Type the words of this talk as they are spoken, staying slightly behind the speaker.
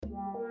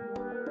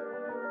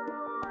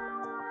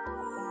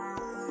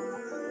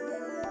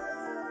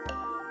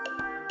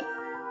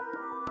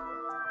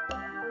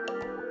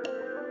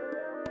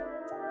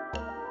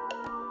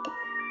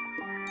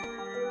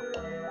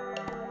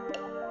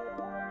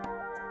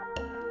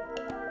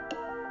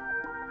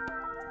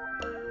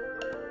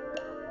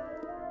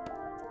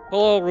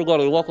Hello,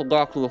 everybody. Welcome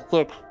back to the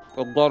Thick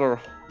and Butter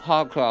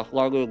podcast.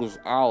 My name is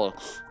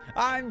Alex,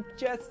 I'm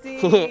Jesse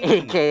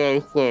aka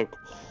Thick,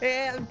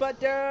 and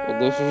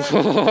and this is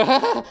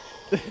Butter.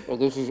 and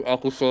this is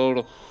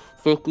episode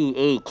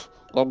 58,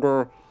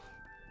 number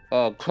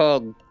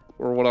 10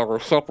 or whatever,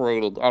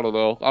 separated. I don't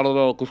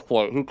know at this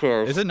point. Who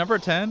cares? Is it number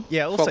 10?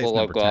 Yeah, we'll say Something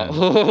it's like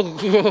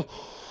number 10. that.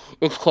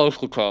 It's close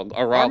to 10.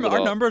 I Our, rounded our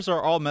up. numbers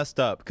are all messed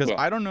up because Yeah.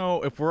 I don't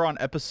know if we're on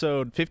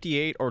episode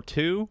 58 or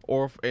 2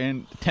 or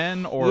in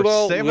 10 or You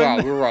know, 7.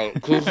 yeah, you're right.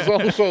 Because it's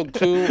episode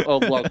 2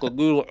 of like the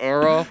new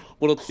era,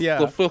 but it's Yeah.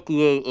 the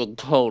 58 in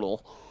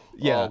total.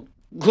 Yeah.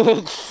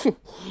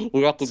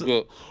 We have to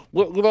get.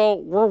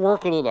 We're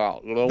working it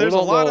out. You know, There's we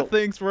a don't lot know, of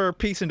things we're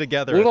piecing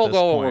together we at don't this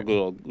know what we're point.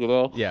 doing. You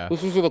know. Yeah.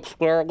 This is an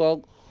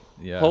experiment.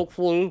 Yeah.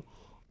 Hopefully,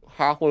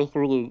 halfway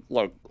through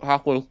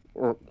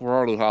we're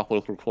already halfway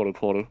through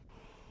 2020.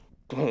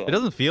 It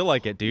doesn't feel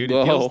like it, dude.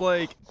 No. It feels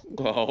like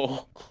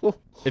No. no,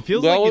 it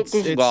does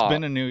it's not.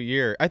 been a new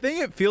year. I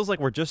think it feels like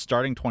we're just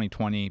starting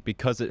 2020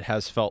 because it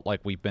has felt like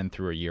we've been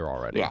through a year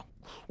already. Yeah.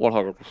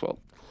 100%.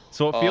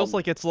 So it feels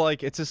like it's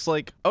just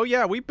like, oh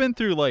yeah, we've been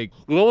through like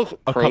You know what's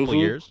a crazy? couple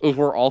years. Is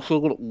we're also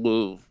gonna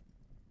move.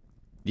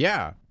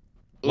 Yeah.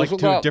 Like Isn't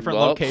to a that different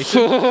nuts?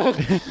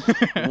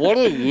 location. What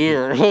a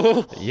year!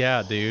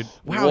 Yeah, dude.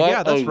 Wow, What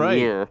yeah, that's a right.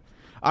 Year.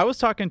 I was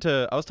talking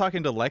to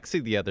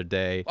Lexi the other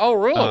day. Oh,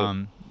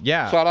 really?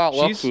 Yeah. Shout out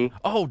she's, Lexi.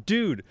 Oh,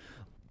 dude.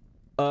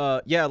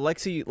 Yeah,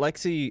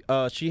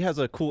 Lexi, she has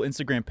a cool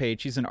Instagram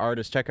page. She's an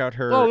artist. Check out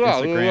her Oh, yeah,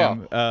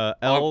 Instagram. yeah.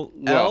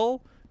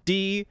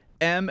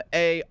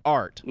 LDMA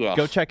art. Yeah.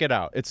 Go check it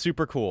out. It's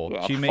super cool.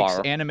 Yeah, She makes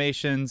fire.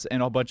 animations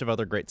and a whole bunch of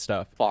other great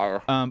stuff.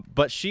 Fire.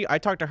 But I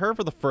talked to her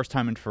for the first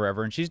time in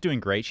forever, and she's doing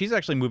great. She's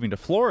actually moving to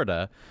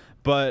Florida,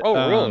 but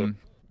Oh, really?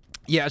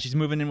 yeah, she's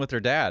moving in with her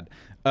dad.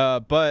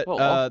 But Oh,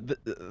 awesome.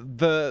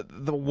 the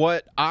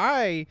what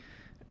I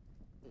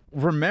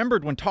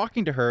remembered when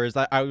talking to her is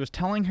that I was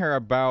telling her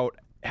about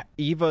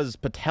Eva's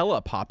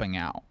patella popping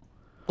out.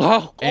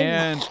 Oh,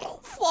 and-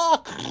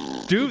 fuck,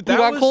 Dude, Dude, that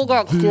I was told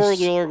that story this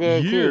the other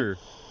day, too. year.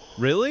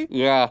 Really?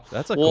 Yeah.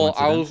 That's a well, I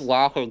coincidence. was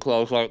laughing because I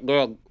was like,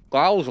 man,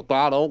 that was a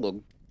bad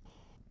omen.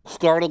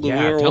 Started the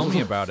Yeah, year. tell with-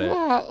 me about it.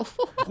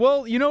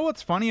 Well, you know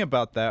what's funny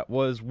about that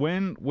was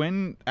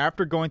when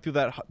after going through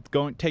that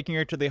taking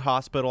her to the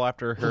hospital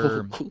after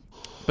her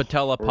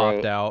patella popped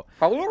Right. out.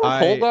 Have we ever I-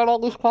 told that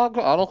on this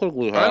podcast? I don't think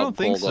we have. I don't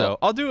think told so.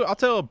 I'll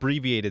tell an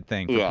abbreviated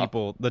thing for Yeah.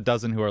 people, the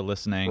dozen who are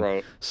listening.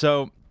 Right.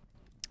 So,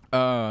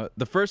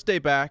 the first day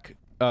back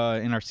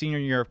in our senior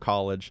year of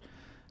college,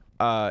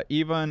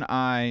 Eva and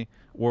I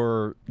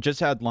were just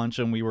had lunch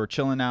and we were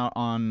chilling out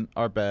on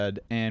our bed,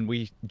 and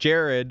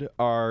Jared,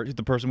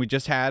 the person we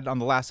just had on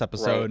the last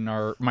episode,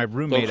 Right. and my Go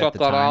roommate check at the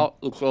that time, out.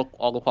 It's up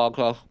on the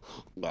podcast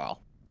now.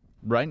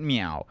 right?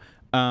 Meow.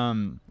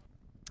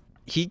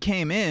 He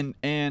came in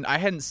and I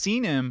hadn't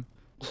seen him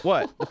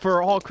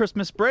for all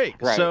Christmas break.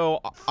 Right. So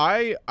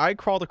I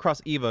crawled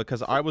across Eva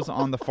because I was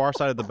on the far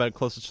side of the bed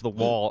closest to the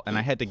wall, and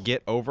I had to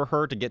get over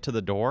her to get to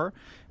the door,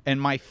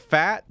 and my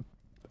fat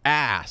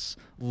ass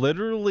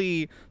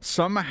literally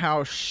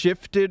somehow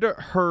shifted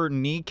her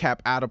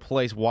kneecap out of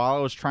place while I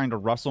was trying to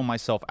wrestle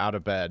myself out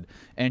of bed,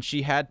 and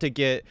she had to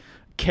get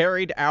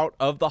carried out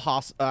of the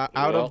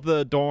out of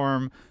the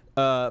dorm.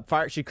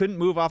 She couldn't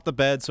move off the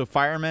bed, so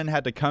firemen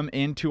had to come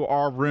into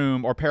our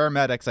room, or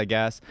paramedics, I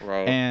guess,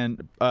 Right.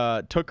 and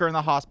took her in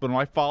the hospital.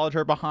 I followed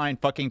her behind,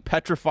 fucking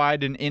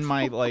petrified and in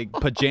my like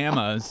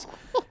pajamas,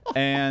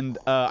 and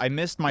I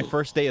missed my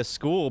first day of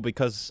school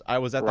because I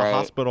was at the Right.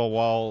 hospital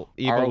while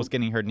Eva was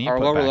getting her knee I put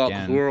remember back that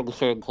 'cause in. we were in the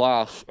same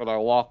class, and I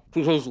walked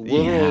because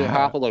literally it Yeah.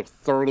 happened like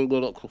 30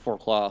 minutes before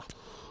class.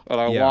 And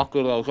I Yeah. walked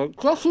in, and I was like,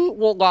 Jesse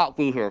will not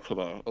be here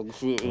today. And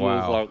she was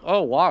Wow. like,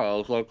 oh, why? I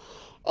was like,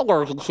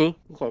 emergency.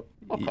 I was like,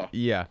 okay.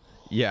 Yeah,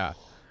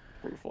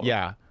 Pretty funny.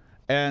 yeah,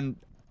 and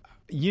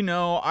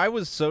I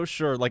was so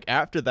sure. Like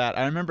after that,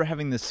 I remember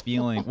having this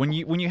feeling when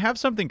you have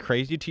something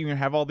crazy to you and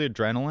have all the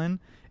adrenaline.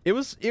 It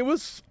was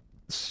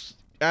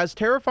as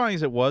terrifying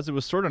as it was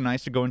sort of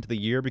nice to go into the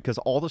year because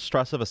all the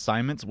stress of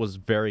assignments was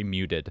very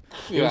muted.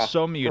 It Yeah, was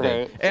so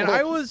muted, right. and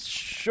I was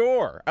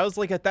sure. I was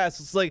like at that.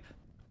 It's like,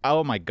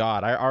 oh my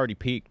god, I already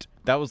peaked.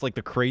 That was like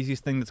the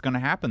craziest thing that's going to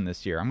happen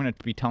this year. I'm going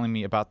to be telling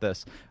me about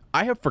this.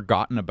 I have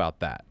forgotten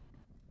about that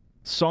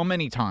so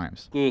many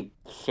times. Dude,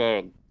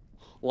 same.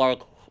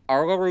 Like, I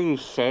remember you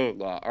saying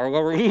that. I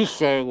remember you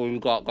saying when you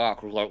got back,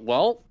 it was like,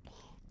 well,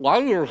 my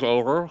year's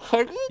over.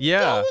 Like, Yeah.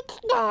 no, it's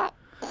not.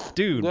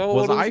 Dude, No,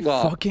 was it is I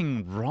not.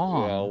 fucking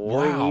wrong? Yeah,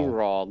 were you Wow.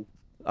 wrong?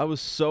 I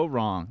was so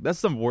wrong. That's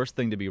the worst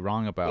thing to be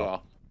wrong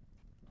about.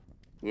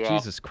 Yeah. Yeah.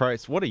 Jesus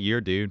Christ. What a year,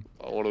 dude.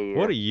 What a year.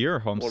 What a year,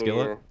 Home What a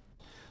Skillet. year.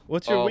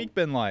 What's your Um, week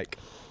been like?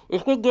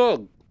 It's been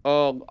good.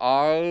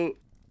 I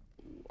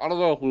don't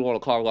know if we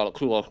want to talk about it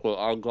too much, but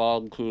I've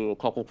gone to a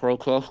couple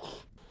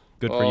protests.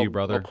 Good for you, A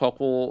brother.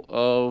 couple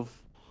of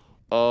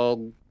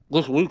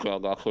this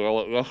weekend actually. I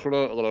went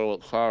yesterday and then I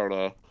went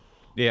Saturday.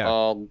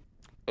 Yeah.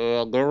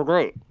 And they were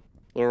great.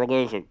 They were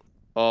amazing.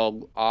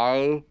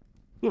 I,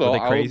 you know, Were they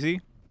I would-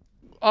 crazy?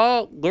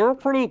 They were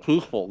pretty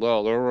peaceful.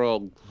 No, they were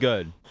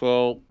Good.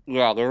 so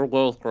yeah, they were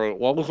both great.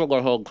 One was in my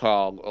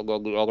hometown, and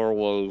then the other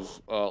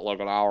was like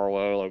an hour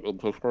away, like in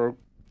Pittsburgh.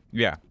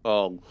 Yeah.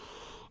 Um,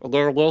 and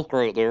they were both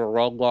great. They were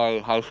run by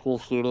high school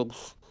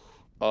students.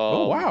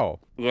 Oh Um, wow.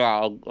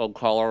 yeah, on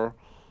color,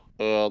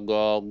 and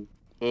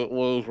it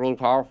was really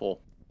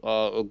powerful.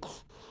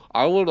 It's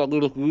I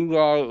mean,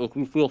 if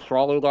you feel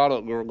strongly about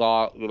it, you're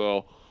not,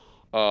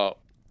 uh,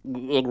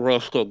 in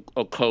risk of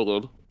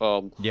COVID.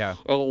 Yeah.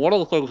 And one of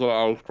the things that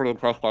I was pretty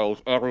impressed by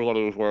was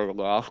everybody was wearing a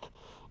mask,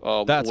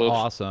 That's which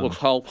awesome.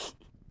 helps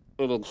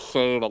an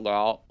insane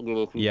amount. I mean,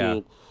 if you Yeah.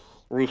 do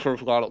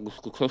research about it and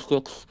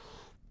statistics,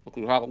 if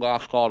you have a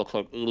mask on, it's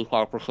like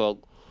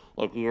 85%.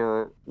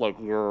 You're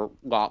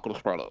not gonna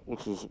spread it,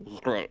 which is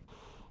great,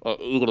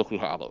 even if you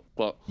have it.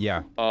 But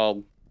Yeah.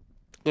 um,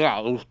 yeah,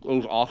 it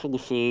was awesome to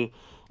see.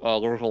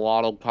 There's a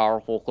lot of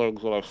powerful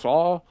things that I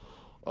saw.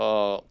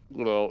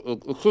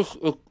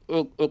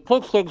 It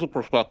puts things in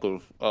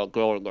perspective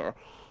going there,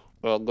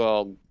 and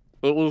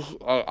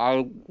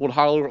I would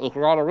highly, if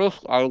you're on a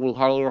risk, I would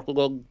highly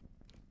recommend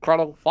trying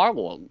to find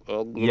one,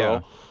 and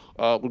Yeah.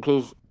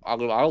 because I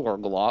mean I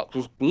learned a lot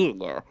just being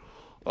there,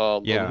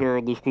 and Yeah.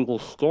 hearing these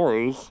people's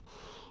stories,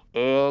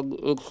 and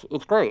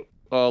it's great.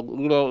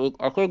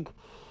 I think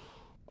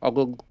I've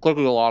been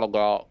thinking a lot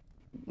about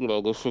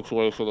this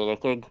situation, and I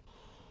think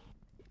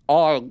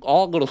all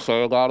I'm gonna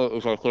say about it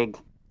is I think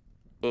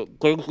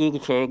things need to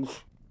change,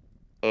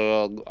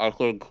 and I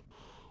think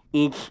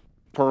each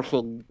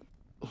person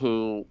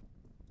who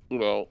you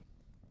know,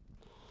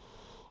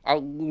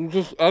 you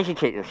just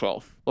educate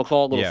yourself. That's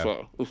all I'm gonna Yeah.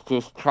 say. It's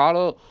just try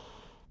to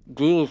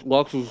do as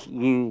much as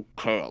you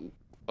can.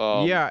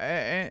 Um, Yeah,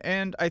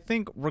 and I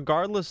think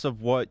regardless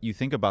of what you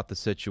think about the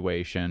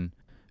situation,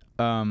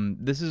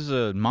 this is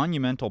a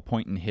monumental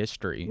point in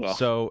history. yeah,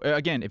 So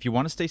again, if you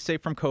want to stay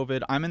safe from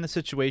COVID, I'm in the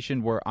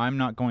situation where I'm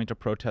not going to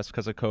protest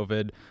because of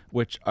COVID,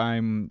 which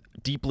I'm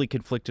deeply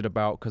conflicted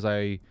about because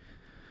I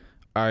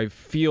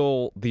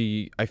feel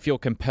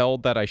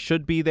compelled that I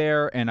should be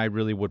there, and I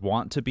really would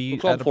want to be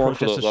it's at a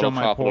protest unfortunate to that show it's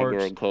my happening porch.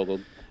 during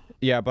COVID.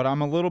 Yeah, but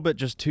I'm a little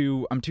bit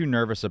I'm too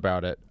nervous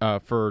about it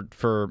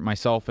for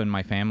myself and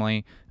my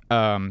family.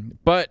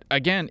 But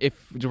again,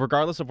 if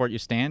regardless of where you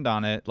stand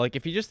on it, like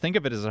if you just think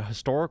of it as a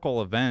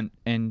historical event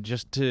and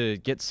just to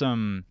get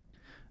some,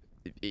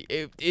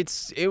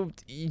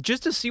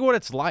 just to see what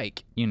it's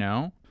like,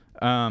 and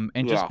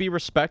just Yeah, be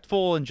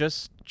respectful and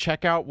just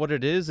check out what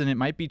it is, and it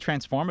might be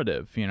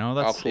transformative.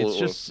 That's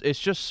absolutely. it's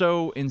just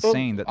so And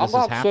insane that I'm this is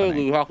not saying that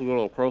happening. you have to go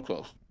to a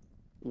protest.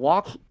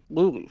 Watch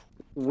movies.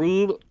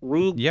 Read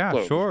Yeah,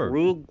 things. sure,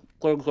 Read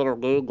things that are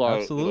made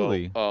by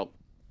absolutely.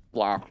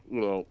 black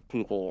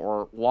people,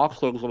 or watch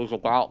things that is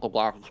about the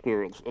black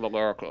experience in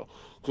America.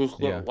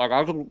 Just Yeah, like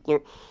I can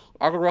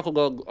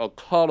recommend a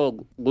ton of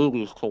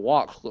movies to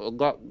watch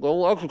that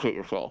will educate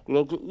yourself.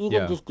 Even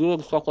yeah. just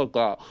doing stuff like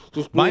that,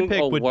 just My being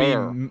pick would be,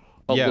 aware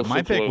of yeah, the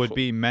my pick would situation.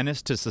 be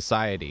Menace to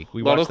Society.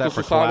 We watched Menace to that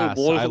for Society,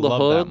 class. I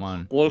love that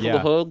one. Boys in the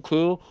Yeah, Hood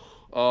too.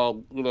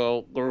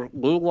 There's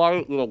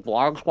Moonlight,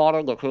 Blind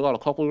Spotting that came out a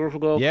couple years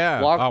ago. yeah.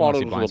 Blind I want to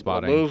see Spotting is Blind an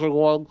Spotting. amazing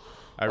one.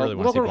 I really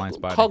want to see There's Blind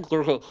Spotting.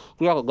 tons.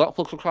 We have a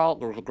Netflix account.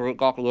 There's a great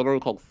documentary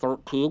called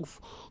 13th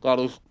that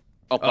is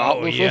about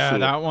Oh this yeah, issue.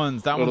 that It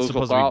one's is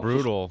supposed to be about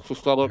brutal. I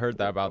systemic heard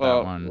that about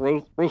that one.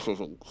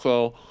 racism.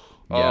 So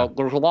Yeah,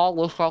 there's a long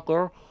list out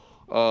there,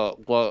 uh,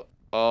 but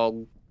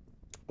um,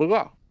 but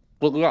yeah,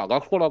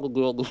 that's what I've been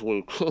doing this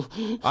week.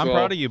 I'm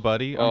proud So of you,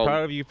 buddy. I'm um,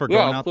 proud of you for yeah,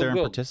 going it's out there been and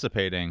good.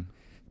 participating.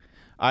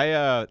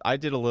 I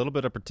did a little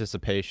bit of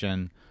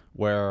participation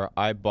where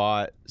I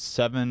bought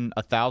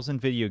 1,000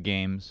 video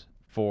games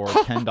for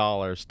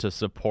 $10 to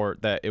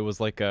support that. It was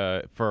like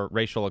a for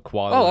racial Oh, that's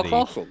equality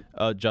awesome.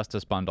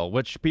 justice bundle,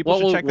 which people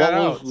should check that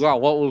out.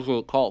 What was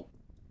it called?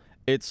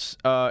 It's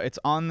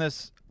on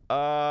this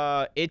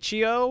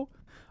Itch.io,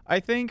 I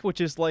think, which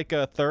is like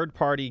a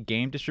third-party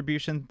game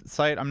distribution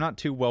site. I'm not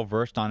too well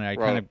versed on it. I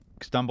kind Right, of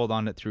stumbled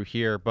on it through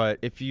here, but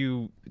if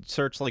you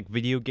search like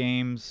video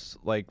games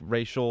like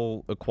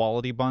racial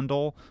equality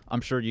bundle,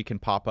 I'm sure you can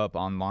pop up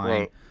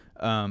online.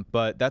 right.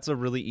 But that's a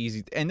really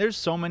easy, and there's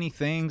so many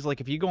things.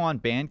 Like if you go on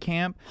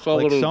Bandcamp, So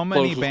like many so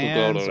many places to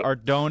bands donate. are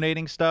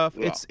donating stuff.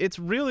 Yeah, It's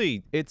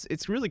really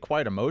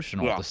quite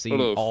emotional yeah, to it see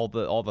is. all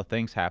the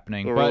things It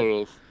happening. But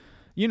really is.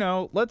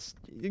 let's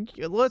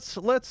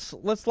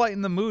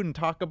lighten the mood and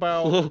talk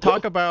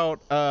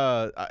about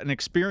an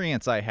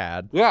experience I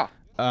had. Yeah.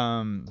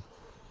 Um,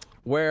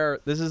 where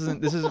this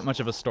isn't much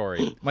of a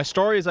story. My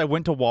story is I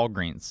went to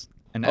Walgreens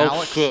and Oh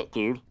Alex. shit,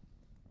 dude.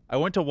 I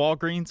went to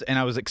Walgreens and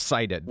I was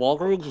excited.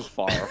 Walgreens is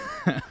fire.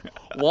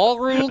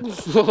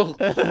 Walgreens,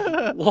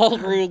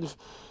 Walgreens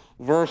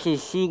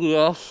versus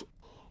CVS.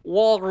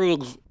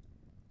 Walgreens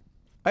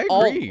I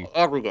all agree.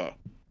 every day.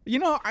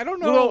 I don't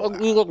You know, know.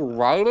 and you look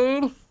Rite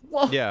Aid.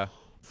 What? Yeah,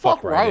 Fuck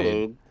fuck Rite Rite Aid.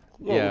 Aid.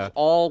 Yeah. It's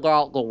all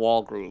about the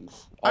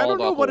Walgreens. I All don't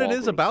know about the what it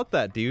is Walgreens. about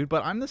that, dude,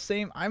 but I'm the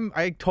same.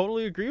 I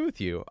totally agree with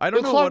you. I don't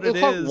It's know like what it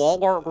it's like is.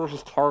 Walmart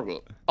versus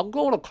Target. I'm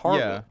going to Yeah.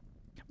 Target.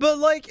 But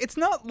like, it's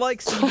not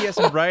like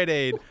CVS and Rite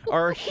Aid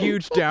are a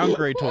huge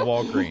downgrade to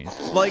Walgreens.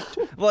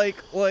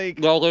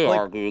 No, they like,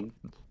 are, dude.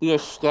 The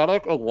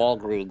aesthetic of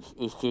Walgreens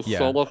is just Yeah.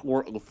 so much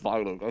more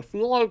inviting. I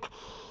feel like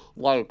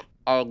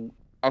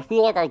I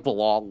feel like I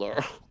belong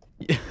there.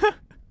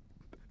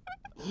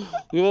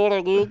 You know what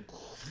I mean?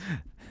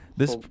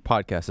 This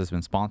podcast has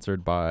been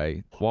sponsored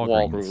by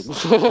Walgreens,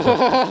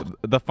 Walgreens.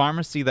 the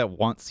pharmacy that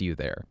wants you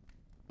there.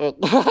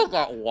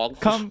 That one.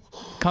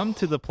 Come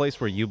to the place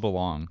where you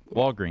belong,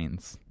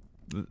 Walgreens.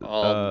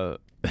 The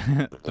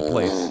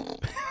place.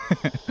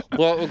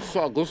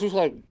 But this is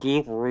like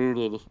deep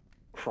rooted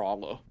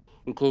trauma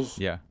because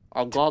Yeah.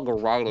 I've gone to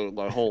Rite Aid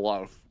my whole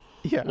life.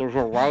 Yeah. There's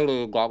a Rite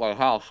Aid by my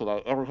house, and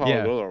every time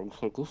Yeah. I go there,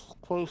 it's like this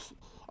place.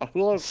 I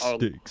feel like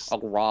Stinks.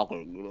 I'm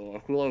robbing. You know, I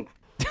feel like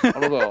I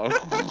don't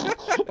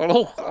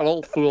know. I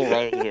don't feel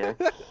right here.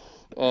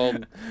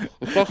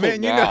 Especially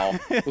Man, you know- now.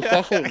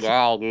 Especially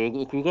now, dude.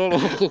 If you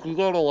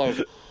go to like,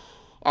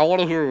 I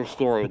want to hear your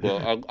story,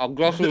 but I'm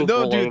guessing it's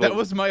No, related. dude, that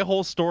was my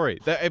whole story.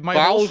 My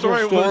That whole was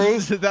your story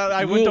was story? that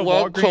I You went to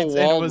went to Walgreens and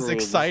it was Walgreens.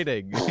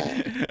 exciting,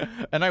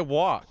 and I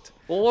walked.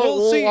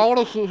 Well, see- I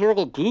want to hear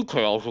the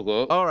details of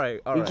it. All right,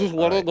 all You right. just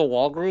went into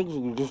Walgreens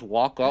and you just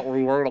walk out where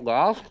you wearing a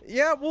mask?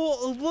 Yeah,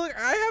 well, look,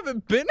 I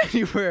haven't been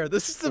anywhere.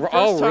 This is the first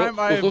Oh, really? time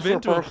I Is have this been your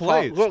to a first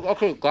place. time?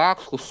 Okay,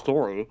 that's the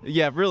story.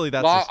 Yeah, really,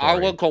 that's Not, the story. I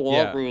went to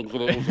Yeah. Walgreens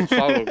and it was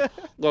exciting.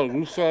 No,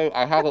 you say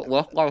I haven't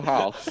left my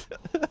house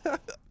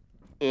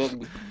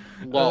in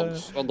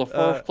months, and the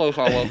first place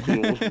I went to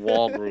was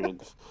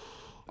Walgreens.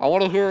 I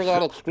want to hear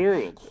that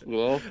experience, you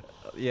know?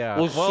 Yeah.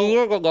 Was well,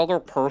 seeing another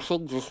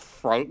person just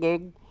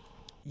frightening?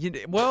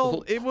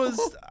 well, it was.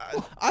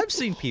 I've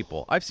seen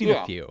people. I've seen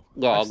Yeah. a few.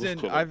 No, I've I'm just seen.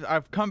 kidding.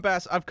 I've come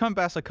past. I've come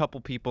past a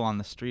couple people on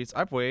the streets.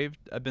 I've waved.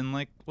 I've been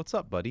like, "What's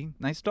up, buddy?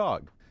 Nice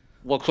dog."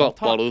 What's up,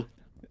 talk. buddy?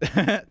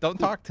 Don't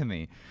talk to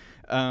me.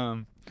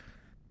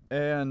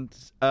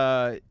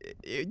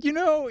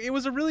 It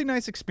was a really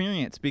nice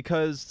experience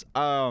because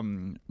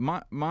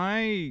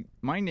my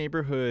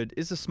neighborhood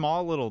is a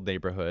small little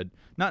neighborhood,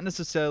 not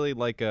necessarily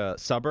like a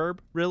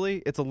suburb.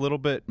 Really, it's a little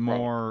bit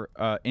more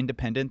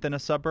independent than a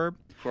suburb.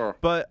 Sure.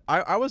 But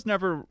I was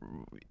never,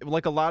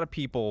 like a lot of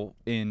people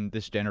in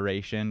this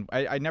generation,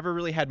 I never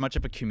really had much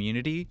of a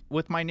community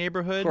with my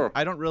neighborhood. Sure.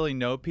 I don't really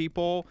know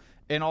people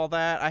and all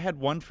that. I had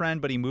one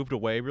friend, but he moved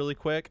away really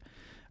quick.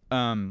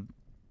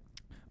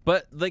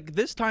 But like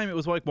this time, it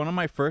was like one of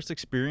my first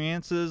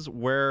experiences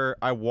where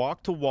I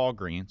walked to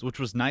Walgreens, which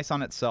was nice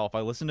on itself.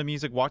 I listened to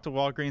music, walked to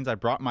Walgreens. I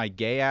brought my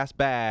gay ass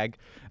bag,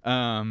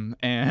 and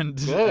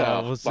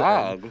Yeah, was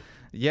bag.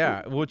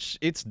 yeah, which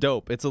it's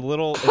dope. It's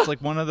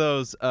like one of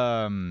those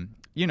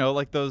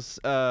like those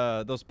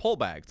pull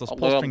bags, those A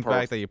pull string lamp bags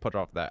purse. that you put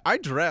off that. I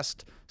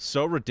dressed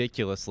so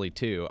ridiculously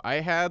too. I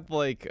had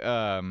like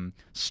colored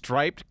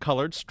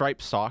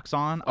striped socks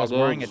on. I was know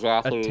wearing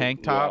exactly, a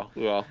tank top.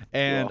 Yeah.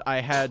 And I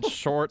had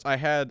shorts. I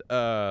had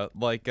the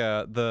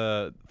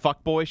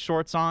fuckboy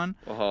shorts on,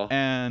 Uh-huh.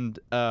 and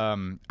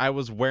I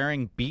was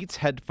wearing Beats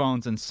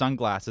headphones and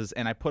sunglasses,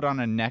 and I put on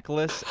a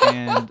necklace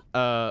and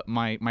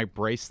my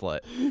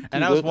bracelet.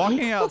 And I was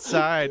walking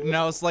outside, and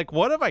I was like,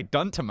 "What have I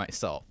done to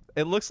myself?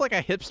 It looks like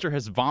a hipster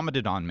has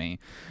vomited on me,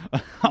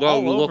 No,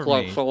 all you over look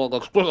like me." someone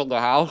that's been in the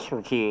house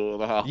for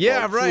 2.5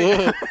 Yeah, months.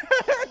 right.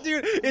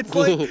 Dude,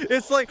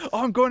 it's like,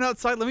 oh, I'm going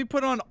outside. Let me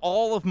put on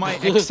all of my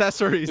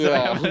accessories that I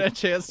Yeah. haven't had a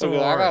chance to I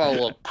wear.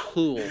 gotta look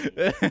cool.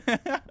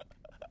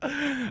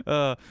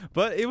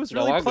 But it was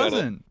No, really I get it.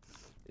 pleasant.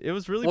 It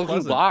was really What'd you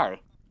pleasant.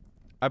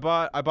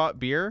 buy? I bought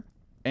beer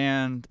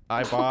and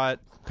I bought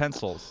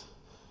pencils.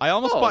 I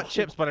almost Oh, bought so-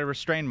 chips, but I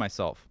restrained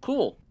myself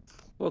Cool.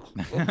 That's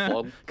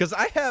fun. because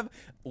I have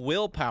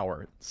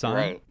willpower, son.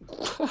 Right.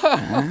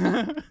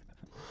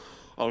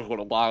 I was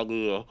gonna buy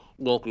the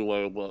Milky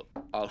Way, but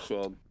I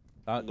said,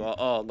 not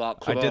I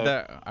today. did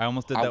that. I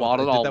almost did I that. bought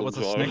I it did all that with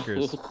a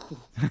Snickers.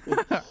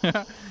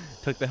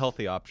 Took the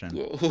healthy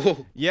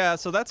option. Yeah,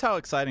 so that's how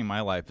exciting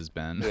my life has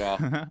been.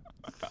 Yeah.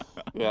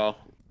 Yeah.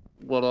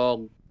 But,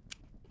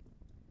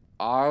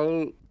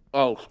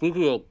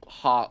 speaking of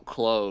hot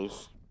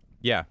clothes,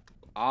 Yeah.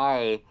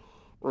 I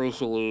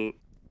recently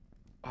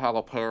have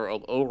a pair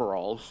of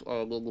overalls.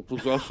 I'm in the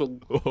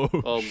possession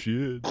Oh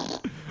shit.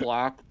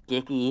 black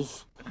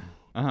Dickies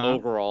Uh-huh.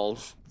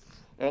 overalls.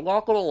 And I'm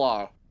not gonna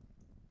lie,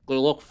 they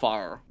look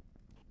fire.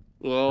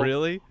 You know,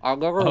 Really? I've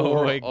never Oh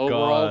worn my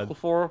overalls God.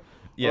 before.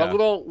 Yeah.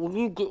 But when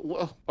you get,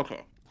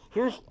 okay,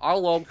 I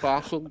love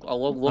fashion. I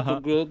love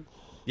looking good. And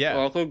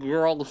Yeah. I think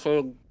you're on the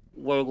same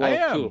wavelength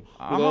I am. too.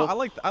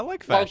 I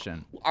like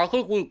fashion. I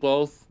think we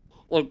both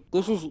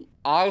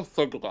I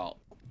think about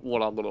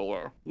what I'm gonna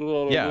wear. You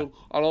know what Yeah. I mean?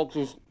 I don't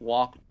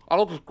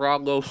just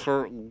grab no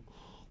shirt and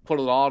put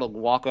it on and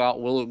walk out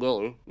willy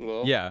nilly. You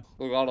know? Yeah.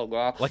 You gotta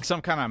match. Like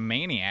some kind of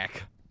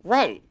maniac.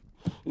 Right.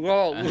 You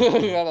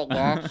gotta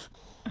match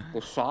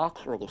the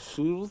socks or the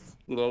shoes.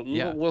 You know, even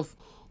Yeah. with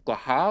the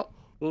hat,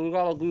 you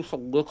gotta do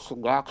some mix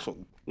and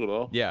action. You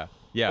know. Yeah.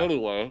 Yeah.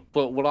 Anyway,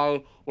 but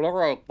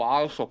whenever I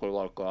buy something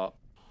like that,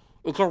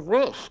 it's a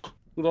risk.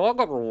 You know, I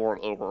got reward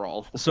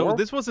overalls So before.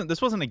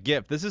 this wasn't a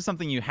gift. This is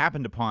something you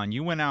happened upon.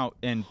 You went out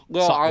and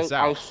No, sought this I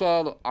out.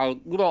 said, I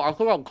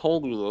think I've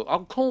told you this.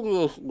 I've told you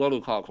this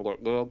many times. I'm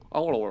like, man, I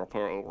want to wear a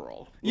pair of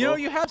overalls. You know,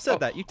 you have said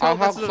that. You I tell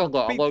have that's a said that.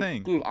 I'm big like,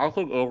 thing. dude, I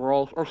think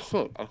overalls are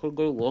sick. I think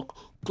they look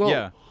good.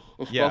 Yeah.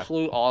 Yeah.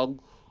 Especially on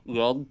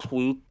young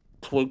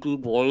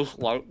twinkie boys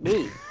like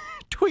me.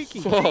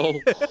 Tweaky.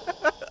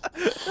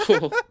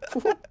 So,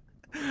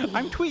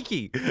 I'm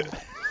Tweaky.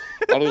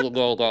 I don't even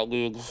know what that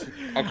means.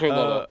 I came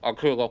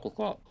up with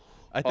that.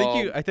 I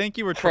think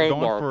you were going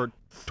Trademark. for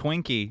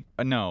Twinkie.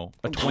 No,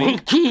 a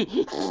twink.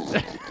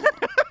 Twinkie.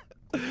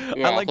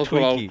 Yeah, I like that's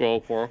what I was Tweaky.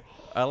 going for.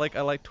 I like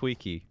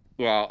Tweaky.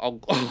 Yeah,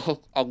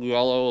 I'm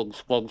yellow and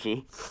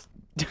spongy.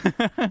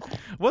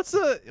 What's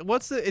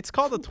the it's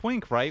called a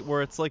twink, right?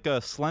 Where it's like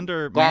a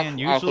slender That's, man I think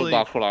usually.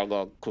 that's what I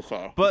meant to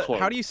say. But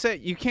Twink. how do you say?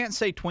 You can't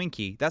say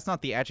Twinkie. That's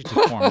not the adjective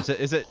form.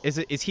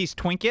 Is he's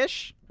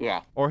twinkish?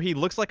 Yeah, Or he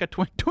looks like a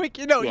twink?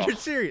 No, Yeah. you're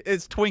serious.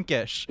 It's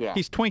twinkish. Yeah.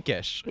 He's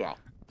twinkish. yeah.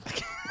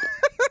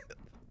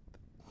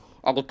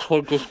 I'm a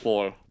twinkish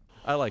boy.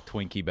 I like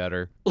Twinkie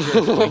better. You're a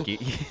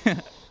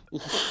Twinkie.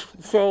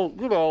 So,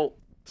 you know,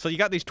 So you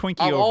got these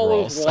Twinkie I've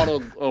overalls. always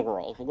wanted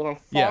overalls. And then I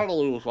Yeah.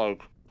 finally was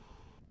like,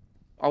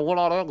 I went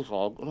on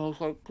Amazon and I was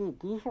like, dude,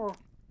 these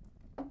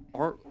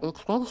aren't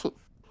expensive.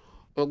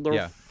 And they're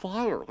Yeah.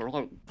 fire. They're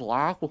like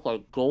black with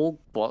like gold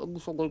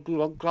buttons. I'm like,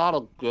 dude, I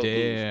gotta get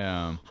these.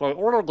 Damn. So I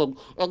ordered them,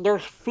 and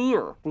there's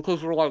fear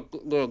because you're like,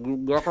 man, you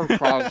never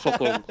tried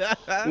something,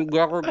 you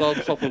never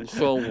done something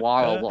so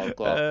wild like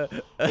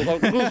that. It's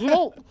like, because you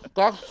know,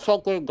 that's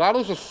something that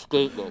is a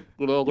statement.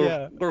 You know,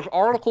 Yeah. there's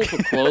articles of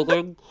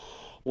clothing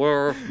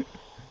where,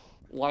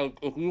 like,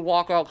 if you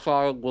walk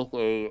outside with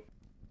a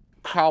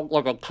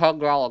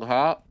 10-gallon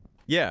hat,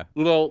 Yeah.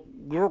 you know,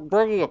 you're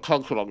bringing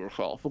attention on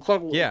yourself. It's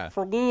like, Yeah.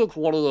 for me, it's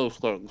one of those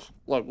things,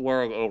 like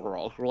wearing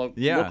overalls. You're like,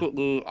 Yeah. look at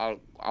me,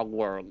 I'm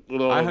wearing. You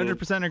know what I I mean?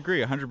 100%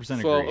 agree.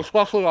 100% So, agree.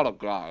 especially on a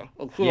guy.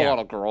 I've seen Yeah. a lot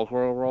of girls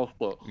wear overalls,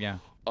 but, Yeah.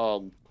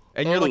 um,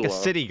 And you're like a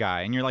anyway. city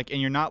guy, and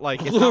you're not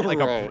like it's not like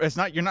Right. it's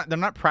not they're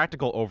not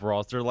practical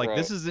overalls. They're like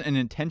this Right. is an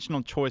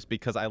intentional choice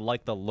because I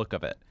like the look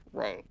of it.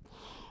 Right.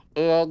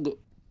 And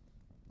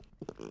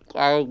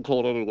I haven't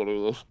told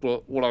anybody this,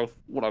 but when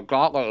I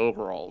got my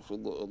overalls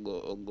in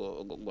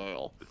the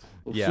mail, I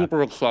was Yeah.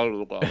 super excited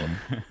about it.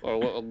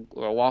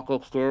 I walk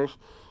upstairs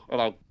and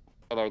I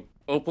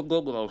opened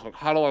them and I was like,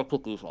 how do I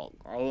put these on?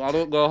 I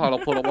didn't know how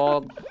to put them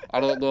on.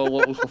 I didn't know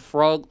what was the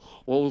front,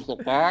 what was the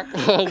back.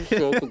 I was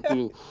so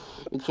confused.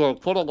 And so I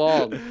put them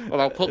on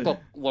and I put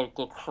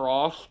the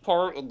cross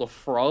part in the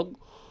front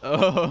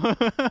Oh.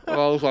 and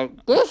I was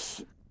like,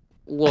 this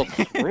looks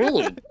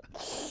really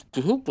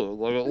stupid.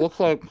 Like, it looks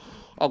like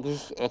I'm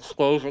just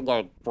exposing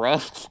my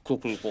breasts to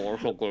people or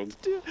something.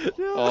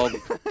 Um,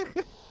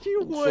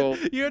 You would.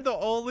 so- You're the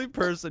only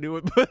person who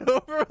would put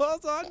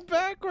overalls on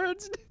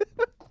backwards.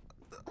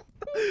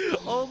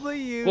 Only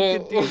you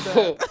but, can do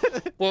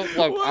that. but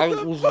like, What I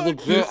the was fuck?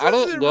 legit. This I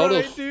didn't isn't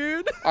notice. right,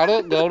 dude. I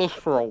didn't notice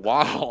for a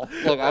while.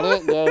 Like, I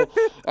didn't know.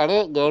 I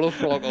didn't notice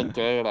for like a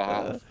day and a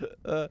half.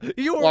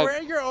 You were Like-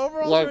 wearing your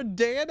overalls like- for a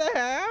day and a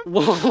half.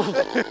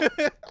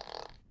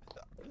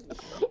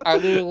 I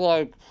mean,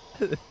 like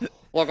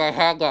I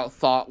had that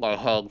thought in my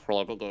head for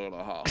like a day and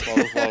a half.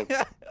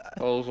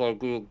 I was like,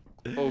 dude,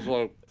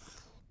 man,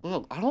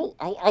 I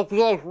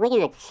was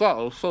really upset.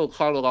 I was so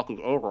excited about these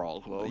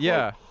overalls. And I was like,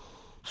 Yeah.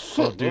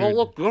 shit, they don't dude.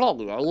 look good on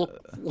me. I look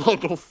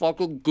like a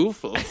fucking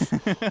doofus.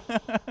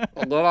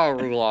 And then I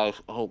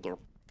realized, oh, they're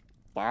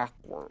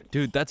backwards.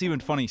 Dude, that's even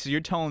funny. So you're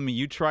telling me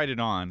you tried it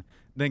on,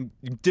 then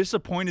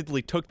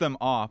disappointedly took them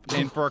off,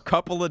 and for a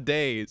couple of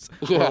days,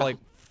 were Yeah. like,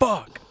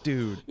 fuck,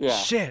 dude. Yeah.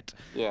 Shit.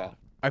 Yeah.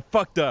 I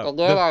fucked up. And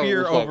then The I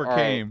fear was like,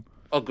 overcame.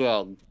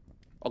 Again.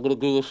 I'm gonna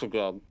do this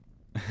again.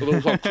 And it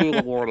was like 2 in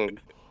the morning.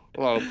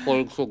 And I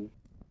played some,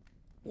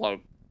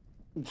 like,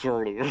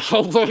 Journey or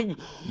something.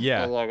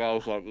 Yeah. And, like, I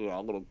was like, yeah,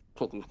 I'm gonna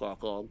put these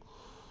back on.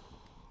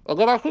 And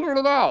then I figured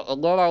it out.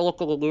 And then I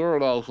looked in the mirror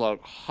and I was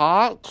like,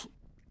 hot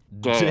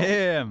damn.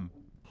 Damn.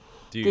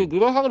 Dude, Dude, you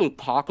know how many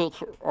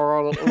pockets are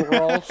on an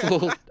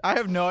overalls? I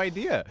have no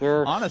idea.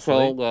 There are Honestly.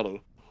 so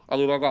many. I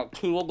mean, I got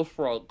 2 on the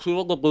front, 2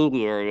 on the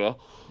booby area,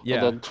 Yeah.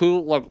 and then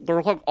 2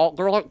 they're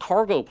like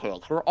cargo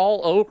pants. They're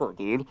all over,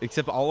 dude,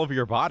 Except all over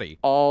your body.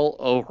 all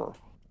over.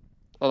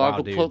 And I Wow,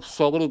 could dude. put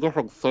so many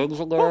different things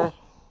in there.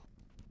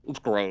 It's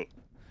great.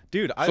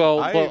 Dude, But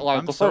like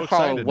I'm the so first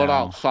time I excited went now.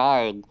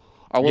 outside,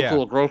 I went Yeah.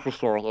 to a grocery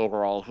store with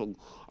overalls, and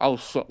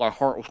my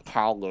heart was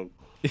pounding.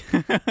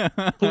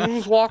 'Cause you're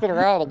just walking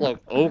around in like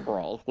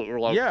overalls, but you're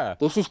like, Yeah.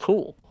 this is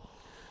cool.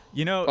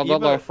 You know, And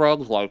then my Eva,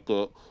 friends liked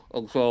it,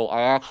 and so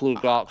I actually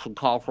got some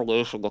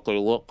confirmation that they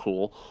look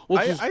cool,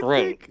 which is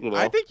great. think, You know?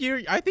 I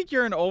think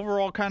you're an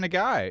overall kind of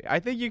guy. I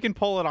think you can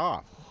pull it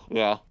off.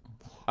 Yeah,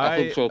 I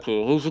think so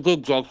too. It was a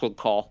good judgment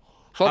call.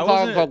 Sometimes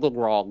wasn't- I've been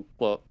wrong,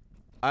 but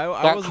I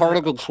that was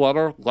cardigan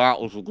sweater,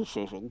 that was a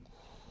decision.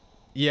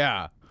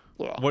 Yeah.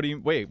 Yeah. What do you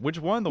wait? Which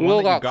one? The You one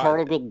know that you that got?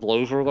 cardigan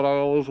blazer that I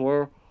always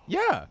wear?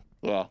 Yeah.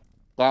 Yeah,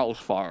 that was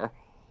fire.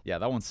 Yeah,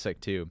 that one's sick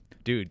too.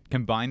 Dude,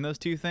 combine those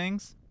two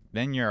things.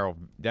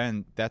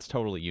 then that's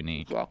totally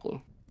unique.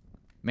 Exactly.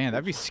 Man,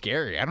 that'd be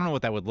scary. I don't know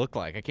what that would look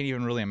like. I can't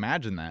even really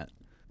imagine that.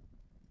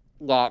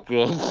 Not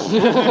good.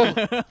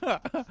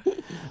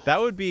 That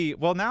would be,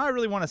 well, now I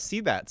really want to see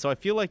that. So I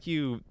feel like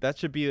that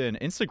should be an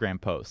Instagram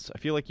post. I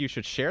feel like you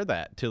should share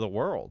that to the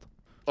world.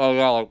 Oh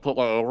yeah, like put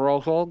my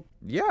overalls on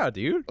Yeah,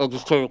 dude. and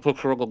just take a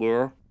picture of the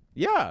mirror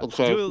Yeah. and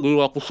say,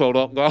 new episode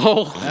up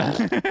now.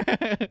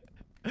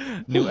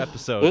 New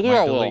episode. Maybe I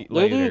Might will. delete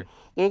later.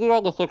 Maybe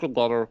on the Thick and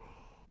Butter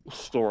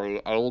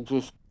story, I will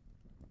just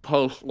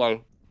post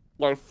my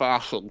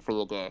fashion for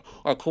the day.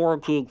 Like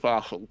quarantine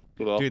fashion,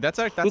 you know? Dude, that's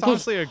Because,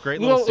 honestly a great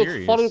you little know, series.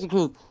 it's funny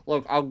because,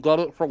 like, I've done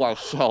it for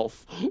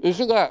myself.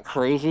 Isn't that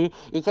crazy?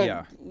 It's like,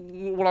 Yeah.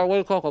 when I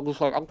wake up, I'm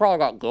just like, I'm probably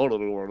not going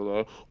anywhere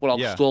today, but I'm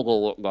Yeah. still going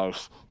to look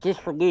nice. Just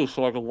for me,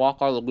 so I can walk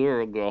by the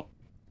mirror and go,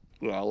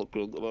 yeah, I look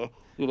good today.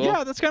 You know?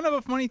 Yeah, that's kind of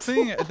a funny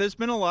thing. There's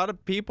been a lot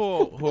of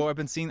people who I've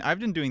been seeing. I've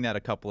been doing that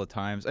a couple of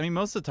times. I mean,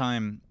 most of the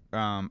time,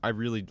 I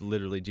really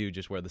literally do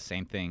just wear the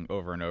same thing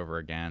over and over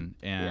again.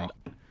 And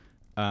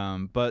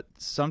but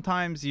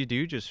sometimes you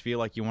do just feel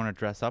like you want to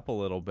dress up a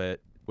little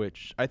bit,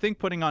 which I think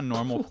putting on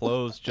normal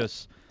clothes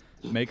just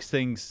makes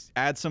things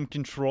add some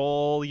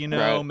control, you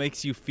know, Right.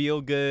 makes you feel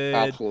good.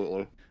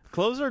 Absolutely.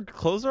 Clothes are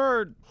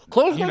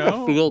Clothes you make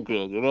know, it feel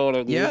good, you know what I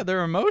mean? yeah,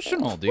 they're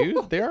emotional,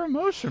 dude. They're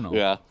emotional.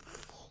 Yeah,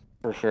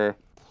 for sure.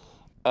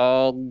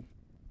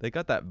 They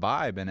got that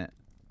vibe in it.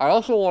 I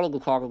also wanted to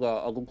talk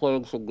about, I've been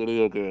playing some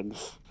video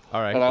games.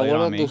 All right, And I lay it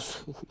went on in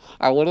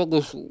me.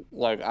 this,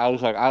 like, I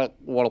was like, I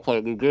want to play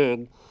a new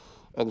game.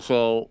 And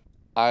so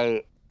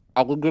I've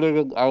been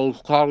getting, I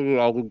was talking to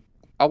you,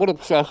 I've been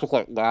obsessed with,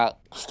 like, Matt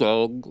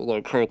Stone,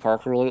 like, Trey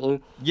Parker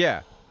lately.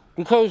 Yeah.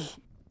 Because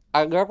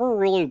I never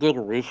really did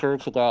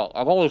research about,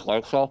 I've always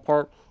liked South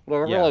Park, but I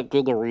never, Yeah. like,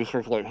 did the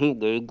research, like, who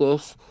made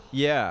this.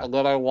 Yeah. And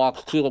then I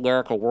watched Team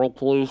America World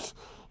Police,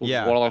 which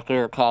Yeah. is one of my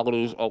favorite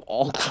comedies of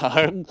all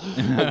time.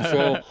 And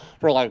so,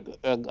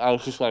 and I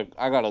was just like,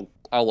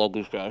 I love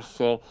these guys.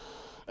 So,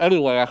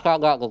 anyway, I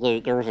found out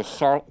that there was a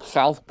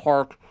South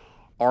Park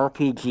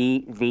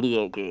RPG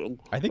video game.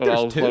 I think And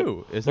there's was like,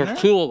 two, isn't there?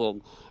 There's two of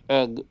them.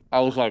 And I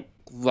was like,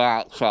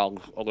 that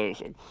sounds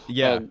amazing.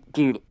 Yeah. And,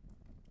 dude,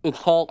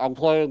 I'm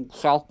playing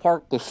South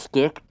Park The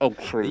Stick of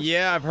Truth.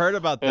 Yeah, I've heard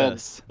about And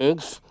this.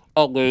 it's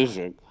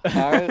amazing.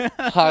 I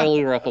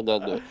highly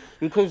recommend it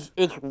because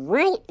it's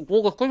really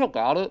well. The thing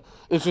about it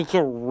is it's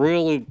a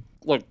really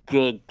like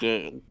good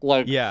game.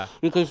 Like Yeah.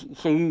 because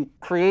so you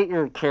create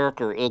your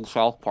character in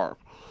South Park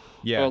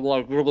Yeah. and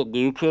like you're the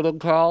new kid in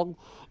town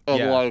and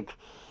Yeah. like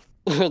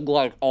and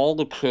like all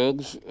the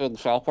kids in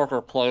South Park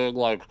are playing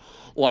like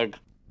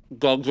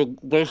dungeon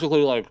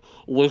basically like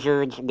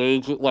wizards,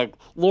 mages, like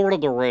Lord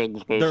of the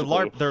Rings basically.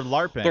 They're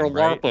LARPing. They're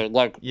right? LARPing,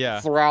 like, Yeah.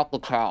 throughout the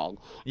town.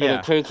 And Yeah.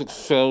 it takes it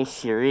so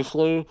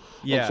seriously.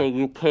 Yeah. And so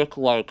you pick,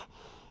 like,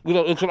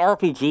 it's an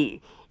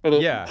RPG. And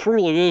it Yeah.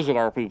 truly is an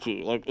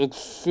RPG. Like, it's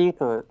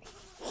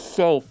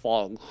so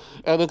fun.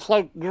 And it's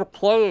like you're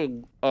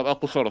playing an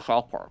episode of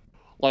South Park.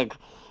 Like,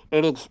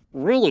 and it's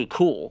really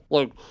cool.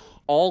 Like,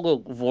 all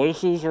the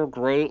voices are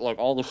great. Like,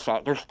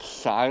 there's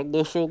side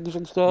missions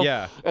and stuff.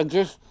 Yeah. And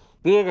just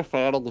being a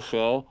fan of the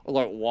show and,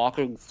 like,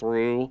 walking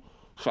through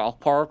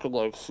South Park and,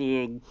 like,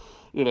 seeing,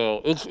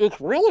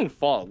 it's really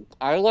fun.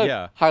 I,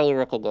 Yeah. highly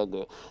recommend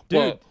it. Dude,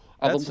 But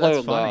I've been that's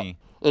playing funny.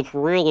 that. It's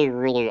really,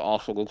 really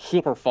awesome. It's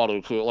super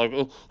funny, too. Like,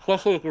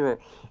 especially if you're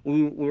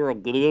a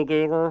video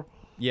gamer,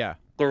 Yeah.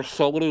 there's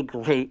so many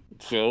great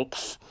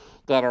jokes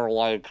that are,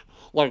 like,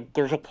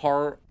 there's a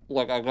part,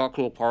 like, I got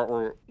to a part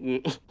where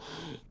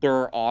there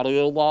are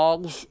audio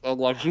logs, and,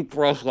 like, you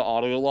press the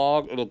audio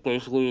log, and it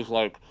basically is,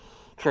 like,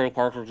 Trey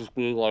Parker just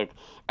being, like,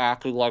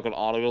 acting like an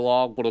audio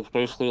log, but it's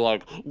basically,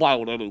 like, why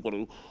would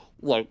anybody,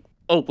 like,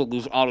 open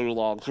these audio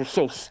logs? They're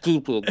so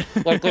stupid.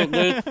 Like, they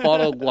make fun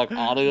of, like,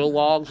 audio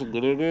logs and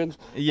video games,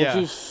 Yeah.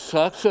 which is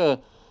such a,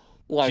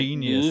 like,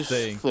 Genius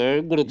niche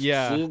thing. but it's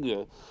Yeah.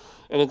 genius.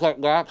 And it's like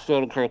Matt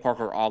Stone and Trey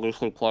Parker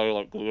obviously play,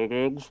 like, video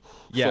games.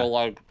 Yeah. So,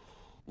 like,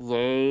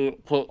 they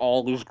put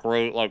all these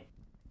great, like,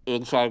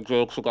 inside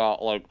jokes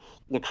about, like,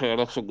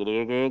 mechanics in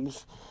video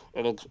games.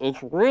 And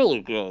it's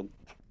really good.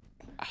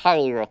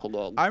 Highly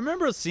recommend. I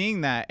remember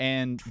seeing that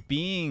and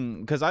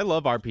because I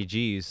love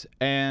RPGs,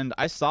 and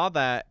I saw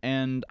that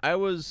and I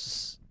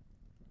was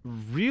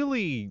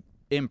really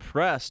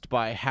impressed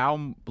by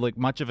how like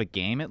much of a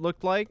game it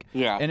looked like.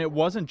 Yeah. And it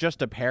wasn't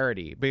just a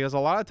parody, because a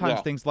lot of times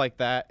Yeah. things like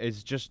that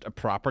is just a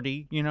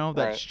property, that's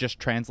Right. just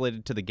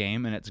translated to the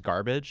game and it's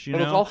garbage, And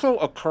it's also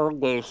a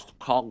turn-based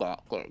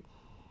combat thing.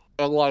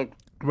 And, like,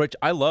 which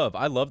I love.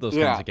 I love those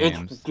kinds of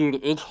games.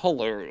 it's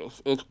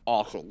hilarious. It's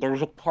awesome.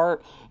 There's a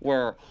part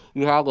where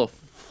you have this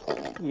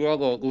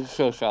is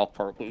so South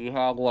Park, but you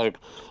have, like,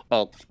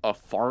 a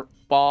fart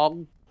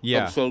bomb.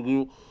 Yeah. And so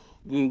you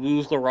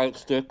use the right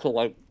stick to,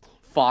 like,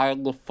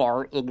 find the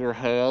fart in your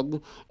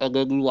hand, and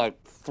then you,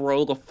 like,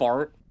 throw the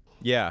fart.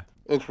 Yeah.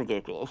 It's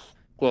ridiculous.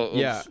 But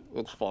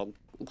it's fun.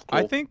 It's cool.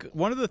 I think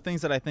one of the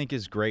things that I think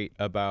is great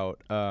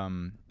about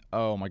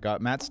oh my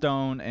god, Matt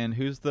Stone, and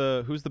who's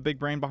the big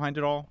brain behind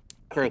it all?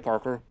 Trey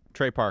Parker.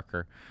 Trey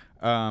Parker.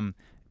 And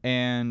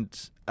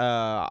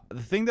the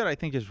thing that I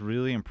think is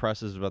really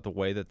impressive about the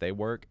way that they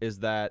work is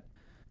that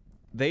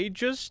they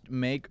just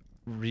make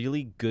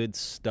really good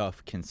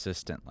stuff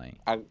consistently.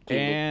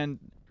 And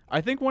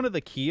I think one of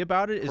the key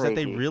about it is that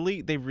they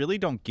really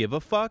don't give a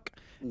fuck.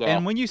 No.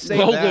 And when you say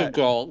No, that,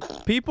 they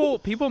don't.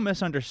 people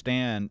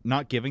misunderstand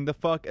not giving the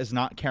fuck as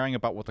not caring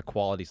about what the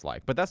quality's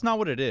like. But that's not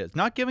what it is.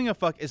 Not giving a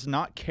fuck is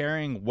not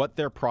caring what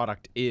their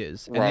product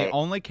is. And they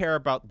only care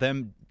about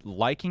them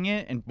liking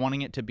it and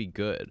wanting it to be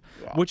good.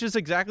 Yeah. Which is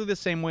exactly the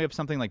same way of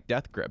something like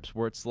Death Grips,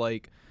 where it's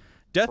like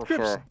Death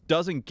Grips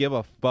doesn't give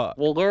a fuck.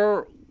 Well,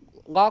 they're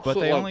not but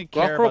they only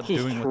care about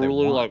doing what they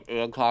truly want. like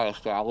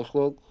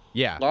anti-establishment.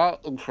 Yeah.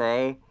 That and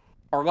Trey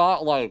are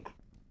not like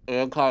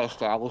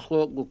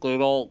anti-establishment, but they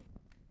don't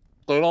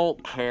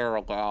care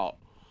about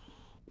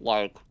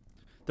like.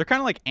 They're kind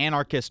of like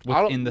anarchists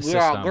within the system.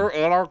 Yeah, they're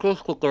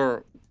anarchists, but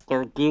they're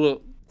doing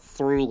it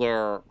through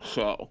their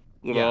show,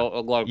 you know,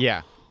 and like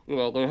you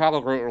know, they have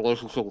a great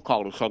relationship with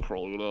Comedy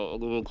Central, you know, I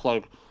mean, it's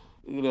like,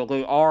 you know,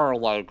 they are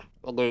like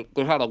they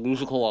had a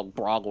musical on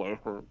Broadway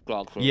for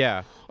God's sake.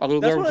 Yeah, I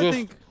mean, that's they're what just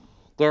I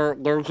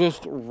think. they're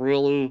just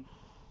really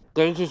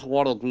they just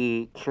want to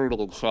be true to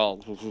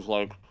themselves, which is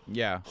like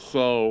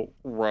so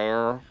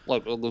rare,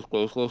 like in this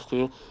business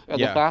too.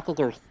 And the fact that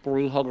there's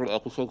 300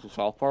 episodes of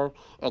South Park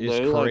and it's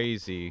they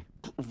crazy.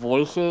 Like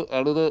voice it,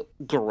 edit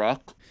it,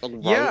 direct,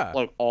 and write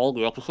like all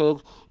the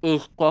episodes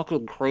is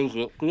fucking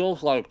crazy. It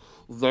feels like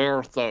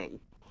their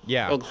thing.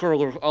 Yeah. And sure,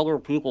 there's other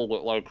people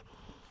that like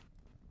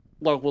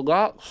when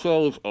that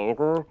show is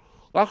over,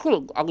 that's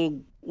gonna. I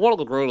mean, one of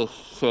the greatest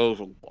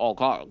shows of all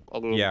time. I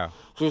mean,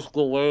 just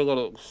the way that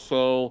it's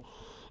so.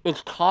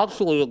 It's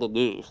constantly in the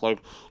news.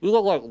 Like,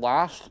 even like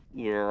last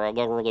year, I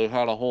remember they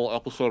had a whole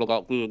episode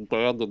about being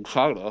banned in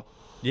China.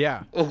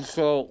 Yeah. And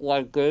so,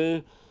 like,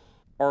 they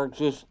are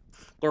just,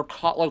 they're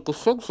like The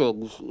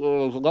Simpsons.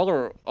 There's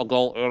another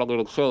adult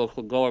animated show that's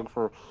been going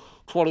for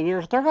 20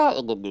 years. They're not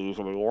in the news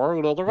anymore.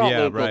 You know, they're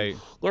not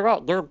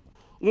making,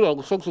 you know,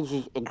 The Simpsons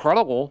is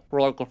incredible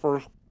for like the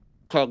first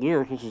 10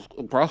 years, which is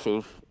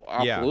impressive.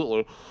 Absolutely.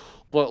 Yeah.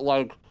 But,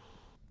 like,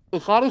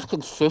 it's not as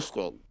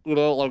consistent, you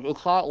know, like,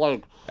 it's not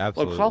like,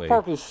 Absolutely. Like, South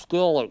Park is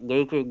still, like,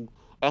 making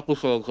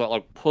episodes that,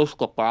 like, push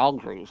the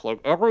boundaries. Like,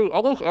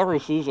 almost every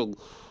season,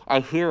 I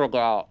hear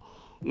about,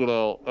 you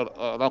know,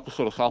 an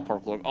episode of South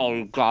Park, like, oh,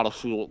 you gotta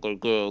see what they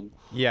did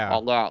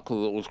on that,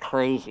 because it was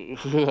crazy,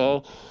 you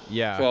know?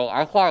 Yeah. So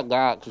I find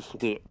that just to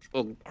be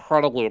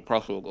incredibly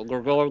impressive, and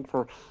they're going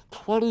for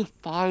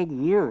 25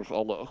 years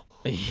almost.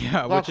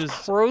 Yeah,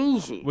 That's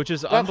crazy. Which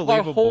is That's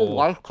unbelievable. my whole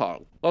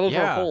lifetime. That is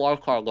our whole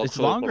lifetime. It's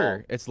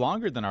longer. It's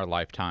longer than our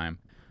lifetime.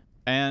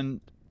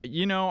 And,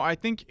 you know, I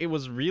think it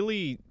was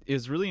really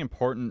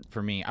important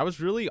for me. I was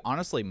really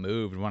honestly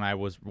moved when I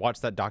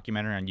watched that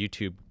documentary on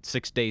YouTube,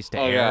 6 Days to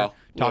Air,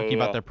 talking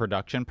about their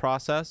production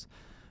process.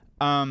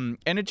 And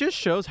it just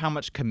shows how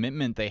much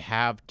commitment they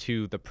have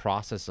to the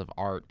process of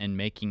art and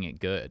making it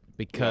good.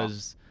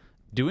 Because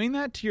doing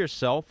that to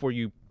yourself, where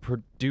you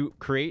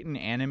create an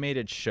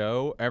animated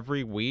show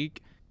every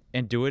week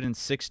and do it in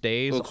 6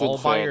 days all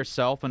by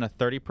yourself in a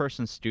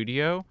 30-person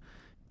studio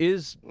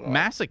is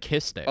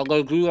masochistic. And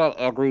they do that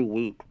every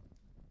week.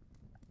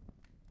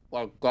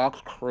 Like,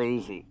 that's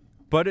crazy.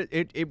 But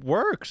it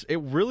works. It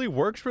really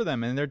works for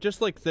them. And they're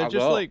just like,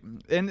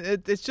 and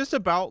it's just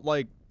about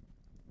like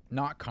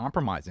not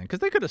compromising, because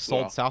they could have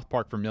sold South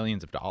Park for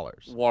millions of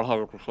dollars.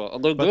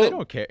 100%. But they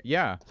don't care.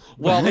 Yeah.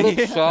 Well, they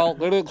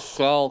didn't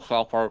sell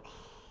South Park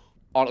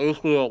on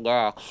HBO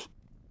Max.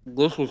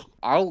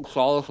 I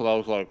saw this and I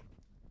was like,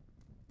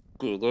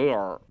 dude, they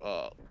are,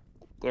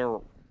 they're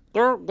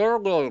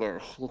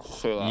millionaires. Let's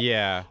just say that.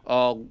 Yeah.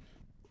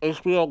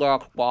 HBO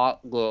Max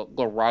bought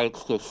the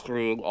rights to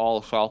stream all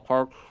of South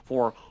Park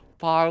for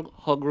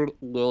 $500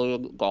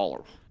 million.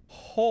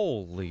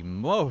 Holy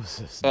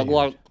Moses! And dude.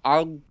 like,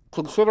 I'm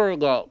considering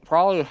that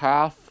probably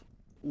half,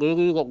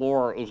 maybe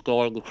more, is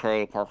going to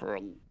Trey Parker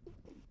and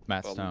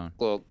Matt Stone,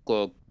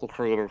 the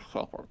creators of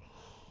South Park.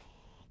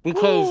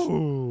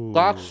 Because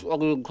that's, I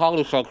mean,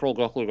 Comedy Central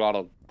definitely got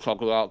a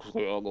chunk of that because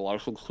they own the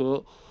license to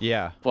it.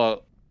 Yeah.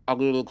 But, I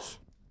mean,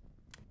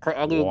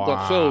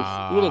 that shows,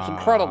 it's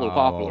incredibly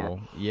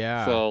popular.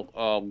 Yeah.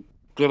 So,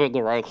 getting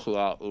the rights to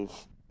that is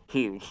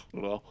huge,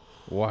 you know?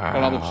 Wow.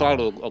 And I'm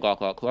excited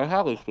about that because I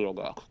have HBO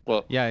Max.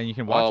 But, yeah, and you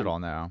can watch it all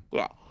now.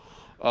 Yeah.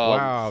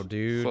 Wow,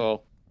 dude.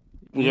 So,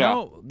 you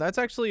know, that's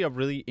actually a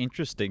really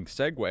interesting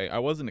segue. I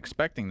wasn't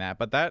expecting that,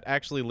 but that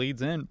actually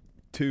leads in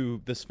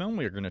to this film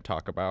we're going to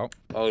talk about.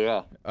 Oh,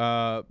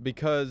 yeah.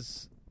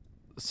 Because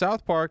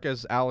South Park,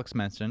 as Alex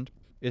mentioned,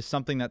 is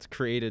something that's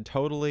created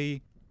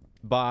totally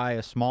by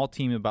a small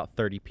team of about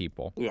 30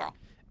 people. Yeah.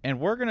 And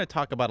we're going to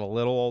talk about a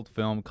little old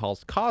film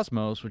called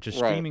Cosmos, which is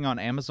streaming on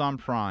Amazon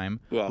Prime,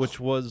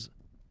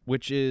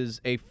 which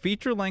is a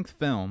feature-length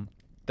film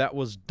that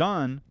was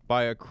done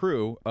by a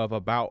crew of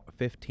about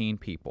 15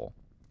 people.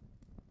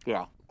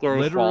 Yeah.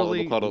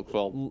 Literally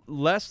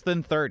less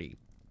than 30.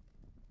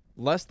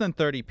 Less than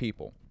 30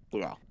 people.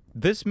 Yeah.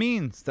 This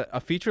means that a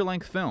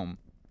feature-length film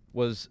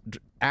was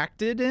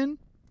acted in,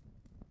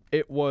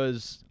 it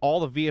was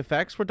all the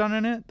VFX were done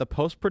in it, the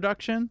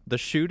post-production, the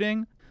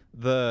shooting,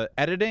 the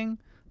editing,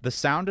 the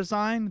sound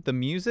design, the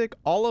music,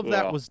 all of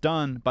that was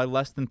done by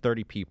less than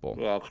 30 people.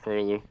 Yeah, it's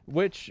crazy.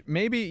 Which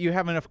maybe you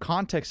have enough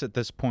context at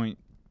this point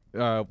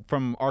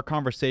from our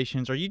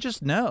conversations, or you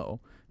just know.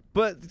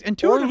 But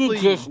intuitively,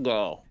 or you just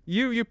know.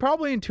 You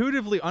probably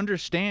intuitively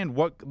understand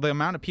what the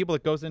amount of people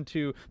that goes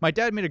into. My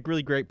dad made a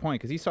really great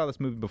point because he saw this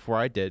movie before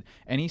I did,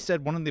 and he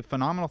said one of the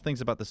phenomenal things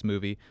about this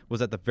movie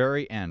was at the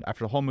very end,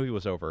 after the whole movie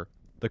was over,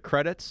 the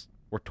credits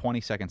were 20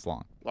 seconds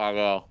long. I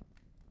know.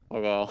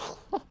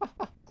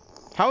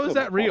 How is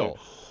that real?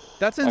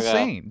 That's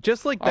insane.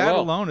 Just like that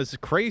alone is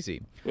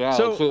crazy. Yeah,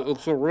 so,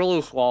 it's a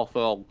really small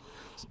film,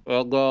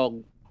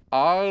 and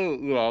I've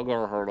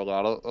never heard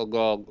about it. And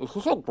is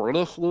this a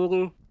British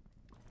movie?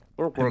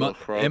 They're British,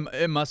 right?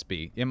 It must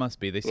be. It must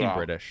be. They seem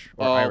British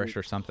or Irish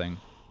or something.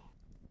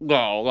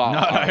 No,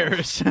 not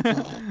Irish.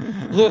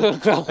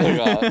 Definitely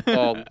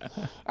not.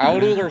 I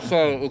would either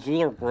say it's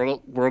either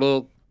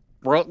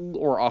Britain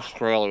or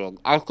Australian.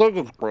 I think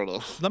it's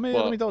British. Let me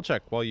double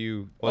check while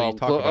you talk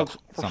about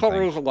something. For some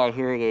reason, my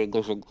hearing aid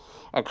doesn't.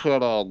 I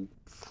can't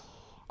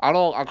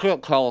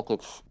tell if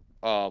it's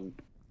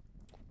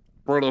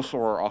British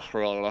or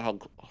Australian. I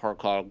have a hard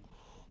time.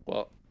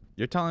 But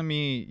you're telling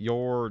me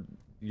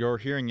your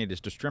hearing aid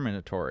is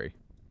discriminatory?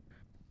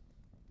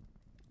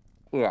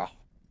 Yeah.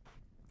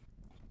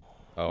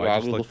 Oh, yeah, I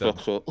just need looked to up.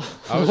 fix it.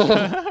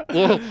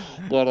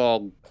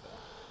 But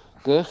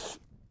this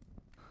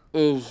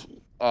is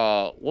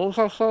what was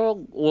I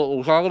saying?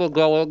 Was I going to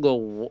go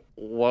into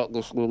what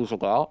this movie's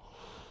about?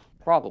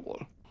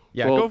 Probably.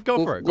 Yeah, so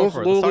go for it. Go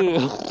for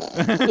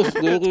it. This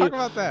movie talk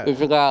about that.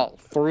 Is about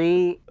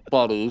three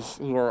buddies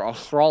who are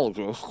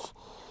astrologists.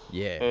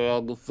 Yeah.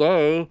 And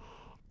they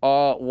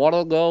want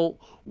to know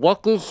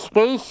what does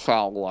space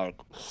sound like.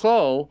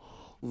 So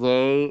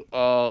they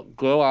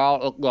go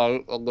out at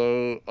night and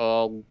they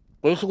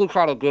basically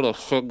try to get a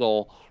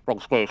signal from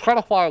space, try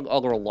to find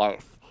other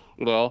life,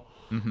 you know?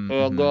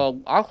 And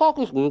I thought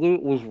this movie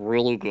was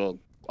really good.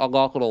 I'm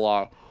not going to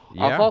lie.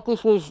 Yeah. I thought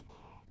this was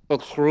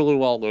extremely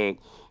well made,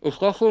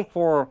 especially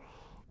for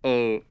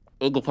a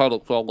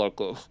independent film like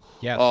this.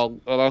 Yes.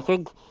 And I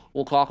think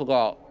we'll talk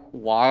about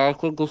why I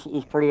think this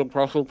is pretty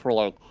impressive for,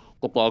 like,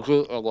 the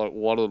budget and, like,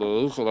 what it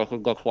is. And I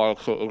think that's why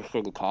it's so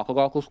interesting to talk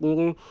about this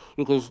movie.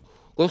 Because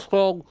this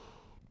film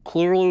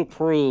clearly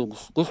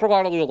proves... This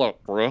reminded me of,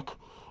 like, Brick,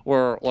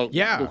 where, like,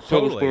 the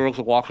same experience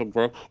of watching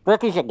Brick.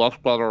 Brick is a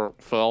much better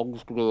film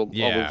because of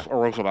its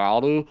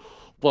originality.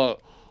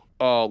 But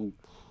it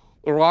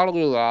reminded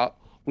me of that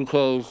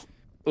because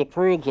it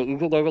proves that you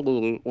can make a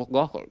movie with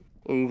nothing.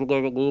 And you can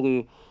make a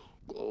movie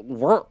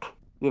work.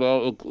 You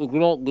know, you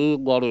don't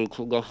need money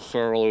to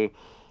necessarily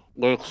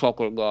make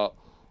something that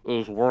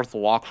is worth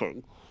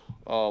watching.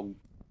 And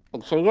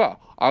so, yeah,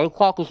 I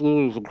thought this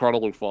movie was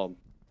incredibly fun.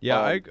 Yeah,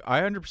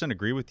 I 100%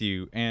 agree with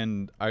you,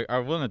 and I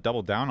want to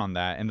double down on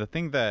that. And the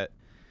thing that,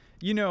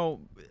 you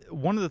know,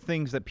 one of the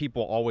things that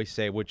people always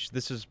say, which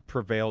this has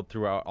prevailed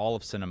throughout all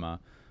of cinema,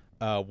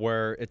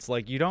 where it's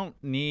like you don't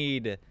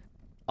need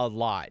a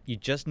lot. You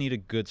just need a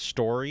good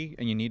story,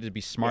 and you need to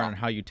be smart on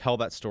how you tell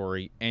that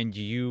story, and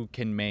you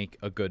can make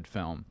a good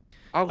film.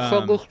 I've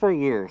said this for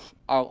years.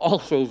 I've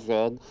also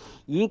said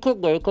you could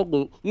make a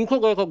movie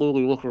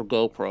with your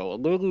GoPro,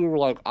 and then you're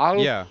like,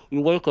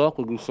 you wake up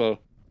and you say,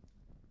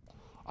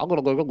 I'm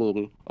gonna make a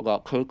movie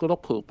about taking a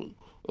poopy,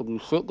 and you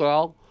sit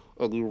down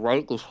and you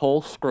write this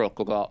whole script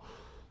about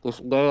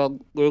this man.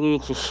 Maybe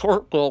it's a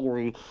short film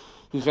where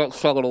he's at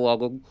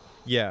 7-Eleven,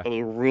 and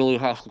he really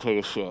has to take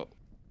a shit,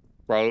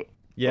 right?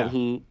 Yeah.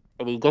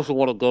 And he doesn't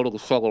want to go to the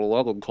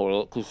 7-Eleven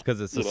toilet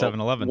because it's a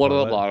 7-Eleven what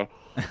toilet. What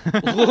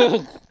am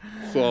I?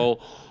 So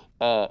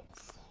the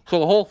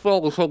whole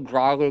film is him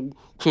driving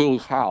to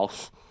his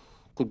house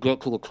to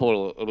get to the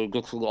toilet, and he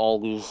gets into all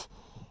these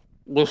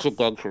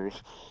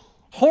misadventures.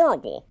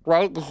 Horrible,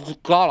 right? This is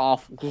just god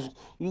awful. Because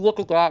you look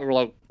at that and you're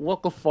like,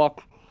 what the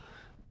fuck?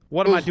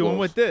 What am I doing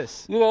with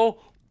this? You know,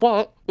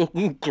 but if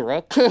you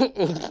direct it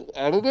and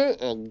edit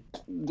it, and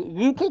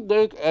you can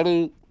make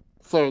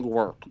anything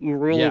work. You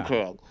really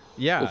can.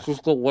 Yeah. It's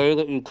just the way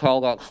that you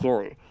tell that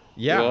story.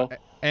 Yeah. You know?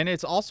 And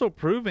it's also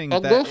proving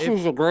and that this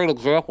is a great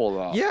example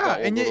of that. Yeah,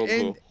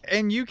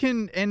 and you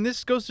can, and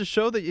this goes to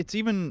show that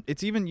you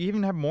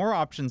even have more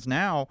options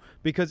now,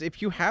 because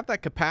if you have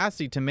that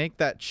capacity to make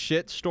that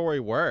shit story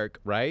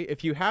work, right?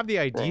 If you have the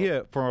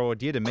idea for an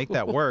idea to make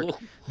that work,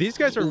 these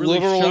guys are really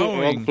literally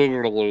showing and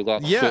figuratively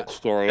that shit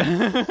story.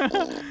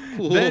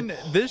 Then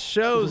this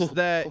shows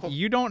that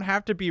you don't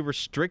have to be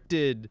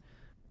restricted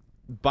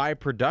by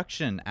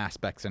production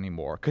aspects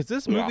anymore, because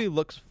this movie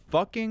looks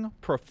fucking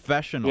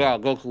professional. Yeah,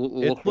 it looks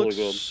really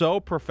good. So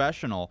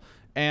professional,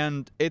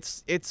 and it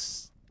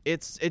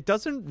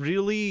doesn't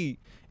really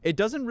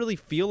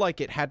feel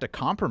like it had to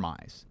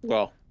compromise.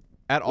 No,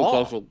 at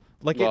all. Doesn't.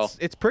 Like no.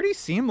 It's pretty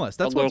seamless.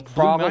 That's and what's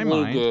blew my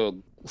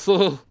mind.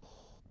 Good.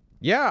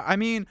 Yeah, I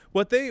mean,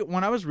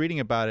 when I was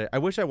reading about it, I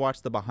wish I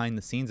watched the behind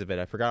the scenes of it.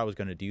 I forgot I was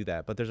going to do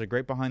that, but there's a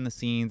great behind the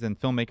scenes, and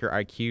filmmaker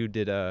IQ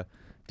did a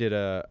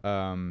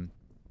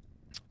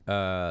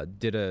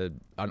did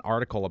an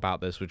article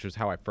about this, which was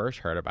how I first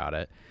heard about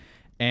it,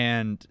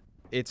 and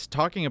it's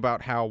talking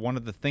about how one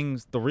of the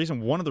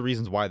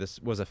reasons why this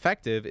was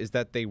effective is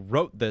that they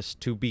wrote this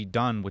to be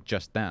done with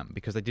just them,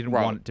 because they didn't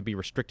want it to be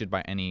restricted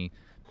by any,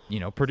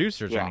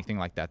 producers or anything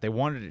like that. They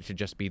wanted it to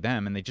just be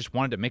them, and they just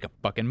wanted to make a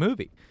fucking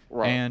movie.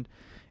 Right. And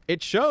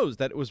it shows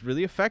that it was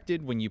really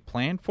effective when you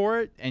planned for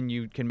it and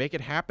you can make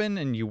it happen,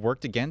 and you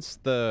worked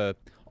against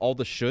all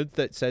the shoulds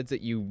that said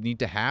that you need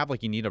to have,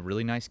 like you need a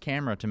really nice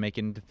camera to make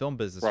it into film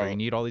business, or you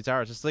need all these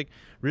hours. It's like,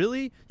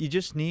 really, you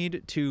just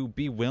need to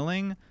be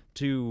willing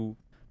to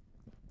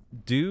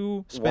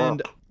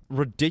spend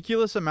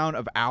ridiculous amount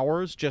of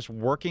hours just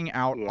working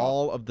out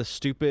all of the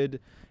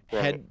stupid,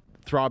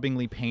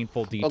 head-throbbingly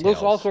painful details. And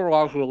this also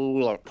reminds me of a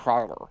movie like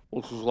Primer,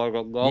 which is like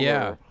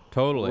another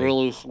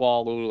really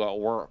small movie that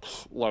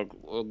works. Like,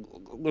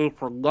 made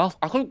for nothing.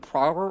 I think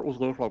Primer was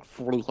made for like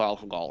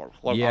 $40,000.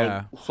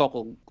 Like,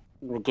 something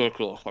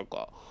ridiculous like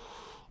that.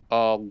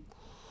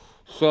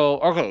 So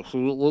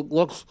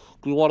let's.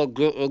 Do you want to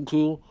get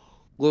into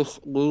this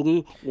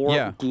movie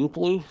more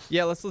deeply?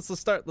 Yeah, let's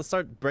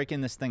start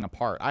breaking this thing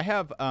apart. I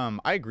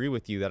agree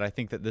with you that I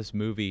think that this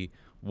movie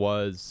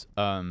was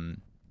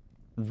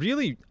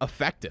really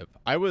effective.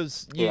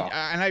 And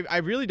I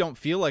really don't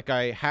feel like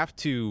I have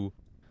to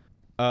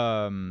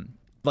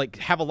like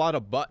have a lot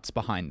of buts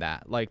behind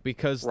that, like,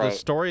 because the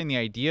story and the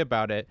idea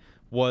about it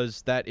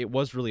was that it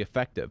was really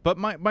effective. But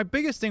my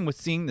biggest thing with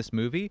seeing this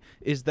movie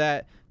is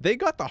that they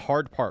got the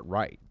hard part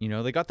right.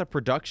 They got the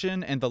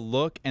production and the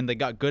look, and they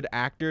got good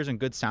actors and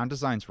good sound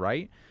designs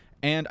right.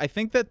 And I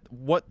think that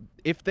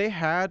if they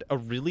had a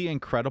really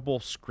incredible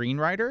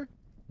screenwriter,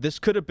 this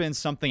could have been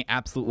something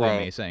absolutely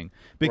amazing.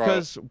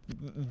 Because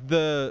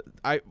the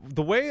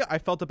way I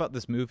felt about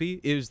this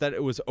movie is that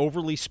it was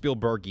overly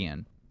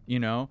Spielbergian,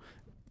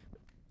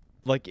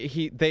 Like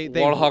they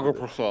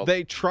 100%.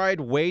 They tried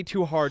way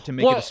too hard to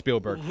make it a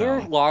Spielberg film.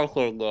 Here's my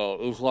thing though,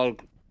 is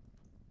like,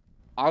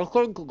 I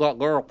think that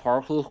there are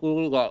parts of this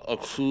movie that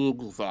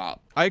achieve that.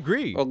 I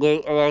agree.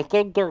 And I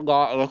think they're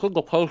not. And I think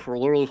the poster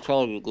literally is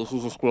telling you this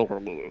is a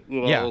Spielberg movie. If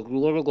you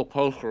look at the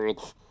poster,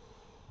 it's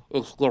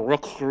the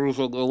Ricksters,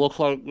 and it looks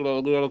like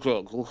Indiana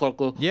Jones. It looks like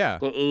the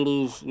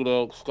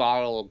 80s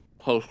style of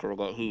poster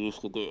that he used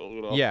to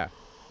do. Yeah.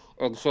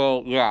 And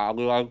so,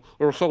 there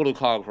were so many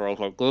times where I was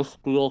like, this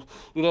feels,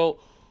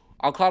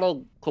 I kind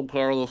of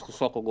compare this to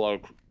something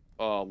like,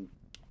 I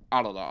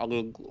don't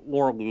know,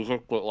 more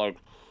music, but like,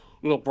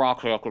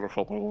 Brockhampton or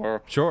something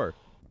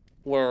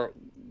where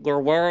they're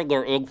wearing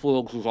their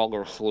influences on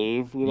their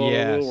sleeve, what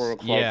I mean? Where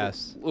it's like,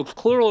 it's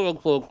clearly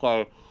influenced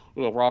by,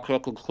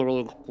 Brockhampton's clearly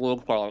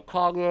influenced by like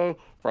Kanye,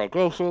 Frank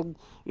Ocean,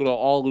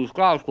 all these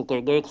guys, but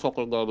they make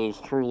something that is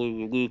truly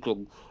unique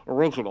and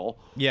original.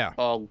 Yeah.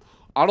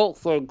 I don't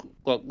think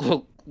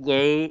that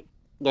they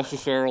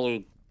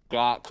necessarily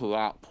got to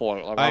that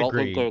point. Like, I don't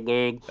think they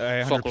made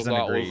something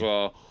that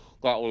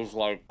was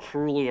like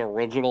truly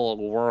original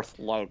and worth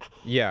like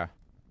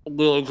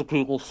millions of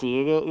people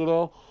seeing it.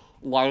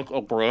 Like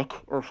a Brick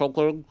or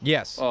something.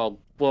 Yes.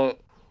 But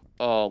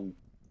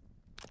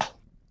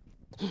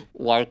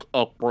like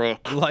a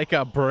brick. Like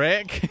a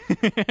brick.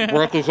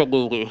 Brick is a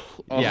movie.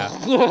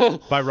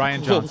 By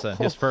Rian Johnson,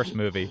 his first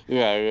movie.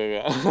 Yeah.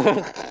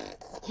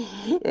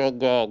 And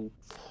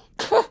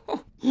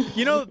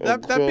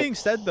that being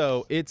said,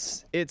 though,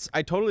 it's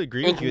I totally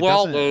agree with you. It's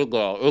well made,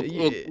 though.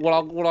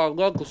 What I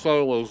meant to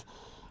say was,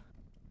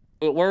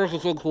 it wears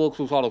its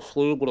influences on its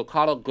sleeve, but it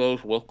kind of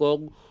goes with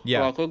them. Yeah.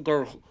 And I think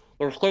there's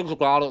things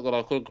about it that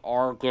I think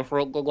are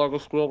different than like a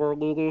Spielberg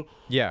movie.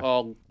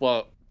 Yeah.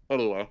 But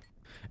anyway.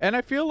 And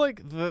I feel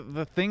like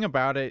the thing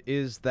about it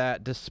is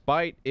that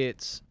despite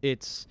its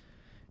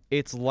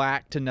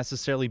lack to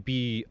necessarily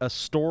be a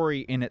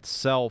story in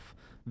itself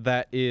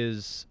that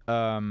is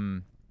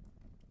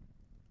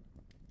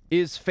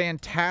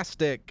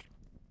fantastic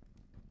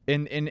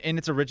in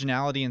its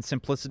originality and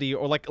simplicity,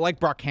 or like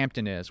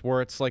Brockhampton is,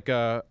 where it's like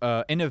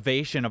a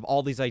innovation of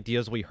all these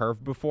ideas we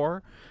heard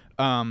before,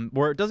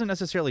 where it doesn't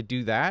necessarily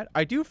do that.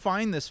 I do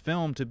find this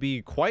film to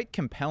be quite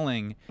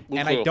compelling,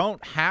 and I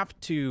don't have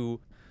to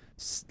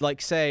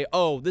like say,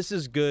 oh, this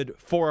is good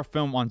for a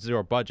film on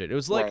zero budget. It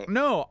was like,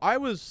 no,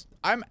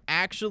 I'm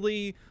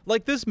actually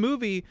like, this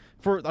movie,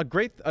 for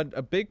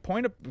a big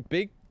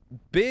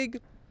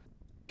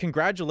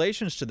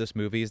congratulations to this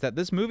movie, is that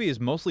this movie is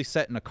mostly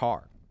set in a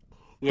car.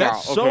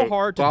 That's so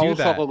hard to do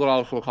that.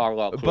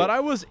 But I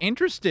was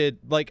interested.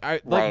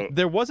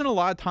 There wasn't a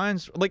lot of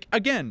times. Like,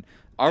 again,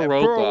 I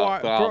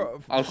wrote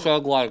that. I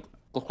said, like,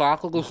 the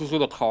fact that this is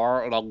in a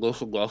car and I'm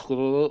this invested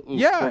in it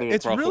is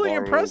it's really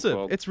impressive.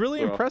 So, it's really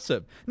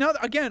impressive. Now,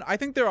 again, I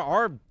think there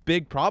are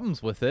big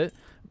problems with it,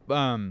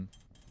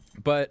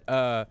 but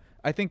I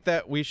think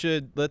that we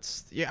should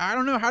I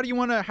don't know. How do you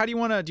want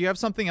to? Do you have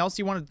something else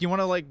you want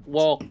to like?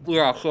 Well,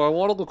 yeah. So I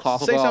wanted to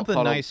talk say about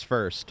something nice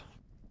first.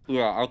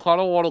 Yeah, I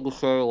kind of wanted to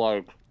say,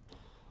 like,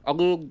 I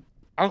mean,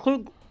 I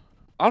think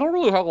I don't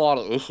really have a lot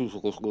of issues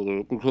with this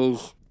movie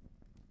because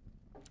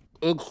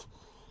it's.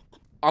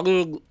 I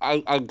mean,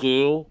 I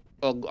do,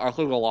 and I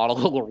think a lot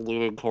of them were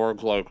leaning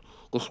towards like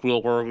the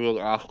Spielbergian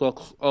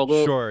aspects of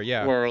it, Sure,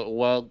 yeah. where it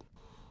went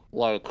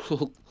like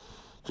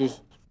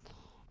just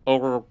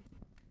over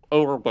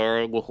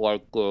overbearing with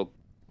like the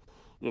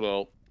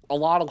a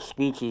lot of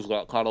speeches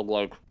that kind of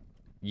like.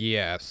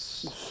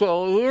 Yes.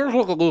 So here's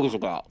what the movie's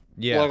about. Like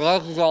Yes.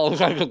 that's just all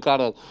I can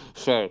kind of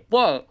say.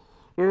 But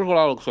here's what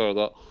I would say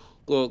that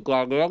the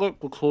dynamic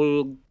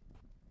between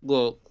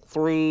the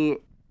three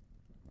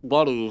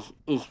buddies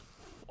is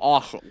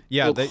awesome.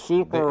 Yeah, It's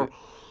super.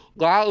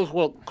 That is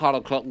what kind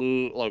of kept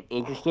me like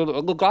interested,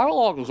 and the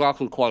dialogue is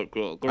actually quite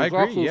good. I There's agree,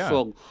 actually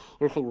yeah.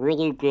 there's some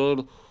really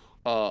good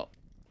uh,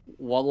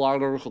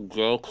 one-liners and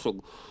jokes,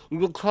 and you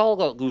can tell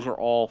that these are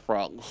all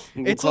friends.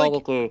 You can It's tell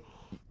like that they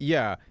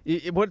Yeah,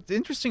 what's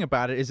interesting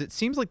about it is it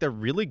seems like they're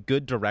really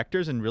good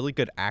directors and really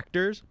good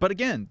actors, but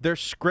again, their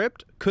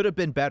script could have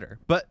been better.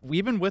 But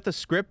even with a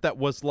script that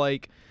was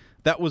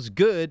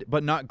good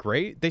but not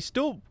great, they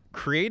still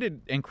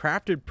created and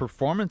crafted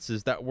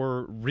performances that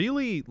were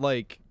really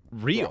like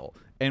yeah, real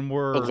and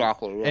were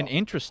exactly, yeah. and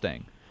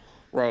interesting.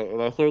 Right,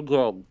 and I think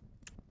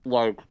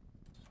like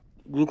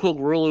you could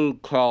really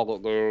tell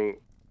that they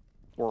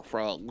were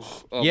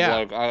friends, and Yeah.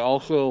 like I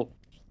also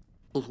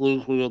this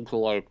leads me into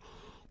like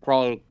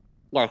probably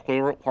my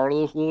favorite part of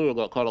this movie, and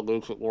that kind of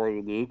makes it more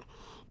unique,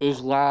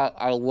 is that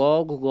I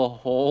love the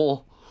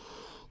whole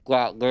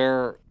that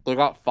they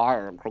got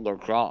fired from their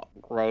job,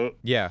 right?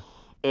 Yeah.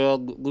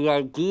 And the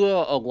idea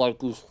of like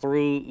these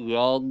three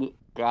young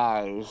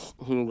guys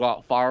who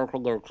got fired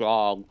from their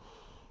job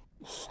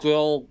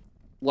still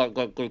like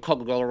they come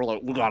together like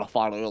we gotta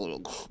find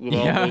aliens. They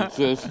Yeah.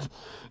 just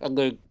and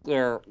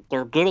they're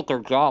good at their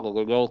job and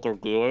they know what they're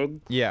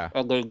doing. Yeah.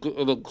 And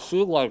it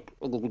seemed like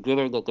in the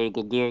beginning that they've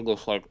been doing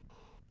this like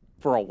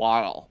for a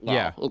while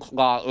Yeah. now. It's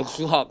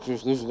not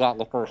just this is not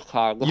the first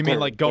time that You mean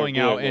like they're going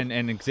out doing this.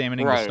 and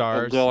examining the Right, and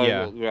stars? Yeah.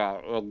 going yeah,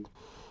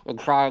 and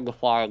trying to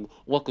find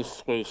what does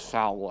space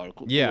sound like.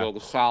 Yeah. The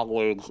sound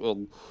waves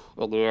in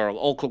the air. And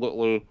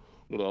ultimately,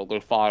 they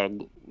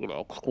find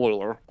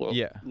spoiler, but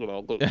Yeah.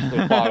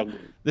 they find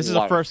This is a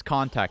life. first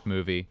contact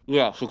movie.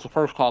 Yes, it's the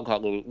first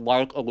Contact movie,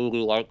 like a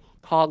movie like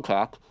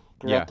Contact,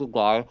 Yeah. directed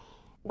by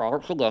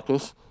Robert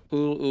Zemeckis,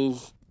 who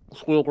is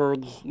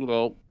Spielberg's,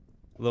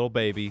 Little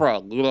baby.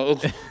 friend.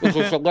 It's a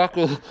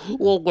Zemeckis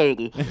little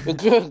baby.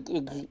 It's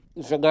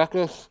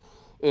Zemeckis,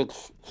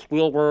 it's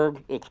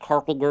Spielberg, it's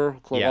Carpenter,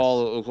 it's like Yes.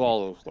 it's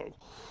all those things.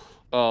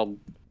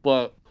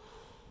 But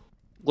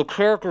the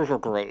characters are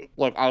great.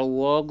 Like I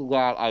love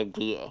that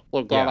idea.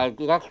 Like that Yeah.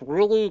 idea. That's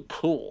really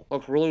cool.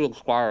 That's really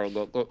inspiring.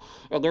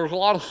 And there's a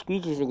lot of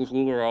speeches in this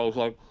movie where I was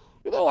like,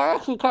 I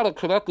actually kind of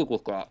connected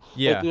with that. Like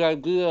Yeah. the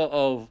idea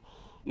of,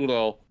 you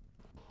know,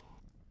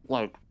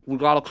 like we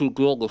gotta keep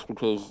doing this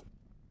because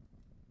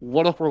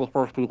what if we're the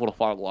first people to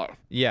find life?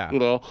 Yeah.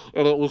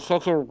 And it was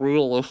such a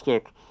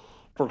realistic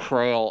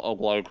portrayal of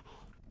like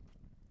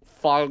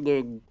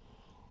finding,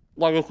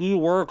 like if you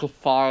were to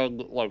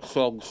find like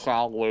some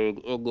sound wave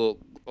in the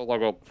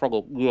like from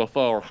a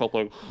UFO or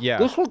something, Yeah.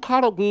 this would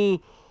kind of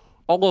be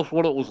almost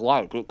what it was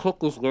like. It took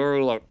this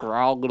very like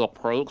grounded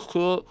approach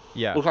to it,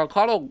 Yeah. which I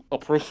kind of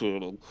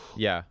appreciated.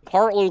 Yeah.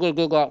 Partly they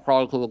did that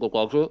probably because of the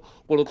budget,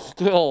 but it's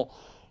still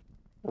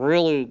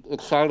really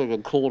exciting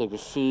and cool to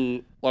just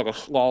see like a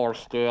smaller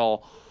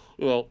scale,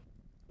 you know,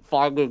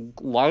 finding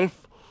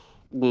life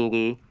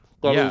movie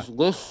that Yeah. is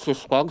this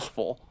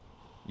suspenseful.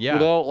 Yeah.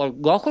 Like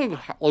nothing,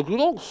 like you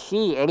don't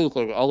see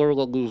anything other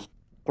than these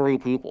three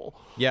people.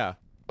 Yeah.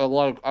 And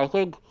like I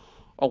think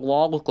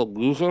along with the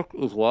music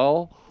as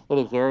well, it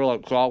is very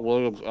like John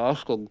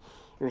Williams-esque, and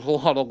there's a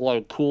lot of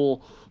like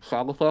cool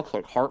sound effects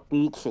like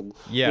heartbeats, and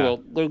Yeah.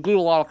 they do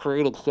a lot of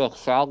creative stuff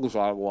sound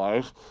design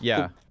wise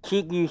Yeah. to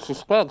keep you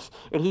suspense.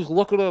 And he's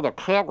looking at a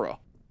camera,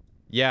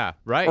 Yeah.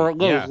 Right. or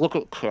no, Yeah. he's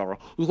looking at a camera.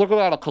 He's looking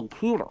at a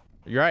computer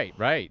Right.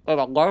 Right. and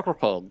a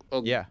microphone,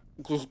 and Yeah.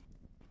 just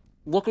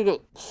looking at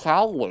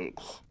sound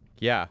waves.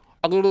 Yeah.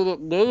 I mean, it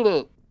made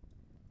it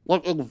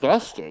like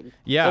investing.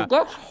 Yeah. And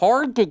that's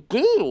hard to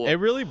do. It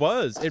really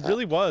was. It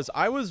really was.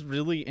 I was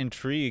really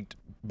intrigued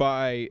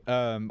by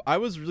I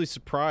was really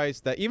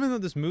surprised that even though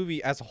this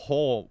movie as a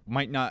whole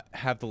might not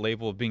have the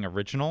label of being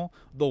original,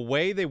 the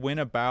way they went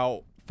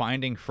about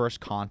finding first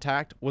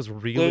contact was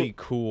really They-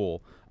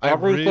 cool.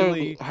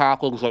 Everything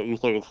happens that you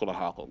think it's gonna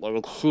happen. Like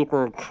it's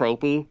super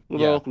tropey,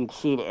 Yeah. If you've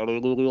seen any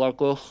movie like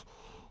this,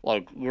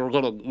 like you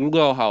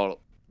know how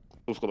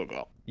it's gonna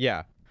go.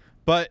 Yeah.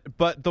 But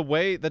the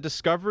way the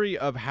discovery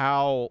of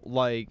how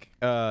like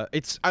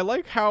it's I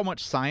like how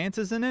much science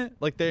is in it.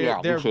 Like Yeah,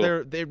 me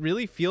too. it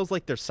really feels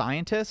like they're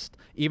scientists,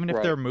 even if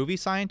Right. they're movie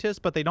scientists,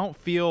 but they don't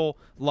feel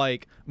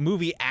like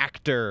movie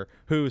actor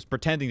who's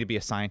pretending to be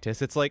a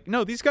scientist. It's like,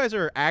 no, these guys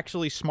are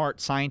actually smart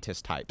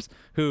scientist types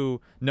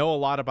who know a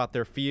lot about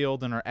their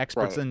field and are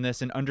experts Right. in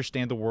this and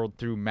understand the world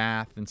through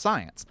math and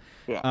science.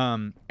 Yeah.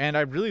 And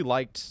I really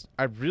liked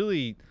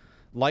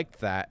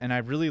that, and I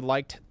really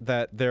liked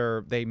that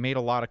they made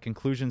a lot of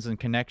conclusions and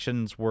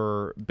connections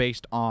were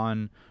based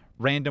on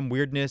random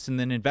weirdness and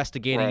then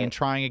investigating Right. and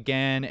trying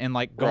again and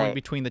like going Right.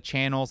 between the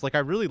channels. Like I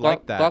really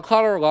like that. That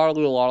kind of reminded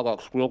me a lot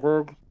about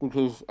Spielberg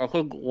because I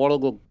think one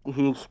of the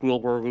huge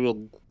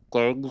Spielbergian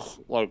things,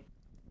 like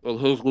in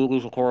his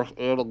movies, of course,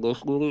 and in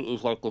this movie,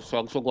 is like the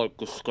sense of like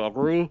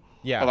discovery.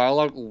 Yeah. And I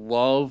like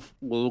love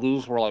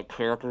movies where like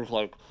characters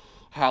like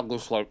have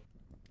this like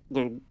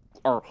they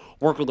are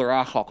working their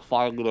ass off to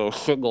find a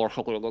signal or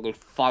something, and then they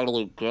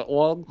finally get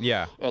one.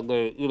 Yeah. And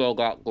they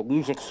that the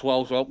music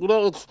swells up.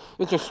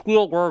 It's a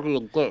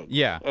Spielbergian thing.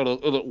 Yeah. And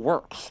it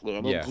works,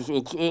 man. Yeah.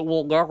 It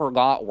will never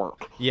not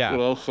work.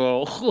 Yeah.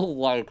 So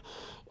like,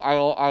 I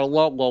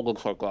love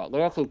moments like that.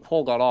 They actually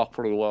pulled that off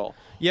pretty well.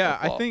 Yeah,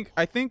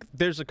 I think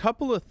there's a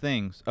couple of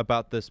things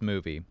about this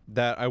movie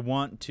that I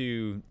want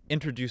to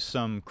introduce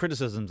some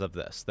criticisms of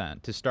this then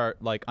to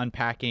start like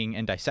unpacking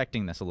and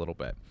dissecting this a little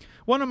bit.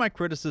 One of my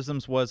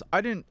criticisms was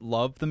I didn't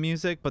love the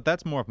music, but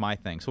that's more of my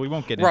thing, so we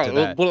won't get into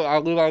that. But I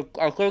mean,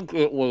 I think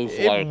it was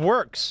It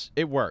works.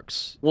 It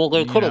works. Well,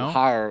 they couldn't know?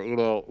 hire,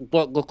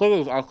 but the thing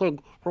is, I think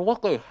for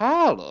what they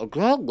had,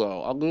 again,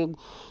 though, I mean,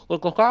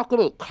 like the fact that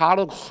it kind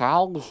of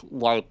sounds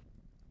like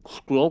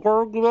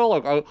Spielberg,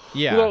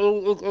 Yeah.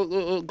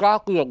 it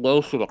got the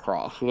emotion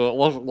across. It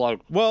wasn't like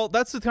Well,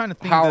 that's the kind of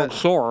thing Howard that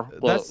Shore.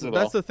 But,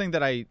 that's the thing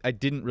that I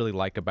didn't really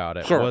like about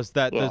it Sure, was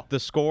that yeah.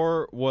 the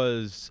score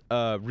was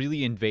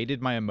really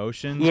invaded my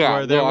emotions Yeah,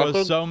 where there no,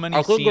 was so many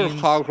I think scenes.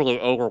 there's times where they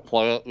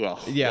overplay it.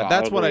 Yes. Yeah,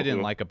 that's what agree I with didn't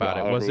you. like about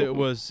Yeah, it. I Was agree it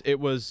with you.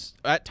 was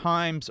at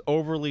times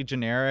overly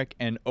generic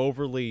and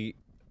overly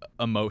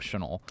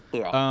emotional.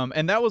 Yeah.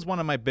 And that was one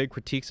of my big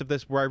critiques of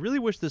this, where I really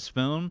wish this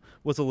film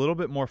was a little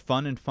bit more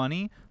fun and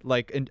funny,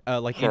 like Sure.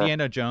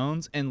 Indiana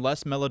Jones, and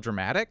less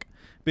melodramatic,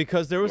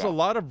 because there was a Yeah.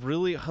 lot of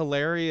really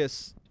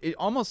hilarious. It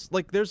almost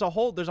like there's a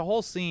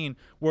whole scene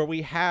where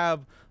we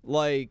have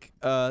like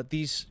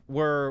these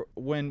where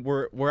when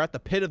we're at the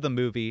pit of the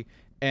movie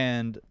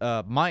and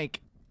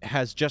Mike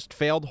has just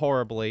failed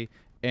horribly.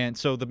 And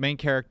so the main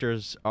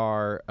characters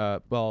are,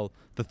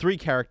 the three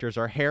characters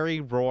are Harry,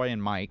 Roy,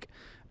 and Mike.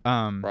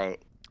 Right.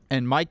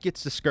 And Mike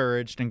gets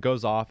discouraged and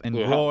goes off, and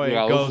Yeah, Roy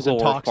yeah, this is goes the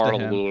and worst talks to part of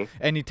the him, movie.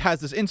 and he has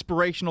this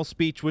inspirational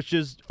speech, which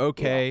is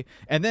okay.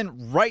 And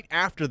then right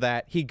after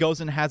that, he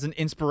goes and has an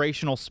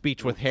inspirational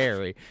speech with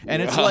Harry,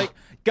 and it's Yeah. like,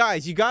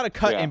 guys, you got to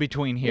cut Yeah. in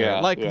between here. Yeah,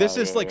 Like yeah, this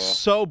is yeah, like yeah.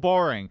 so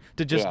boring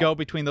to just Yeah. go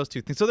between those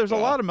two things. So there's a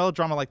Yeah. lot of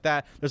melodrama like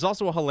that. There's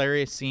also a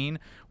hilarious scene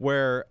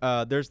where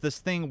there's this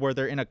thing where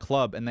they're in a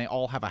club and they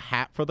all have a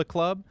hat for the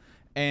club.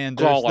 And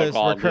there's Oh my this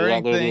God, dude,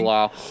 recurring that made me thing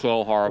laugh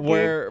so hard, dude.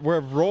 where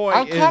Roy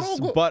I is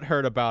kinda-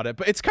 butthurt about it,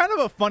 but it's kind of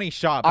a funny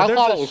shot. But I there's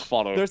thought a, it was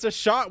funny. There's a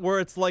shot where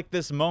it's like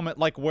this moment,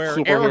 like where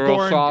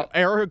Superhero shot.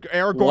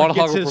 Aragorn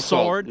gets his 100%,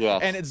 sword, yes,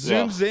 and it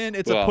zooms yes, in.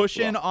 It's a yeah, push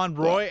in yeah, on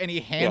Roy, and he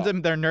hands yeah.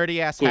 him their nerdy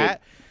ass Dude,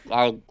 hat.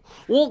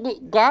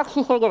 That's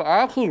the thing that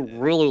I actually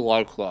really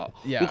like that.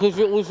 Yeah. Because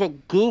it was a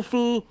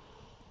goofy,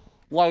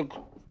 like,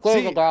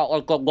 thing See- about,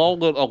 like, the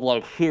moment of,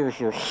 like, here's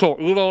your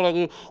sword, you know what I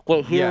mean?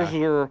 But here's Yeah.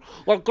 your,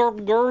 like, they're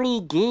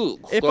nerdy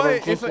dudes that are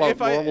just, like,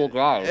 normal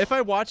guys. If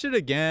I watch it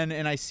again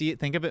and I see it,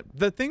 think of it,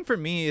 the thing for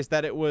me is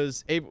that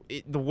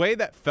the way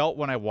that felt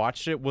when I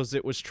watched it was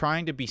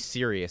trying to be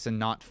serious and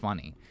not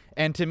funny.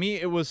 And to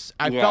me,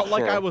 I Yeah, felt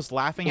like sure. I was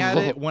laughing at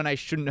it when I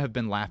shouldn't have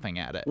been laughing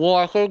at it. Well,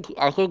 I think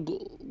that's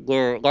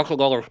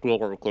another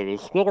Spielberg thing.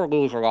 Is Spielberg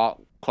movies are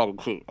not tongue in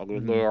cheek. I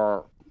mean, they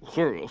are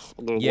serious.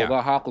 I mean, Yeah. when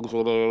that happens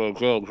with Indiana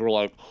Jones, you're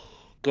like,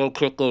 go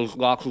kick those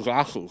Nazis'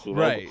 asses, you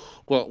know? Right.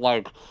 But,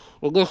 like,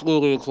 in this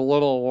movie, it's a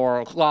little more,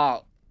 it's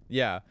not,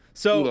 Yeah.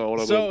 So You know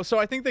what I mean? so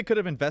I think they could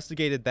have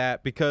investigated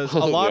that, because a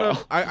lot Yeah.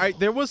 of I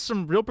there was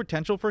some real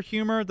potential for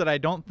humor that I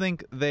don't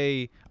think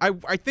I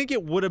think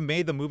it would have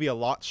made the movie a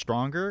lot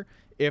stronger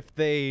if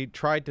they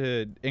tried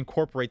to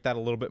incorporate that a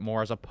little bit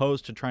more, as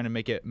opposed to trying to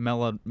make it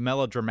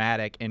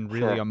melodramatic and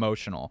really Sure.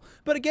 emotional.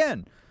 But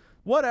again,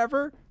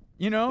 whatever,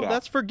 Yeah.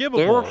 that's forgivable.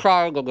 They were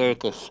trying to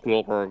make a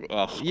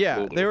Spielberg-esque Yeah,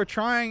 movie. they were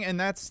trying, and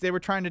they were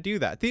trying to do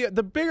that.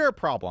 The bigger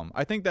problem,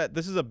 I think that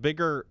this is a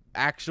bigger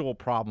actual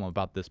problem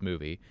about this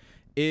movie,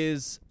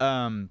 is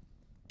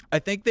I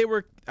think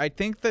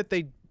that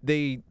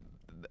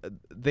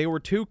they were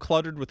too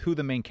cluttered with who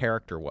the main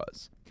character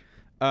was.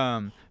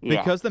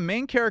 Because the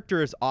main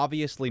character is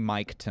obviously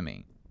Mike to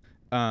me.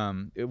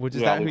 Is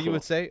Yeah, that me who you too.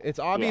 would say? It's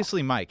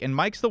obviously Mike, and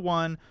Mike's the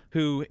one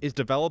who is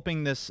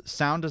developing this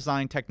sound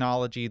design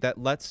technology that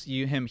lets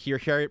him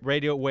hear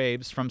radio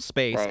waves from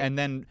space, Right. and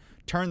then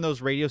turn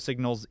those radio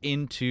signals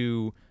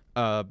into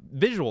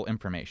visual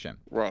information.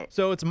 Right.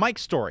 So it's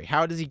Mike's story.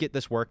 How does he get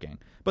this working?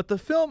 But the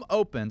film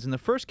opens, and the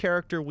first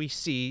character we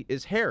see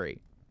is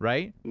Harry,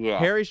 right? Yeah.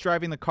 Harry's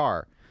driving the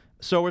car.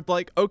 So it's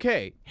like,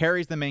 okay,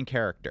 Harry's the main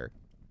character.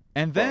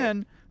 And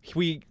then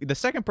the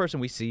second person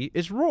we see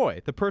is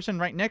Roy, the person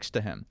right next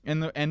to him.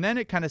 And then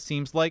it kind of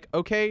seems like,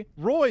 okay,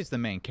 Roy's the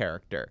main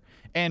character.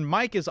 And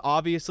Mike is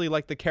obviously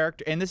like the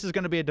character, and this is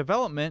going to be a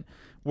development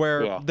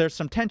where there's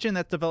some tension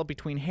that's developed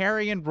between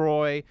Harry and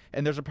Roy,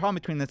 and there's a problem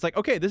between them. It's like,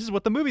 okay, this is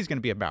what the movie's going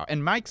to be about.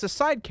 And Mike's a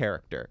side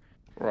character.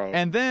 Right.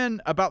 And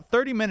then about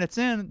 30 minutes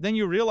in, then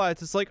you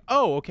realize it's like,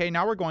 oh, okay,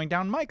 now we're going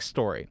down Mike's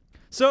story.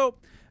 So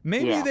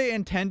maybe Yeah. they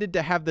intended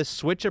to have this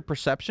switch of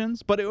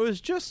perceptions, but it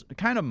was just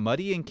kind of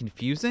muddy and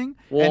confusing.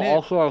 Well, And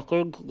also, I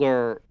think they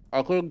were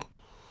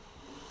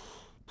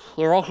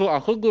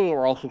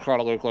also trying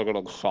to make like an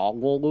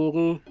ensemble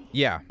movie,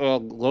 yeah,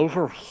 and those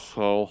are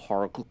so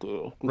hard to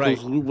do right.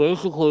 because you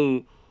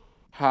basically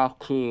have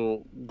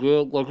to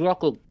give like you have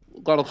to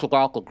gotta check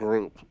out the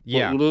group, but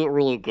Yeah. you didn't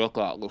really get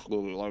that in this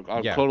movie. Like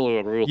I Yeah. totally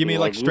agree with You you. mean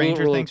like You didn't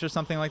Stranger really, Things or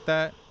something like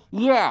that?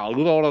 yeah,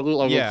 you know what I mean.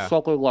 Like Yeah. it's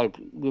something like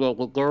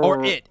but there Or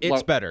were it's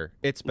like better.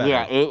 It's better.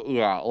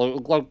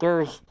 like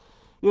there's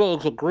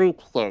it's a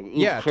group thing. Each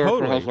Yeah,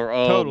 character has totally. their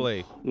own,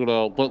 Totally.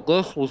 But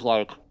this was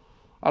like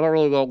I don't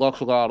really know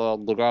much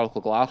about the guy with the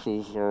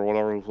glasses or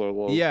whatever his name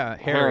was. Yeah,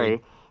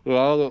 Harry. I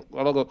don't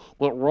know.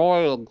 But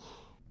Roy and,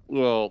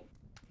 you know,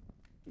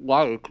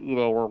 Mike,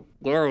 were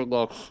very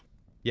much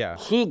Yeah.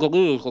 seen to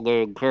me as the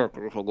main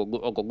characters of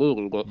the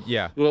movie. But,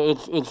 Yeah.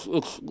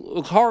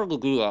 it's hard to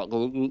do that.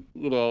 'Cause,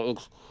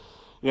 it's,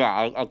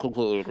 yeah, I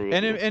completely agree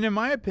And with you. in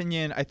my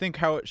opinion, I think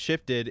how it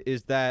shifted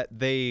is that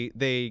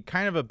they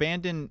kind of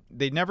abandoned.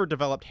 They never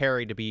developed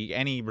Harry to be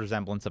any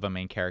resemblance of a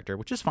main character,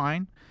 which is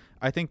fine.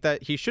 I think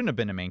that he shouldn't have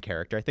been a main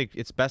character. I think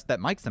it's best that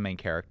Mike's the main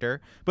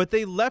character. But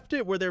they left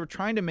it where they were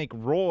trying to make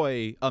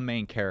Roy a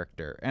main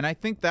character, and I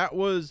think that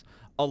was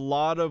a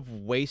lot of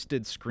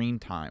wasted screen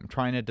time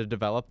trying to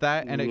develop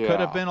that, and it could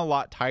have Yeah. been a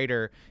lot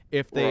tighter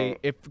if they Right.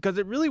 if because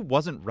it really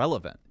wasn't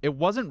relevant. It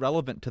wasn't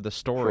relevant to the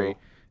story.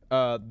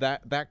 True.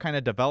 That kind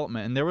of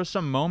development, and there was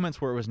some moments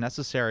where it was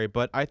necessary,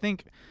 but I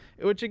think,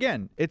 which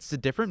again, it's a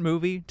different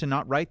movie to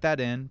not write that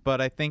in, but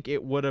I think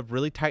it would have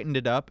really tightened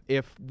it up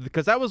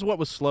because that was what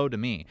was slow to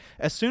me.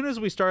 As soon as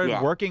we started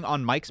Yeah. working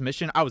on Mike's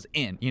mission, I was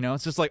in.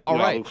 It's just like, all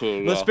Yeah, right, me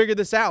too, let's yeah. figure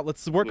this out.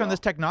 Let's work on Yeah. this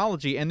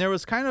technology, and there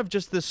was kind of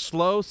just this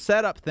slow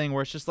setup thing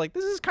where it's just like,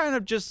 this is kind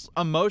of just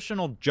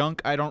emotional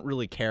junk I don't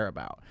really care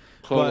about.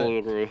 Totally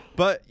agree.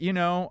 But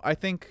I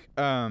think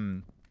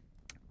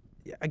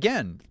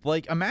again,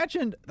 like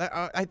imagine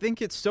I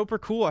think it's super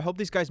cool. I hope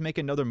these guys make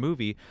another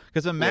movie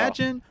because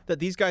imagine that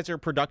these guys are a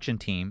production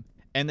team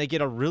and they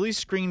get a really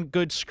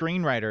good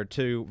screenwriter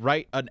to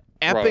write an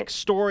epic Right.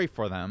 story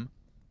for them.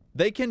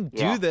 They can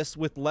do Yeah. this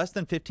with less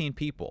than 15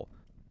 people.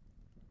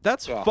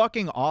 That's Yeah.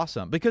 fucking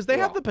awesome because they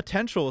have Yeah. the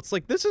potential. It's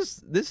like this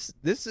is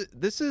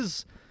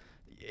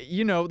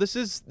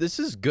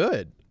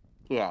good.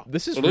 Yeah.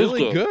 This is It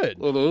really good.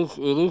 It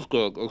is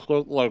good. It's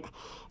like,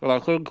 and I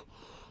think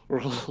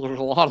there's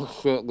a lot of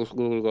shit in this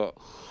movie that,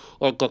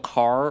 like the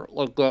car,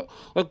 like the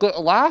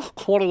last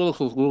 20 minutes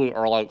of this movie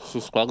are like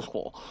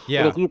suspenseful. Yeah.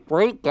 And if you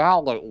break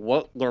down like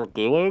what they're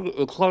doing,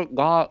 it's like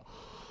not,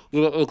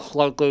 it's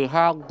like they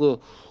have the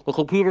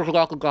computers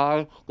got the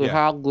guy, they Yeah.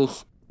 have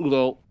this,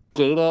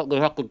 data, they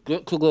have to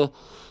get to the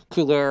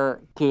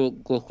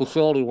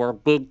facility where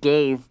Big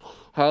Dave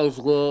has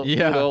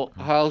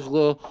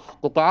the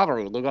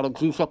battery. They gotta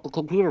juice up the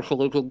computer so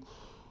they can,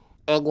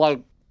 and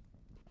like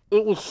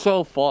it was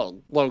so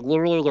fun. Like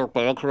literally, they're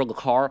banter in the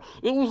car.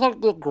 It was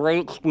like the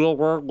great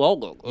Spielberg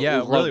moment. Yeah, it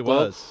was really like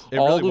was. It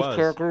all really these was.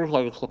 characters,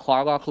 like it's the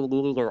climax of the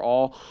movie. They're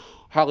all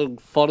having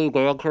funny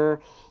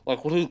banter.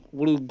 Like when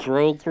he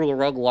drove through the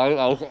red light,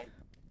 I was like,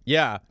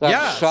 Yeah. that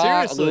Yeah.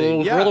 shot. Seriously. It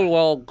was yeah. really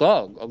well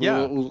done. Yeah.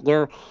 It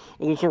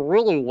was a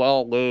really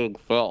well made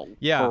film.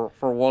 Yeah.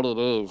 For what it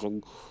is,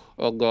 and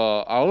I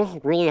was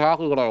really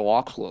happy when I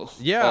watched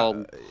this.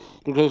 Yeah.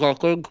 Because I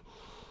think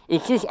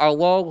it's just I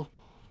love.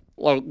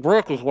 Like,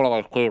 Brick is one of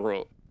my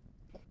favorite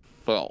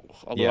films.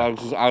 I mean, Yeah.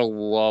 I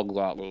love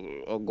that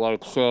movie. And,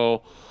 like,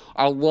 so,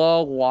 I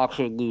love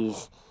watching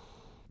these,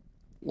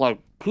 like,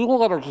 people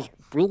that are just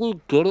really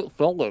good at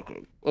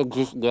filmmaking and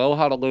just know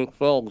how to make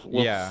films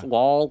with Yeah.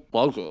 small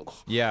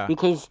budgets. Yeah.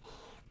 Because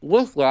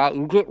with that,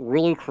 you get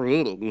really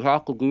creative. You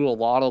have to do a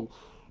lot of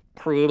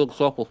creative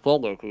stuff with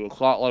filmmaking.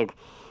 It's not like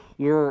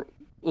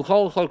it's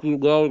almost like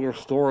your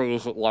story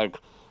isn't like,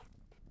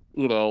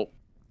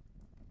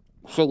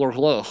 Schindler's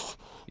List.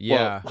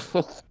 Yeah.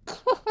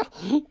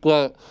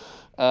 But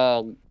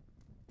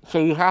so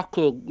you have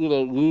to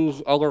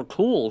use other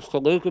tools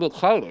to make it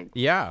exciting.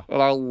 Yeah.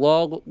 And I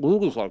love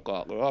movies like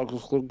that. Man.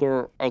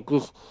 I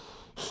just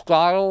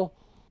style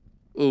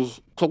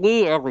is to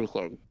me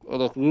everything.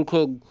 And if you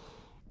can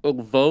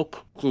invoke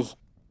just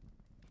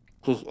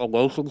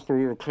emotions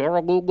through your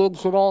camera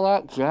movements and all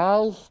that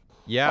jazz,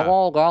 Yeah. I'm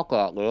all about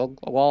that, man.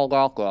 I'm all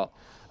about that.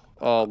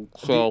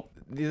 So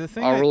The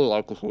thing I really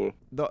like this movie.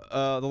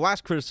 the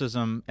last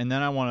criticism, and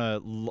then I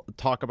want to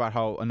talk about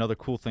how another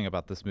cool thing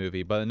about this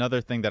movie. But another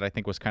thing that I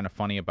think was kind of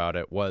funny about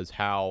it was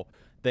how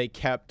they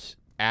kept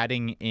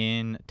adding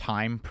in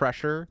time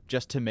pressure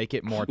just to make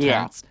it more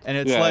Yeah. tense. And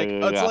it's Yeah, like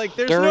yeah, it's yeah. like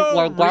there's They're, no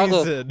like,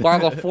 reason. by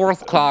the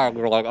fourth time,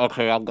 you're like,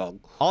 okay, I'm done.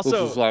 Also-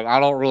 this is like I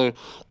don't really.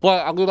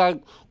 But I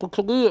mean, but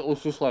to me, it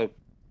was just like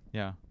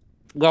yeah.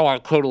 No, I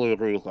totally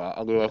agree with that.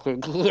 I mean, I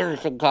think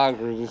there's some times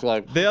where it's just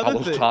like, The I other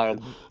was thing, tired.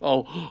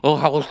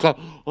 I was tired.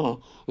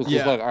 It's just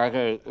yeah, like,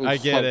 okay, I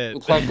it's get like, it.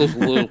 it's like this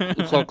loop.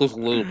 It's like this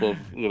loop of,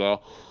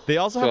 They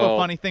also have a So,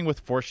 funny thing with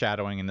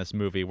foreshadowing in this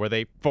movie where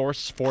they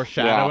force yeah,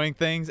 foreshadowing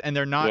things and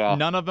they're not yeah.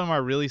 none of them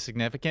are really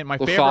significant. My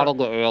The shot favorite of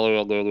the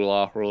alien made me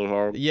laugh really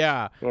hard.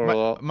 yeah,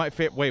 Remember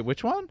that? wait,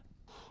 which one?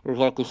 There's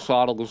like the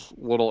shot of this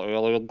little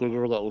alien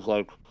figure that was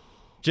like, wiggle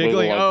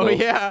Jiggling. like Oh this.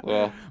 yeah.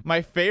 Yeah.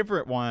 My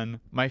favorite one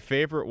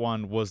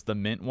was the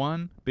mint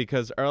one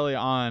because early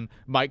on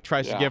Mike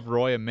tries to Yeah. give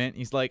Roy a mint.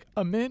 He's like,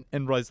 "A mint?"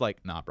 And Roy's like,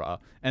 "Nah, bro."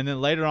 And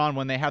then later on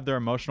when they have their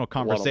emotional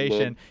conversation,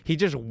 mint. he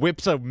just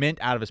whips a mint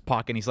out of his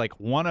pocket and he's like,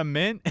 "Want a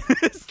mint?"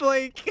 It's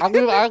like I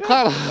mean, I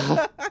kind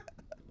of.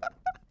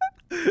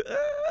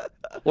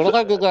 What if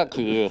I did that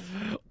to you?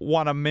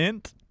 want a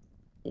mint?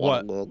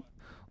 Want What? a mint?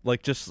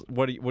 Like just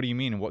what do you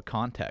mean? In what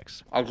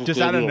context? I just Just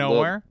gave out of you a mint.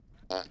 nowhere?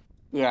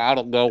 Yeah, out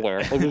of nowhere.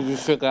 Like you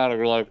just sit down and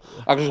you're like,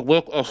 I just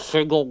whip a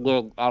single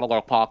lid out of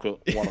my pocket.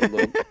 Want a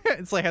mint?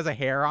 It's like has a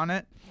hair on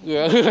it.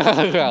 Yeah,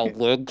 yeah,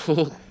 lid.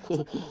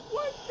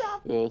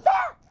 Yeah.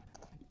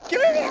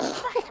 Give me this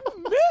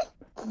fucking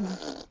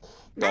mint.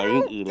 No,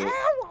 you eat it.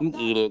 You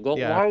eat it. Don't,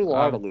 Yeah, why are you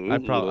lying to me? You I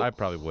eat it.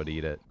 probably would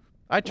eat it.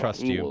 I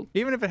trust you you. would.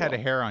 Even if it had a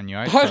hair on you,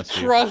 I I trust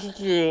you. trust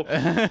you.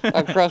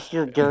 I trust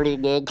your dirty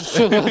lips.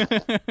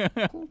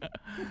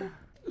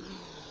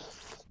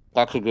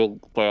 That's a good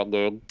band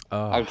name.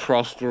 I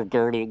trust your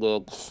dirty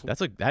lips.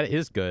 That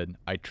is good.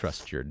 I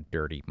trust your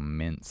dirty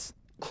mints.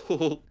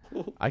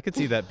 I could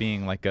see that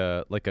being like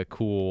a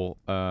cool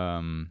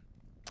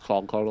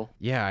Song title.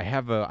 yeah, I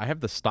have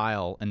the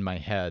style in my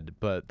head,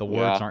 but the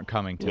words Yeah. aren't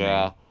coming to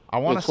Yeah. me. I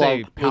want to It's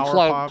say like, power it's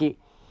like, pop,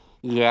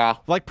 yeah.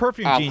 like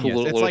Perfume Genius. It's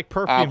Absolutely. like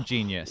Perfume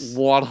Genius.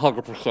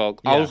 100%.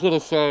 Yeah. I was gonna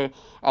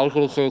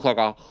say it's like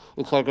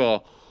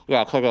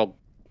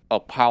a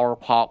power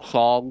pop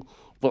song,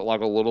 but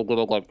like a little bit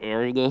of like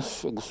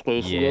airiness and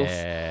spaciness,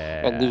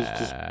 and these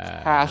just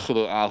Yeah.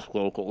 passionate ass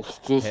vocals,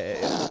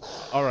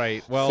 just All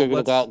right. Well, singing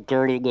let's about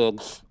dirty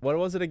lips. what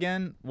was it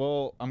again?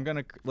 Well, I'm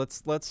gonna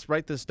let's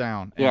write this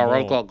down. and Yeah,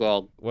 write we'll- that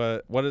down.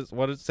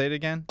 what is say it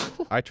again?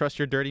 I trust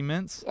your dirty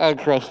mints, I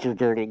trust your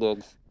dirty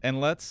lips. and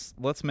let's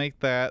make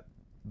that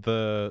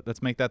the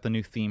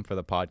new theme for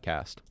the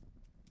podcast.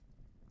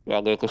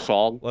 Yeah, make a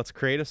song. Let's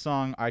create a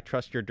song. I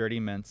trust your dirty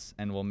mints,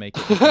 and we'll make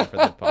it the theme for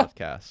the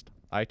podcast.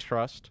 I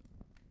trust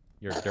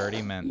your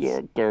dirty mints.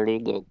 Your dirty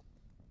lips.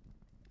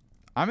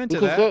 I'm into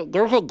Because that.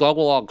 there's a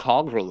double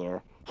entendre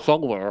there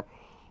somewhere.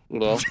 You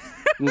know,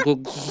 you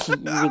could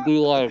be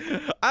like.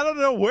 I don't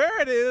know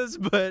where it is,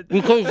 but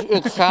Because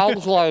it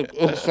sounds like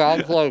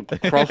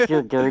trust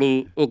your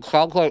dirty. It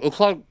sounds like it's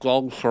like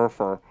Dumb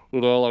Surfer.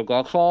 You know, like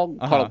that song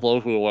kind Uh-huh. of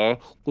blows me away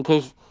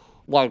because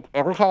like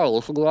every time I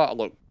listen to that, I'm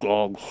like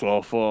Dumb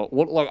Surfer.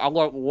 I'm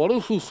like, what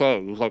is he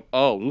saying? He's like,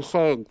 oh, he's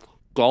saying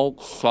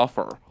don't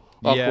suffer.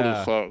 That's what Yeah.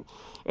 he's saying,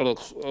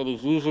 and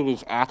he's using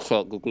his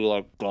accent to be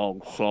like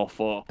don't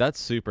suffer. that's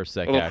super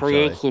sick. And it Actually,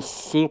 creates this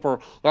super.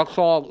 That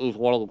song is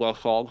one of the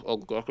best songs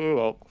of the decade.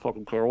 I don't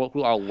fucking care what.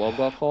 I love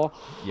that song.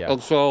 yeah.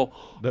 And so,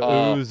 The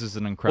Ooze is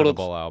an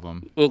incredible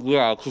album.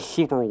 yeah, it's just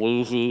super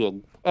woozy.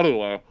 And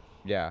anyway,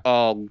 Yeah.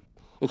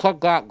 it's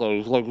like that though.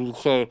 It's like you can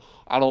say,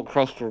 I don't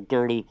trust your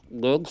dirty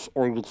lips,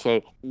 or you can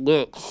say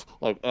lips,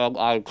 like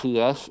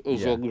MITS,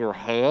 is Yeah. in your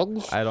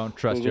hands. I don't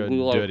trust It your would be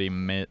like- dirty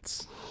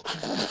mitts.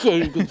 So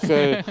you can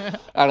say,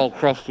 I don't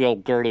trust your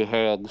dirty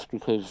hands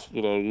because,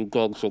 you've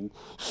done some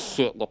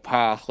shit in the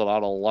past that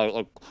I don't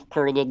like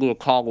turning into a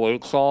Tom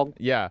Waits song.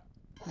 Yeah.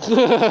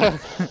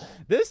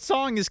 This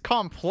song is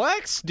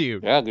complex,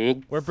 dude. Yeah,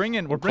 dude. We're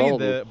bringing telling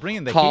the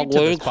bringing the Tom heat to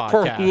this Waits,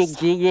 Perfume podcast.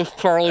 Genius,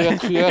 Charlie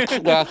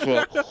XCX, that's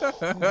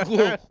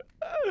it.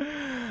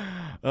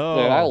 Oh,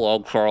 Man, I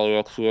love Charlie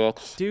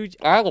XCX. dude,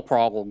 I have a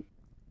problem.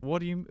 what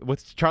do you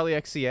with Charlie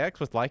XCX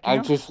with liking I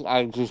him?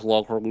 just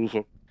love her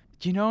music.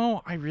 You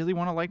know, I really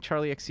want to like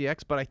Charlie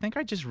XCX, but I think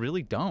I just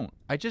really don't.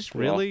 I just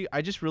really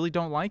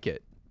don't like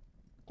it.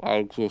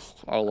 I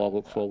love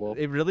it so much.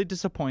 It really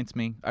disappoints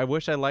me. I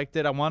wish I liked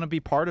it. I want to be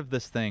part of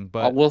this thing,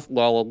 but I'm with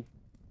Melon.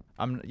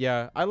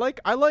 I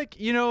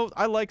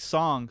like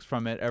songs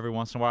from it every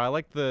once in a while. I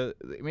like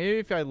maybe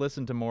if I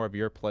listen to more of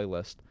your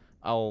playlist,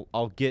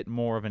 I'll get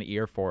more of an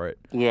ear for it.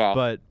 Yeah.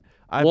 But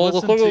I've Well, the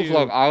listened thing to is,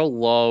 like, I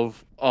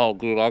love. Oh,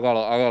 dude, I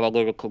gotta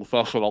make a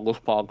confession on this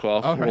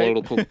podcast All right.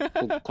 related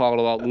to talking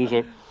about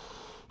music.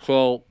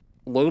 So,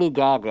 Lady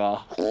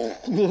Gaga.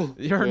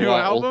 your new with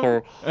album.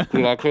 her-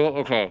 dude, I can't.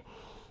 Okay,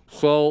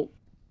 so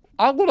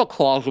I'm gonna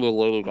closeted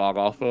Lady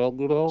Gaga fan.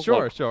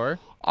 Sure, Like, sure.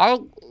 I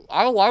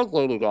like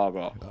Lady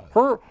Gaga.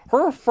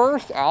 Her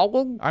first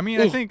album. I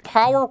mean, I is think-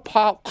 power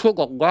pop to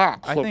the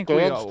max. I Like, think we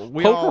dance, all are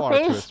Poker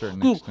to a Face? certain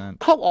Dude, extent.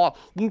 Come on,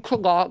 you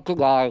cannot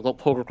deny that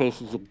Poker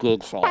Face is a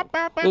good song.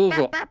 It is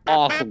an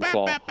awesome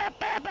song.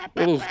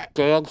 It is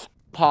dance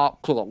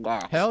pop to the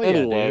max. Hell yeah,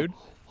 Anyway, dude.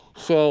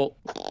 so,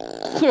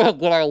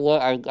 but I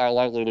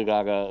like Lady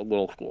Gaga in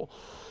middle school.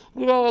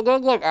 You know, and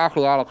then, like,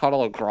 after that, I kind of,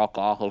 like, dropped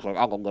off. I was like,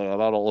 I'm a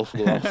man, I don't listen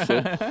to that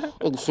shit.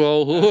 And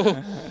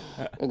so,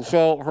 and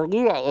so, her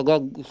new, and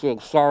then, she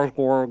had Stars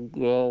Born,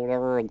 you know,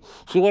 whatever, and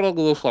she went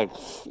into this, like,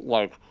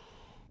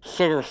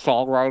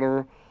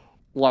 singer-songwriter,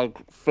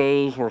 like,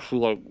 phase where she,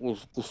 like,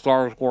 was the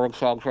Stars Born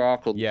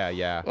soundtrack,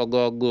 Yeah. and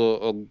then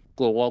the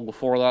one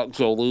before that,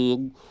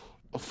 Jolene.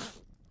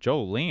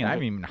 Jolene, I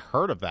haven't even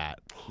heard of that.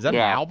 Is that an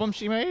Yeah. album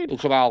she made?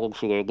 It's an album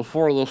she made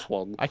before this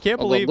one. I can't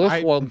And believe then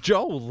this one,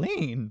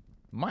 Jolene.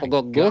 My and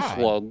then God. this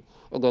one,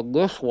 and then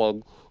this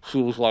one,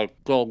 she was like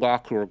going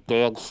back to her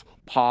dance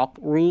pop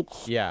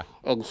roots, Yeah.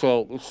 and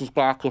so she's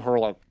back to her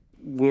like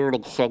weird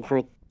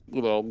eccentric,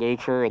 you know,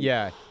 nature. And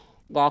Yeah.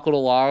 not gonna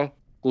lie,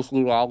 this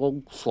new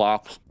album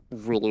slaps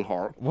really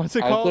hard. What's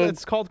it I called? think-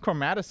 It's called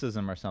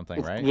Chromaticism or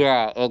something, right?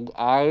 Yeah, and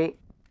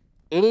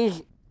it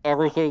is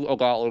everything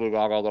about Lady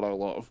Gaga that I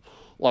love.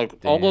 Like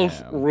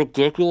almost Damn.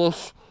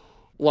 ridiculous,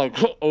 like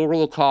over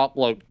the top,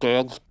 like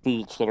dance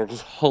beats that are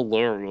just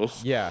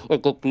hilarious. Yeah.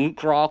 Like the beat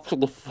drops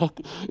and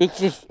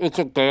it's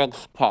a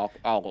dance pop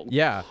album.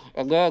 Yeah.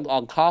 And then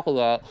on top of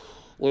that,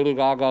 Lady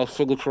Gaga's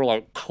signature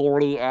like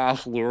corny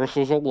ass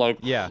lyricism,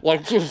 Yeah.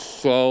 like just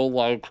so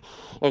like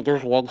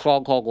there's one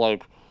song called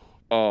like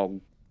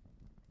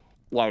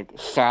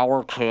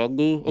sour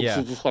candy, and Yeah.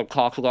 she just like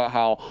talks about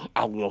how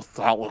I'm your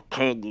sour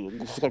candy.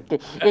 And it's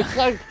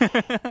like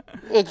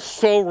it's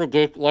so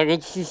ridiculous. Like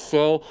it's just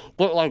so,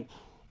 but like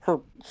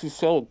she's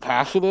so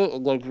passionate,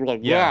 and like you're like,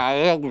 Yeah. yeah, I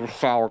am your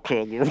sour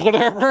candy or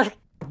whatever.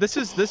 This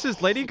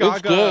is Lady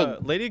Gaga.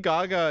 good. Lady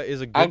Gaga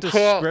is a I good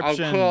can't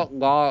description.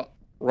 not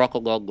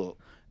recommend it.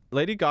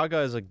 Lady Gaga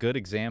is a good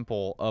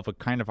example of a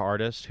kind of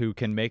artist who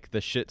can make the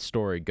shit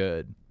story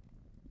good.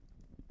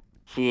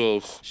 She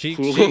is. She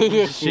really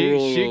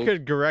is.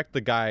 could direct the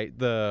guy.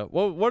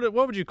 What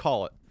would you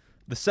call it?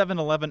 The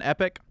 7-Eleven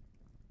epic?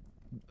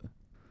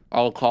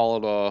 I would call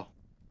it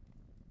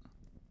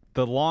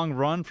The long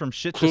run from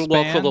shit to too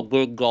much of a span?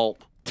 big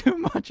gulp. Too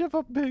much of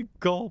a big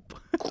gulp.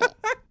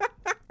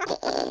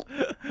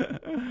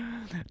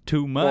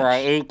 Too Or I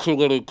much. ate too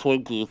many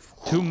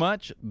Twinkies. Too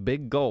much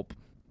big gulp.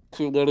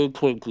 Too many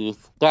Twinkies.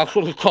 That's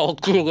what he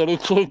called too many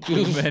Too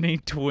Twinkies. many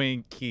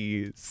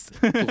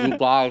Twinkies. He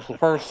buys the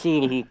first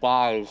scene he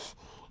buys.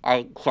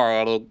 I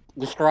didn't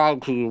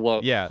describe to you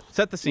what Yeah,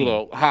 set the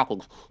scene.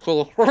 happens.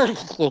 So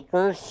the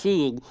first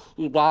scene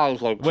he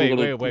buys like Wait, too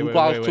many, wait, he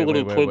buys too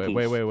many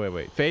Twinkies.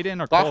 wait. Fade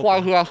in or That's cold? why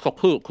he has to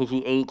poop because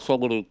he ate so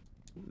many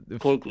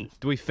Twinkies.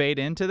 Do we fade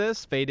into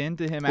this? Fade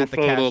into him To at the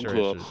fade cash into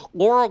it. register.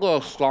 Or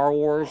the Star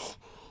Wars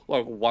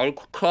like wipe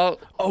cut.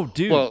 Oh,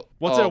 dude. But,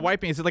 What's it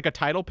wiping? Is it like a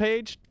title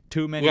page?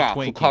 Too many Yeah,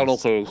 Twinkies. the title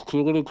page.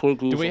 Too many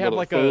Twinkies. Do we and have then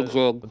like it fades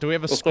in. do we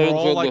have a It fades scroll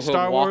into like him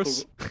Star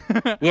Wars?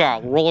 walking- Yeah,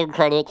 rolling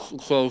credits.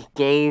 It says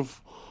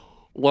Dave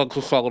went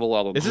to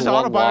 7-Eleven. Is this One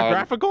line.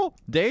 autobiographical?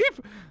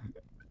 Dave?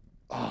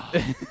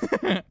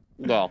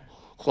 No,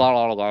 it's not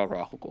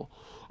autobiographical.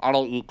 I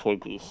don't eat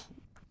Twinkies.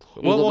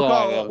 Well, Even we'll though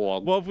I am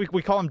call one. well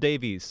we call him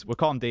Davies. We'll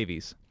call him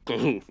Davies.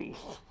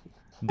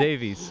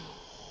 Davies.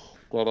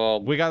 But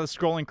We got the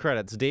scrolling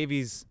credits.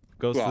 Davies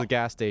goes to Yeah. the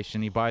gas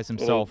station. He buys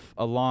himself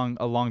a long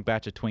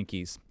batch of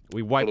Twinkies.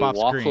 We wipe and he off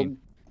walks screen. in-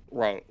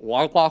 right,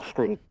 wipe off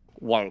screen.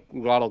 Wipe.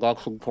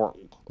 That's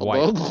important. And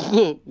Wipe.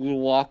 then you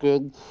walk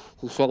in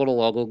to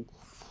 7-Eleven.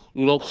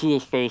 You don't see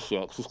his face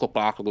yet. It's just the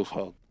back of his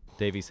head.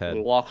 Davies' He head.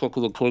 walks up to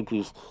the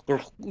Twinkies.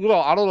 There's,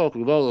 I don't know if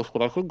you know this,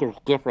 but I think there's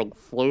different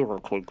flavor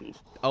Twinkies.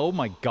 Oh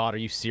my God, are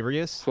you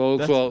serious? So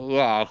it's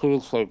I think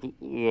it's like,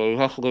 he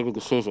has to make a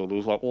decision.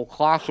 He's like, well,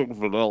 classic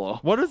vanilla.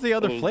 What are the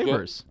other I mean,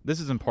 flavors? This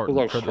is It's important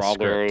like for the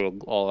strawberry script.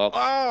 and all that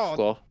Oh,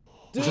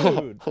 stuff.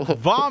 dude,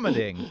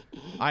 vomiting.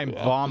 I'm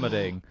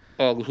vomiting.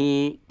 And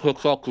he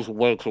picks up just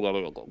way too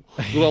many of them.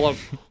 Like,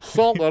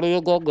 so many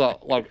of them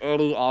that, like,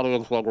 any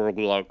audience member would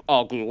be like,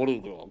 oh, dude, what are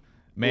you doing?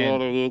 Man, You know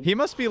what I mean? he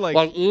must be like,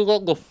 Like,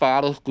 even the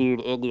fattest dude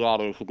in the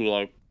audience would be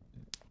like,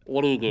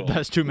 what are you doing?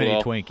 that's too many You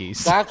know?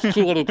 Twinkies. That's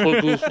too many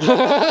Twinkies.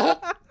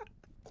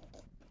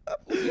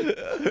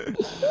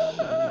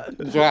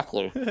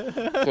 Exactly.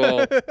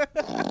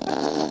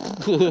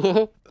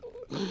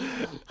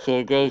 So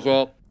it goes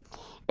up.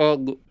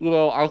 And,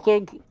 I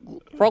think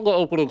from the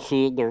opening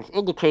scene, there's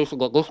indication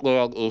that this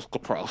man is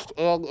depressed.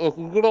 And if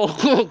you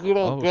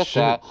don't, get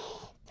shit. that,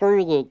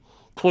 through the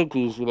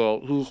Twinkies,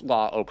 he's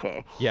not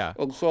okay. Yeah.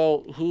 And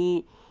so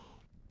he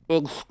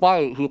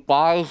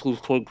buys these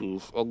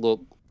Twinkies,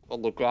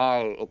 and the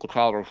guy at the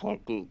counter is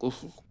like, dude,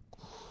 this is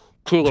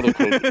too many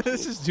Twinkies.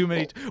 This is too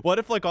many. What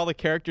if like all the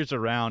characters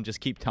around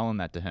just keep telling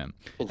that to him,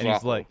 and he's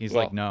Exactly,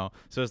 like yeah. no.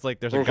 So it's like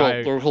there's a There's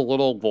guy there's a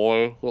little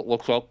boy that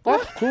looks up,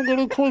 that's too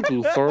many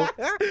Twinkies, sir.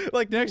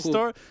 like next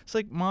door. It's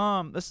like,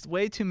 Mom, that's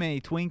way too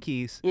many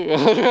Twinkies. Yeah.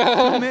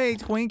 Too many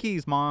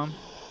Twinkies, Mom.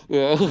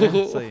 Yeah.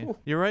 It's like,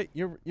 you're right.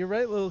 You're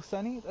right, little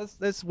Sonny.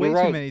 That's way You're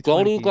too right. many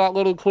Don't Twinkies. eat that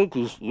many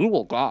Twinkies. You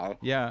will die.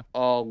 Yeah.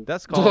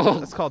 That's That's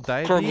called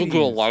turns into a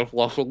diabetes. life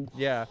lesson.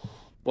 Yeah.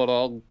 But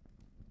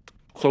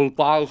So he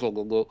buys them,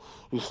 and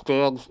he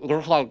stands.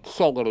 There's like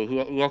so many.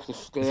 He has to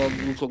stand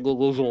each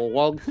individual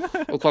one.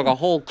 It's like a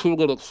whole 2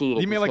 minute scene.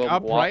 You mean like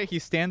upright? He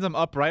stands them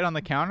upright on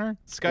the counter?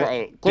 This guy,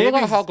 Right. Think about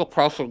Davey's, how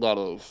depressing that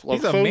is. Like,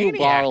 he's a say you buy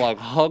maniac. like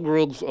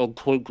hundreds of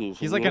Twinkies.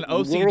 He's and like an you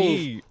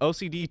literally-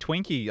 OCD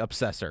Twinkie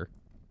obsessor.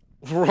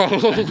 Right.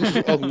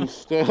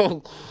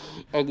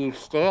 and you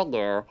stand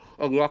there,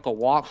 and you have to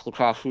watch the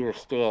cashier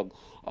stand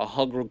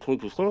 100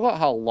 Twinkies. Think about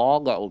how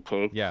long that would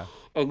take. Yeah.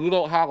 And you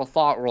don't have a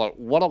thought. We're like,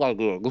 what am I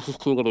doing? This is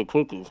too many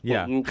Twinkies. But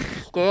Yeah. you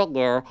stand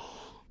there,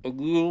 and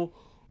you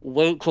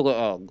wait till the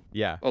end.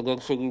 Yeah. And then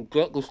so you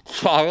get this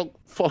giant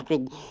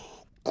fucking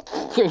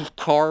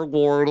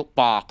cardboard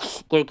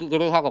box. They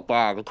didn't have a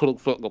bag. It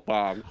couldn't fit in the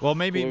bag. Well,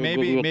 They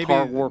give you a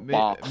cardboard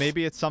box.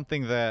 maybe it's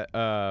something that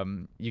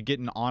you get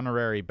an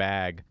honorary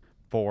bag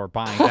for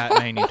buying that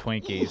many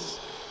Twinkies.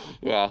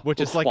 Yeah, Which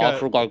it's is like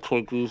sponsored by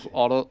Twinkies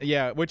on it.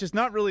 Yeah, which is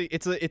not really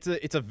it's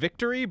a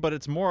victory, but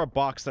it's more a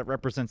box that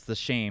represents the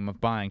shame of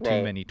buying too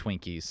Right. many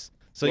Twinkies.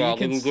 So Yeah, you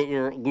can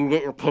then you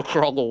get your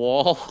picture on the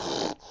wall.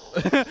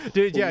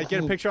 dude, yeah,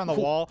 get a picture on the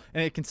wall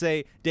and it can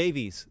say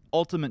Davies,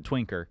 ultimate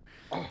twinker.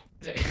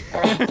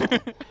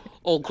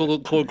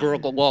 Ultimate Twinker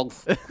of the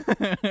month.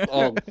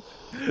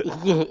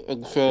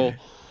 And so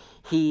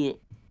he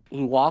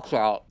walks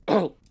out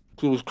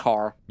to his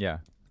car. Yeah.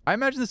 I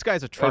imagine this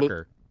guy's a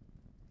trucker.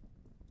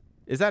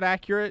 Is that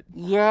accurate?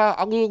 Yeah,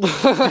 I mean,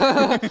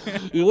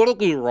 you wouldn't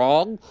be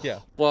wrong. Yeah.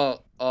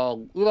 But,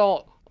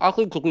 I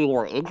think to be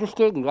more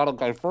interesting, you gotta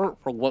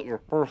divert from what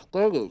your first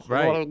thing is. You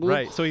know what I mean?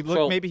 Right. So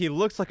maybe he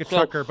looks like a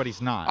trucker, but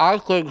he's not. I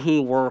think he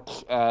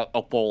works at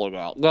a bowling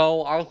alley.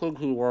 No, I think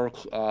he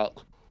works at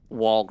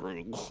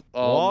Walgreens.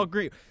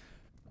 Walgreens.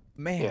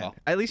 Man, yeah.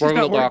 at least Bring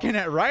he's not it back. working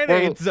at Rite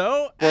Bring Aid, it-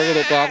 so Bringing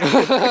it back.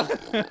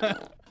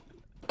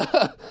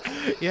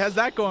 he has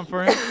that going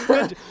for him.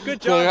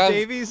 Good So job, he has-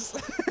 Davies.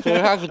 So he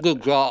has a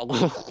good job.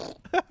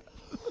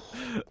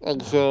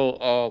 And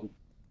so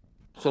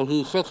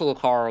he sits in the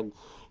car, and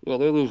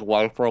maybe his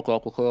wife broke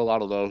up with him. I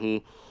don't know.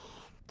 He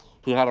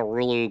had a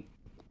really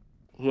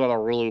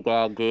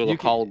bad game You of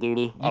Call of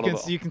Duty. I don't know.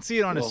 You can see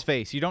it on his Yeah.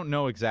 face. You don't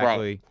know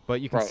exactly,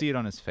 but you can Right. see it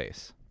on his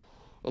face.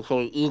 And so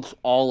he eats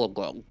all of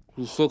them.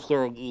 He sits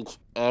there and eats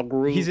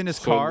every. He's in his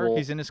car. single-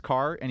 He's in his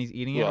car and he's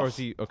eating it, or Yes. is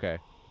he okay?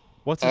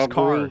 What's his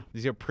car? Every-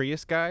 Is he a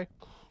Prius guy?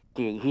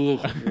 Dude, he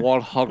is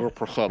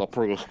 100% a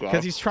Prius guy.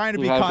 Because he's trying to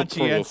He be has a Prius.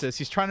 conscientious.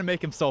 He's trying to make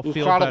himself He's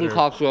feel trying better. to be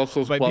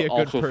conscientious, by but be a good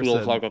also person.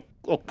 feels like a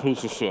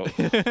piece of shit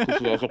because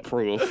he has a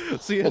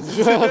Prius. So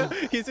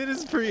he's in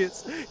his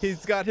Prius.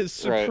 He's got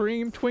his Right.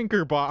 Supreme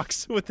Twinker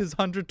box with his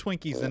 100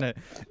 Twinkies in it,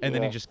 and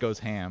then he Yeah. just goes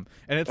ham.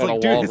 And it's And like,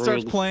 a dude, it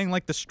starts Walgreens. playing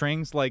like the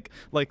strings, like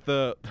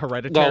the No,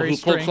 Hereditary he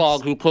strings.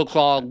 puts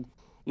on,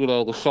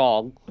 the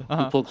song.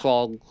 Uh-huh. He puts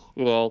on,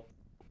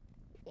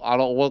 I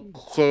don't want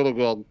to say it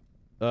again.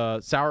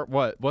 Sour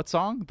what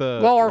song?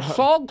 No, our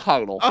song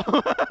title.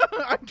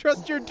 I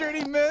trust your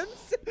dirty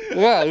mints.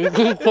 Yeah,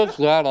 he puts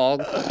that on.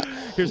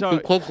 Here's how He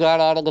puts that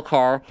on in the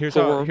car. here's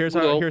so how we're, here's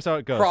you how know, here's how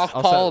it goes.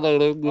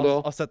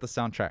 cross-pollinating, I'll set the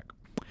soundtrack.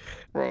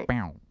 Right.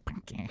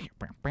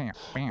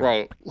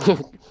 Right.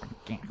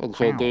 And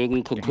so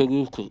Davey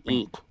continues to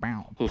eat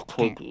his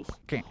Twinkies.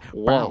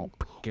 One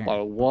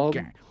by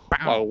one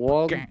by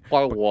one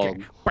by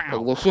one.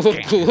 And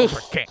listening to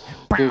this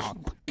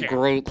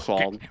great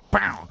song.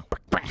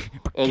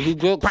 And he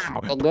gets,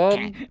 and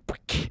then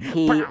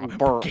he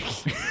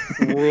burps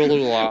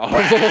really loud.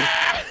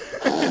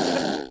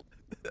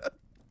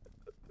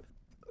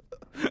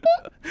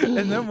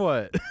 And then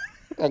what?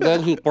 And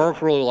then he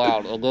burps really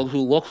loud. And then he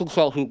looks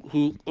himself. It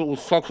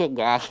was such a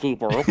nasty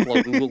burp.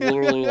 Like you could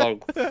literally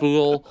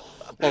feel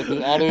like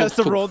the audience Has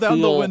to could roll down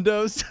the feel-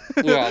 windows.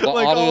 Yeah, the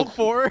like all audience-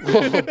 four.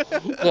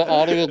 The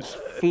audience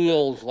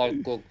feels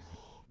like the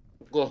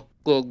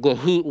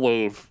heat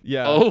wave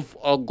Yeah. of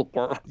the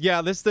burp.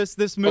 Yeah, this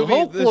And movie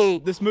hopefully,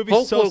 this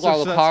movie's so hopefully by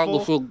the time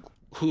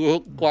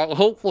successful.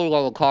 hopefully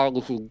by the time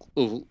this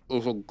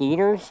is in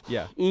theaters,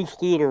 Yeah. each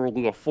theater will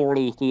be a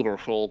 40 theater,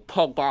 so it'll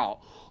pump out.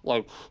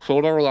 So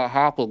whenever that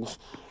happens,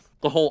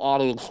 the whole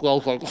audience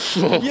smells like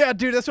shit. Yeah,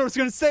 dude, that's what I was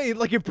gonna say.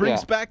 Like it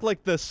brings Yeah. back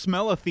like the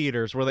smell of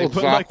theaters where they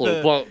Exactly,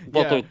 put like the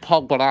but they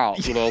pump it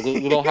out. You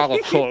don't have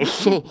a choice.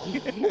 so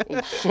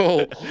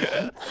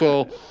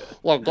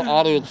the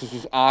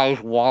audience's eyes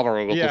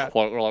watering at Yeah. this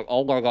point. They're like,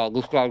 "Oh my god,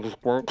 this guy just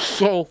burped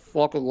so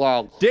fucking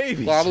loud."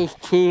 Davies. That is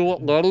too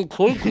many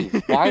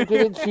Twinkies. Why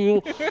didn't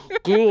you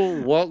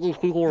do what these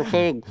people were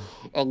saying?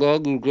 And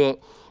then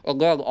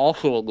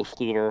also in the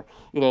theater,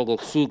 the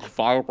seats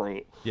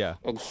vibrate. Yeah.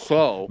 And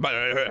so,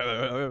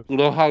 you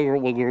know how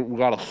when you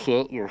gotta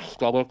sit, your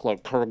stomach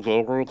turns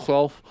over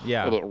itself,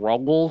 Yeah. and it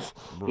rumbles.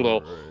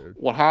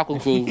 What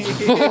happens is,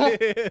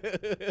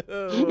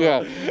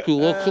 yeah, he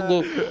looks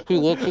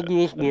into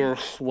his mirror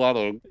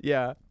sweating,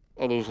 Yeah.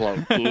 And he's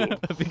like, dude.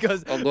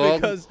 because And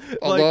then- because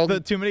and like then- the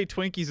too many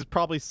Twinkies is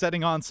probably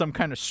setting on some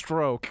kind of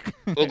stroke.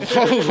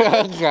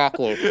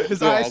 Exactly.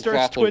 His Yeah, eye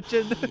starts exactly.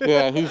 twitching.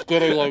 Yeah, he's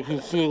getting like,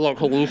 he's seeing like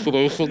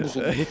hallucinations.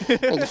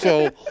 And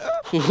so,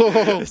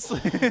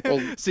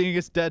 Seeing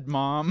his dead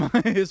mom,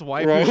 his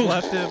wife Right. who's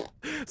left him,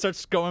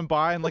 starts going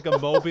by in like a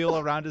mobile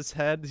around his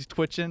head. He's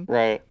twitching.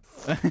 right.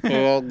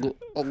 And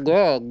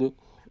then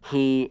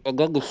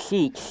the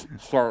seats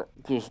start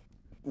just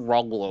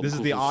rumbling. This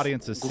is the 'cause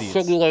audience's to seats.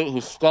 simulate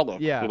his stomach,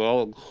 Yeah. you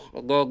know,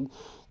 and then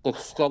the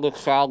stomach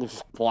sound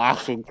is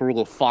flashing through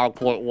the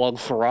 5.1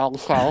 surround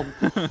sound,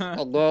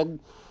 and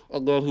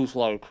then he's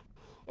like,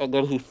 and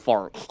then he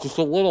farts, just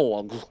a little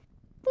one, just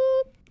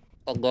beep,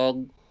 and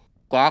then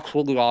that's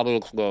when the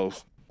audience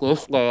knows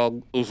this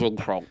man is in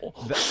trouble.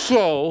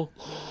 So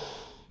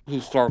he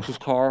starts his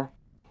car,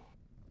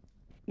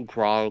 he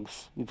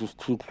drives, he just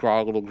keeps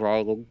driving and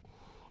driving,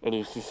 and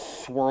he's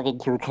just swirling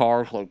through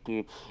cars like,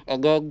 dude,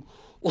 and then.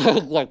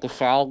 Like the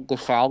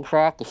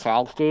soundtrack, the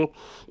soundscape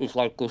is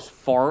like this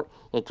fart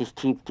that just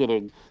keeps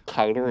getting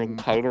tighter and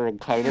tighter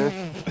and tighter.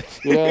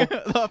 You know,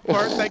 The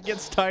part that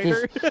gets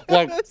tighter.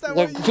 like Is that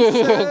like what you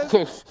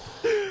said?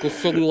 to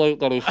simulate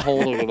that he's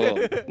holding it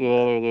in. You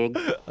know what I mean?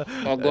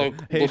 And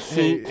like Hey, the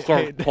seat hey,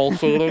 starts hey.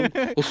 pulsating,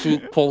 the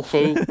seat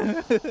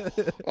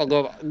pulsates, and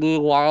then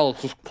meanwhile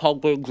it's just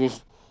pumping,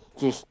 just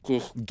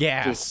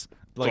Gas.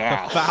 Like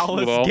gas, the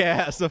foulest you know?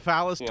 gas, the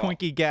foulest Yeah.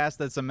 Twinkie gas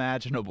that's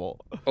imaginable.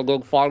 And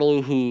then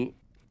finally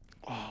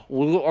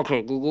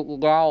okay,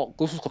 now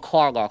this is the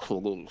climax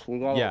of the movie. So we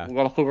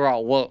gotta figure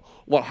out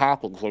what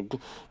happens. Like,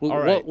 All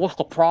right. what's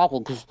the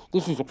problem? Because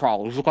this is the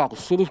problem. He's got to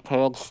sit his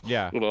pants.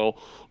 Yeah. You know,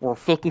 we're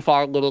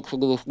 55 minutes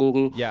into this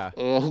movie. Yeah.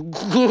 And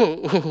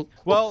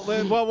Well,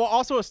 we'll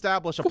also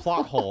establish a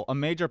plot hole, a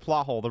major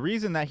plot hole. The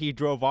reason that he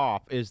drove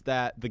off is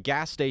that the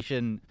gas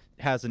station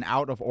has an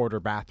out-of-order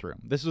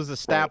bathroom. This was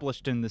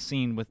established in the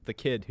scene with the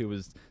kid who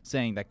was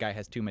saying that guy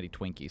has too many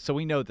Twinkies. So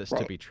we know this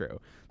to be true.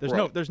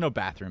 There's no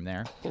bathroom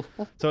there.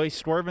 So he's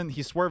swerving.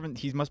 He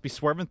must be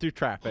swerving through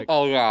traffic.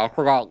 oh yeah, I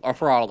forgot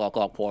about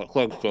that point.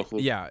 Thanks, Jesse.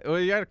 Yeah, well,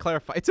 you gotta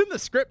clarify. It's in the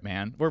script,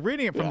 man. We're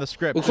reading it from the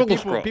script. It's So in the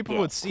people script, people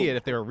yeah. would see it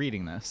if they were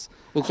reading this.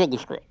 It's in the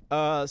script.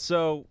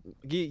 So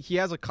he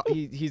has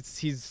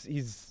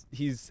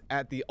he's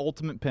at the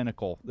ultimate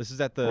pinnacle. This is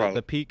at the Right.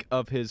 the peak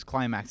of his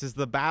climax. This is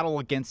the battle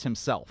against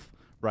himself,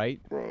 right?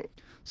 Right.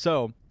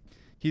 So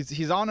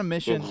he's on a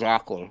mission,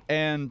 Exactly.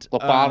 and The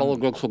battle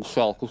against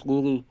himself. This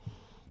movie,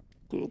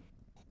 dude,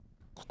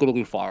 it's gonna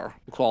be fire.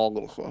 That's all I'm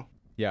gonna say.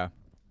 yeah,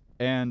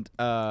 and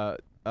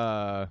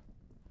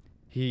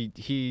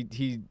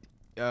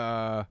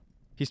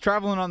he's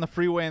traveling on the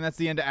freeway, and that's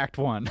the end of Act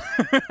 1.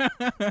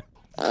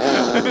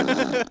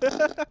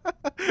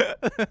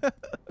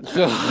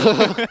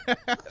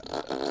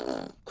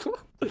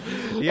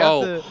 He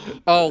has to-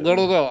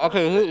 No.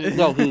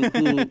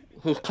 Okay,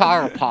 his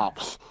tire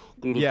pops.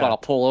 Dude, he's Yeah. gotta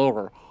pull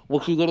over.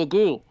 What's he gonna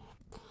do?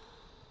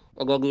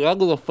 And then the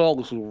end of the film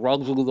is he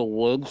runs into the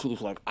woods and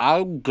he's like,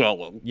 I'm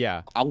going.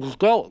 yeah, I'm just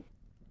going.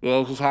 You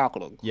know, this is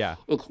happening. yeah.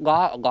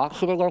 I'm not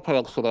sitting in my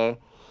pants today.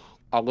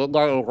 I'm in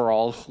my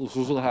overalls. This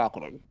isn't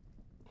happening.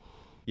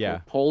 Yeah.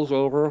 He pulls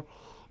over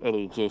and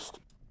he just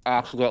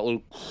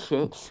accidentally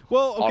sits.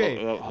 Well, on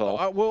okay. an anthill.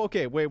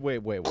 Okay. Wait.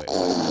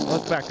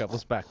 Let's back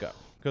up.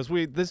 Because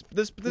this.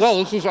 No,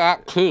 this is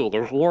Act 2.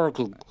 There's more.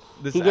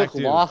 This He is gets Act 2.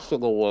 lost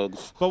in the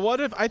woods. But what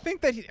if I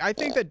think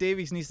that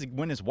Davies needs to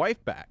win his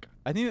wife back?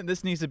 I think that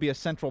this needs to be a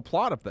central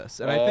plot of this,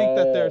 and I think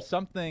that there's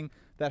something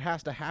that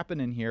has to happen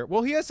in here.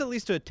 Well, he has at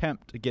least to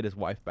attempt to get his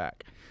wife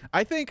back.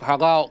 I think. How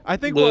about I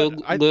think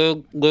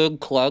Lynn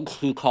Clegg,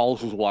 who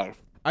calls his wife?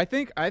 I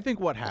think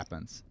what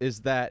happens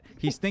is that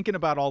he's thinking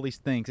about all these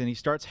things, and he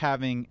starts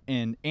having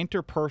an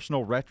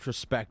interpersonal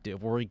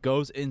retrospective where he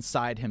goes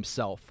inside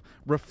himself.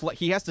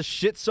 He has to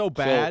shit so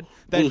bad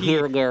that you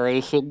hear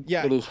narration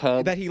in his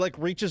head. that he like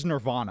reaches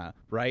nirvana,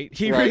 right?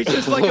 He Right.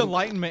 reaches like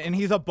enlightenment, and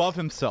he's above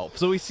himself.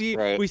 So we see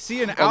Right.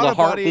 an And the out of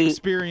body heartbeat-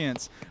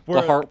 experience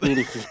where the heartbeat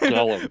is just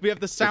going. we have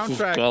the It's just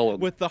soundtrack going.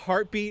 with the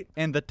heartbeat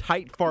and the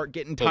tight fart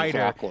getting tighter,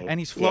 Exactly. and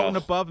he's floating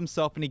Yes. above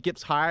himself, and he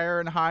gets higher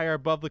and higher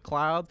above the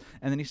clouds,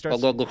 and then he starts.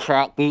 And then the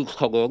trap beats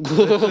come in.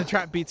 The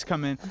trap beats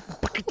come in.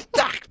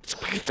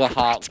 The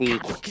hot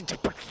beats.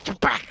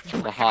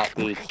 The hot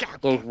beats.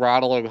 Those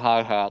rattling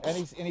hi-hats.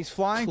 And he's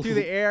flying through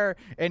the air,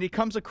 and he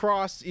comes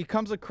across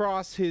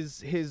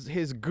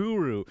his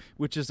guru,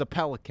 which is a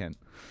pelican.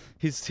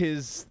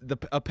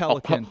 A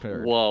pelican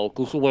bird. Whoa.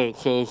 Wait,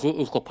 so is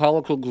the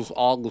pelican just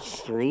on the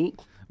street?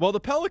 Well, the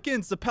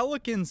pelicans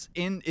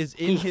in He's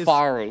his.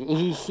 firing.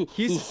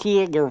 He's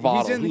seeing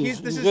Nirvana. He's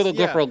in a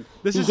different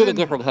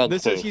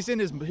headspace. He's in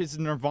his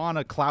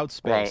Nirvana cloud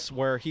space Right.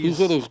 where He's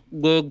in his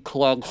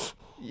mid-clench.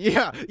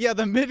 Yeah,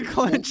 the mid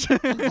clench.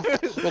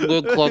 The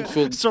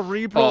mid-clenching.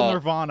 Cerebral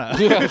Nirvana.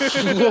 Yes.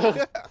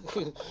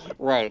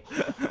 Right.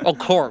 Of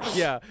course.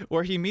 Yeah,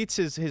 where he meets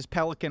his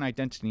pelican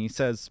identity. He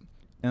says,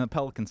 and the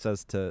pelican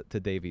says to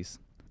Davies,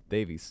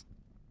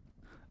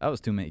 that was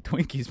too many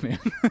Twinkies, man.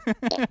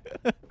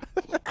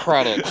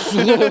 Credits.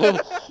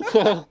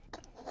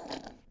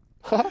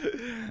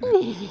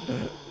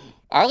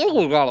 I think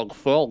we got a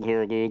film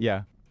here, dude.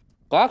 Yeah.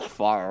 That's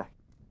fire.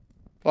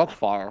 That's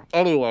fire.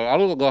 Anyway, I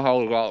don't even know how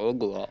we got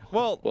into that.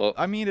 Well, But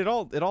I mean, it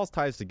all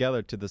ties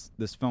together to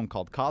this film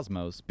called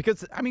Cosmos,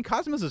 because I mean,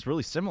 Cosmos is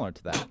really similar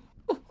to that.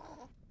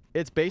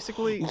 It's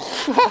basically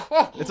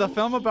it's a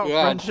film about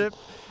Yeah. friendship.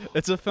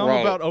 It's a film Right.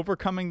 about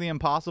overcoming the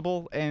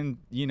impossible and,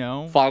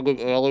 finding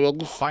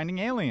aliens. finding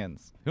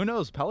aliens. Who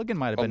knows? Pelican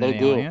might have And been an they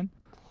do. alien.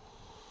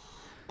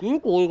 Do you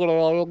believe in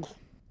aliens?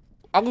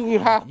 I mean, you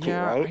have to,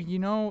 Yeah,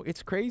 right?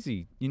 it's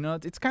crazy.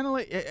 It's kind of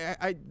like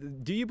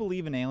do you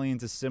believe in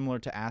aliens is similar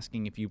to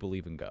asking if you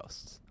believe in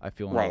ghosts. I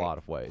feel in Right. a lot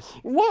of ways.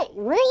 What?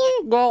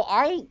 Really? No,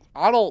 I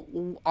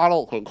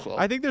don't think so.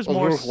 I think there's And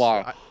more Here's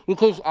why.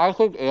 Because I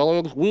think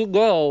aliens. We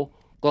know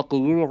that the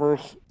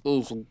universe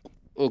is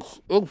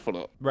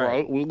infinite, Right.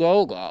 right? We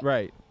know that.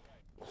 Right.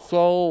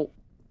 So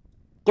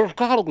there's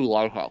got to be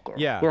life out there.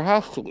 Yeah. There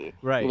has to be.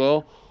 Right. You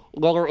know,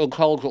 another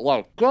intelligent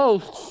life.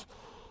 Ghosts.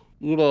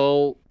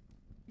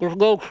 There's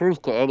no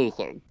truth to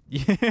anything.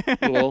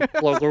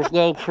 Like there's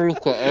no truth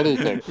to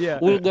anything. Yeah.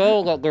 We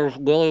know that there's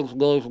millions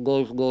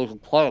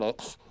of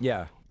planets.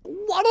 Yeah.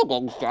 One of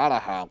them's gotta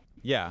have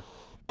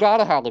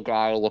a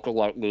guy looking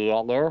like me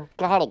on there.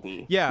 Gotta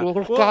be. Yeah.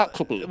 There's Well, got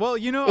to be. Well,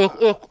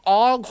 If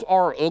odds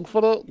are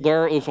infinite,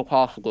 there is a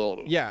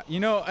possibility. yeah,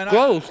 and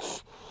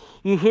Ghosts,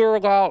 you hear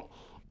about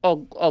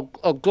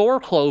a door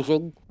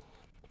closing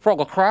from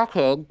a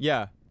crackhead.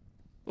 yeah.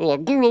 You're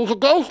like, dude, it was a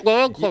ghost,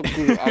 man. It's like,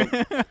 dude,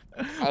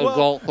 I Well,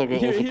 don't think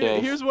it was a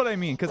ghost. Here's what I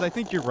mean, because I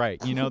think you're right.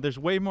 There's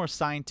way more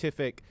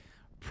scientific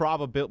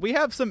probability. We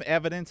have some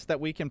evidence that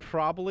we can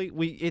probably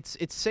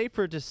it's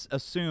safer to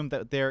assume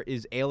that there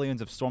is aliens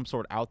of some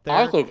sort out there.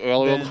 I think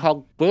aliens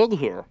have been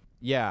here.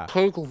 Yeah.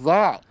 Take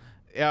that.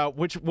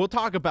 Which we'll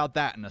talk about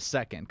that in a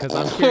second, because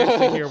I'm curious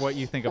to hear what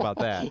you think about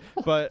that.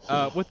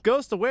 But with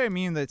Ghost, the way I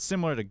mean that's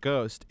similar to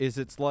Ghost is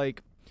it's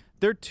like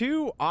there are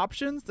two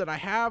options that I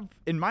have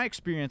in my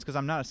experience, because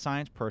I'm not a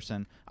science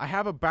person. I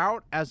have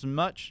about as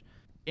much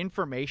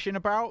information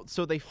about,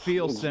 so they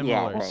feel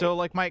similar. right, So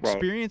like my right.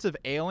 experience of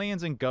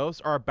aliens and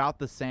ghosts are about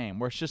the same,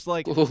 where it's just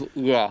like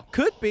Yeah.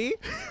 could be.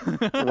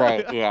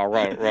 Right. Yeah.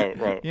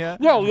 Right. Yeah.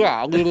 No.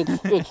 Yeah. I mean,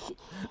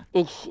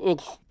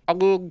 it's. I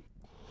mean,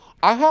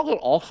 I haven't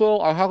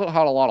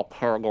had a lot of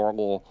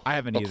paranormal I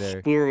haven't either.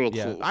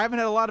 experiences. Yeah, I haven't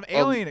had a lot of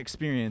alien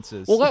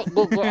experiences. Well,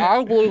 but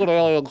I believe in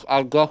aliens.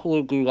 I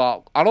definitely do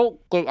not. I don't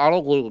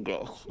believe in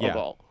ghosts Yeah. at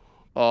all.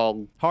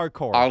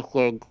 Hardcore. I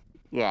think,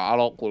 I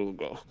don't believe in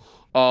ghosts.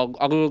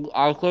 I mean,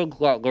 I think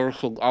that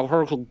I've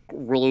heard some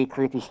really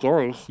creepy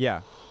stories,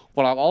 yeah.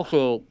 but I've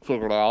also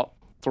figured out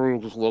through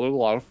just living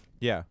life,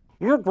 Yeah.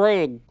 your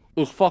brain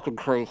is fucking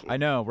crazy. I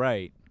know,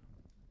 right?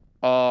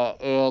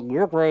 And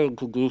your brain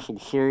can do some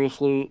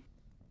seriously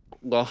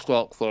messed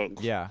up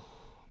things. Yeah.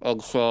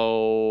 And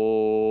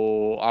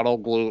so I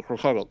don't believe it for a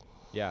second.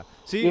 Yeah.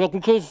 See,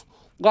 Because,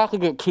 not to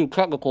get too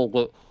technical,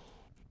 but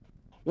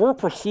we're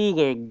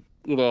perceiving,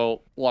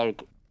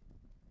 like,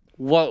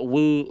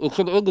 it's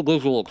an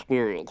individual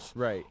experience.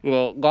 right.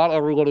 Not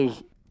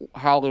everybody's,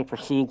 how they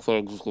perceive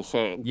things is the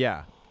same,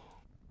 Yeah.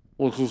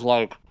 which is,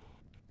 like,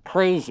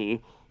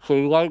 crazy. So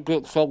you might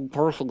get some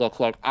person that's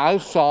like, I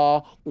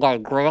saw my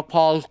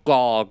grandpa's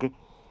dog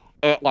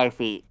at my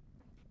feet.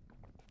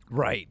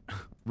 Right.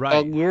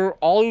 Right. And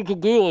all you can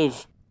do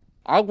is,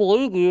 I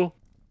believe you,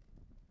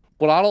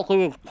 but I don't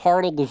think it's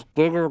part of this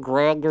bigger,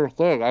 grander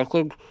thing. I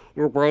think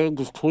your brain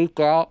just tweaked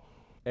out.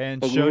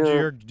 And and showed you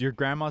you're- your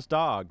grandma's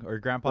dog or your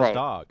grandpa's Right.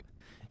 dog.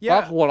 Yeah.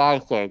 That's what I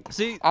think.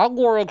 See, I'm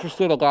more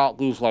interested about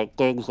these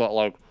things that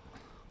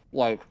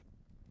like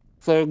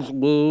things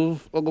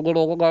move in the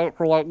middle of the night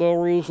for no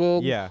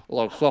reason. Yeah.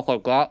 Like stuff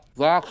like that.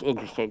 That's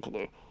interesting to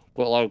me.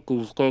 But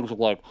these things of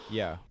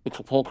yeah. it's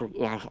a poker.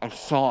 I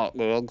saw it,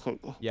 man. It's like,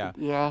 Yeah.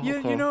 Yeah. Yeah,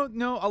 okay. no,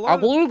 a lot I of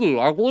believe you.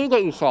 I believe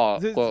that you saw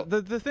it. But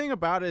the thing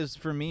about it is,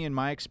 for me, in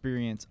my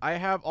experience, I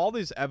have all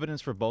this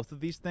evidence for both of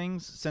these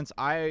things. Since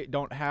I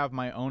don't have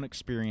my own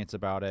experience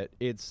about it,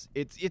 it's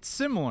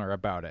similar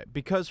about it,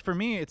 because for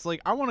me, it's like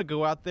I want to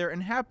go out there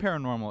and have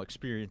paranormal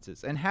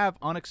experiences and have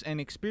and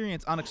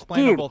experience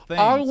unexplainable dude, things.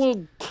 I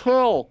would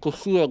kill to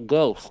see a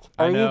ghost.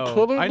 Are I know. you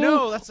kidding me? I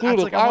know. That's Dude,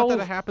 like if I want was,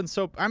 that to happen.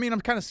 So I mean,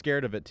 I'm kind of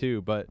scared of it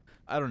too, but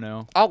I don't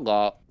know. I'm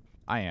not.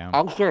 I am.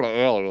 I'm scared of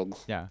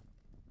aliens. Yeah.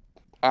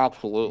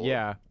 Absolutely.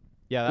 Yeah.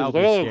 Yeah. 'Cause That'll be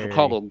aliens scary. are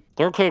coming.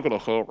 They're taking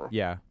us over.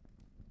 Yeah.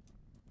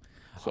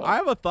 So. I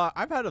have a thought.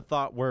 I've had a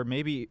thought where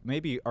maybe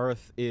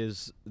Earth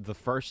is the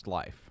first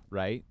life,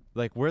 right?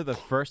 Like we're the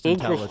first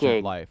intelligent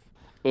Interesting. life.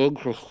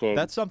 Interesting.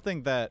 That's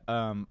something that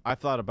I've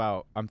thought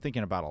about. I'm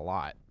thinking about a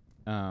lot.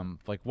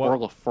 Like We're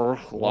what? the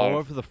first Well,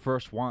 life. we're the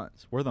first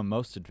ones. We're the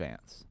most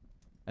advanced,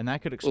 and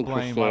that could explain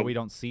why Interesting. we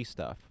don't see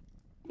stuff.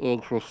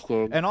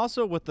 Interesting. And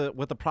also with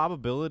the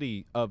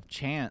probability of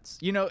chance,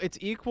 it's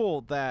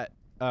equal that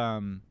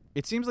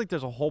it seems like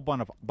there's a whole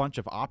bunch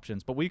of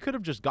options, but we could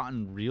have just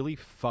gotten really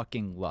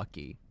fucking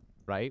lucky,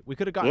 right? We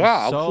could have gotten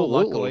Yeah, so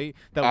absolutely. luckily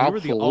that we were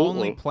the only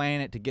Absolutely.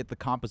 planet to get the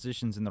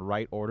compositions in the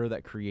right order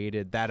that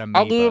created that I mean,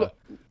 amoeba.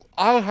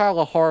 I have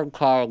a hard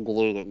time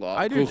believing that.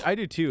 I do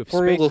 'cause too. If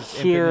for space the is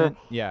sheer, infinite,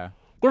 yeah.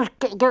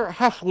 there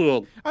has to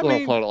be I a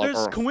mean, planet like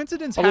there's Earth.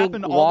 coincidence I mean,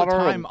 happen all the water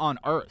time and- on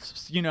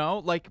Earth, you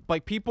know, like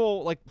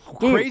people like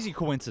Dude, crazy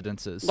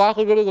coincidences. Not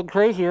to get even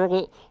crazier,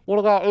 but what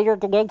about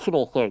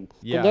interdimensional thing?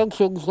 Yeah.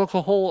 Dimensions, that's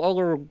a whole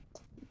other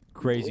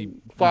Crazy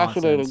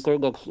fascinating nonsense.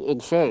 thing that's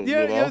insane.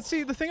 Yeah, you know? yeah.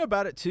 See, the thing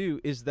about it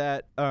too is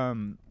that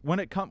when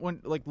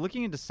like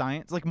looking into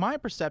science, like my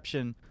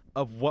perception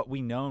of what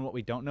we know and what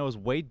we don't know is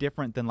way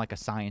different than like a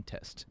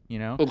scientist, you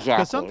know? Exactly.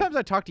 Because sometimes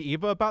I talk to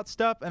Eva about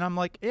stuff and I'm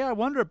like, yeah, I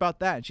wonder about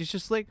that, and she's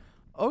just like,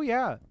 oh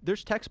yeah,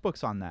 there's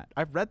textbooks on that.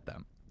 I've read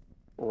them.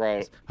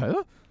 Right.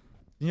 Huh?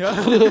 Yeah.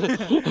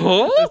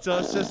 Huh? So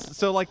it's just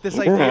so like this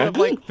idea of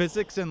like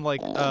physics and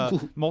like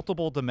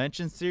multiple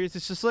dimensions theories.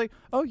 It's just like,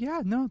 oh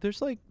yeah, no,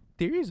 there's like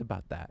theories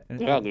about that. And,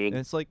 Yeah, and dude.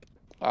 it's like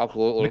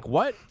Absolutely.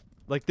 what?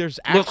 Like there's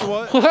Look-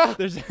 actual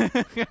there's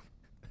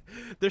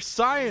there's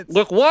science.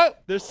 Look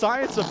what? There's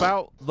science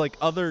about like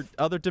other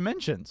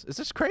dimensions. Is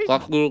this crazy?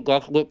 That's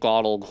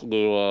McDonald's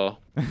new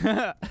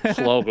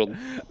slogan.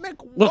 Mick,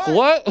 Look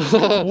what?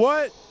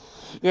 What?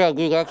 Yeah,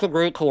 dude, that's a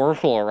great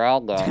commercial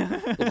around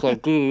that. It's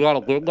like, dude, you got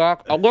a Big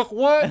Mac? A look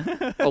what?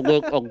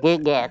 A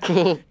Big Mac.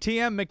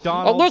 TM A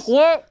McDonald's. look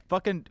what?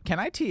 Fucking can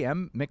I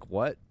TM Mick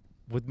what?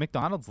 Would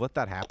McDonald's let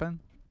that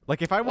happen?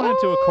 Like if I went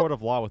into a court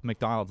of law with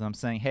McDonald's and I'm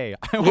saying, hey, I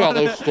Yeah, want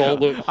they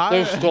stole it.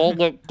 They stole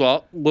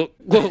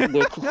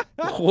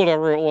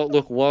whatever it was,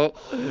 look what?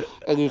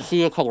 And you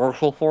see a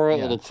commercial for it,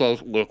 and Yeah. it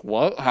says, look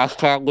what?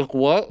 Hashtag look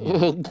what?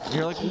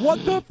 You're like,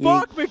 what the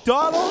fuck,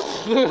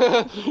 McDonald's?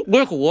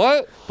 Look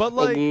what? But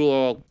like, And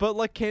you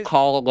can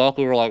call them up,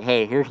 and you're like,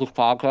 hey, here's this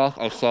podcast.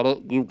 I said it.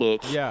 You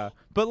bitch. yeah,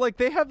 but like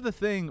they have the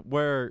thing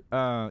where,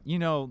 you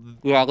know,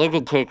 Yeah, they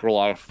can take your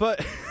life.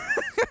 but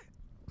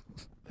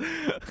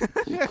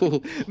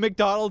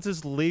McDonald's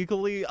is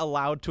legally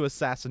allowed to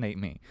assassinate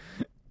me.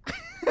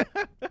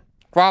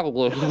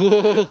 Probably.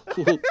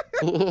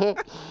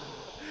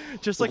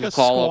 Just like a Just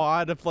call it-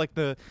 squad of like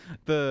the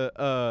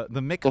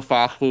Mick The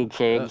fast food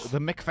chains. the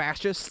Mick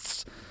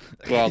fascists.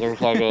 Yeah, there's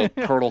like a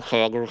Colonel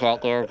Sanders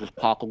out there just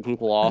popping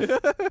people off.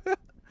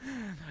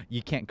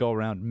 You can't go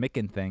around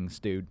micking things,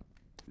 dude.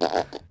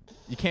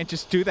 You can't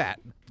just do that.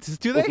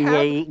 Do If you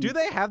wait-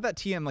 they have that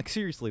TM? Like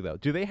seriously though,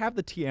 do they have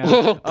the TM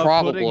of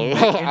Probably. putting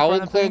Mick in I would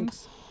front of think-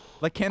 things?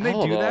 Like, can they I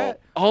don't do know. that?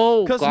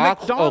 Oh, Because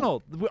that's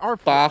McDonald, a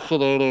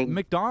fascinating.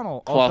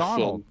 McDonald,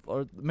 question. O'Donnell,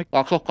 or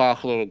That's a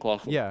fascinating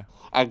question. yeah,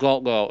 I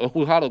don't know. If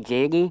we had a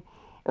Jamie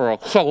or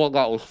someone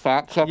that was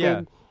fact checking,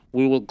 Yeah.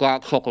 we would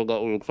got something that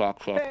we would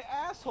fact check. hey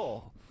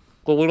asshole.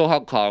 But we don't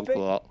have time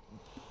for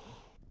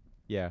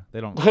Yeah,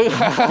 they don't.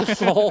 that.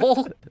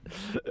 Asshole.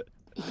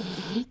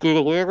 Dude,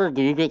 if we ever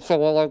do get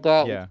someone like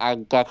that, Yeah.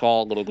 that's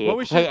all I'm gonna do. What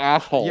we Hey, should-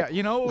 asshole. Yeah,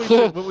 you know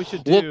what we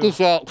should Look do.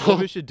 this up. What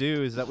we should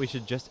do is that we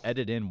should just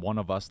edit in one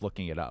of us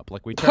looking it up.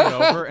 Like we turn it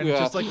over and it's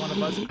Yeah. just like one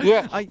of us.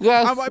 Yeah,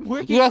 yes, I'm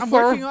working. yes, I'm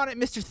sir. working on it,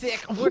 Mr.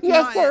 Thick. I'm working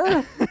Yes,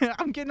 on it.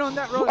 I'm getting on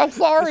that road. I'm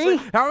sorry.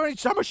 It's like,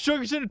 how much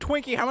sugar's in a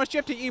Twinkie? How much do you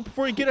have to eat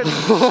before you get a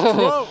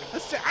stroke?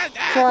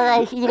 Sorry, I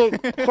was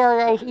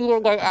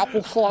eating like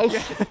apple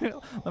slice.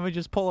 Let me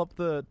just pull up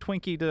the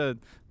Twinkie to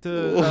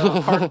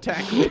heart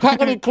attack. How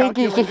many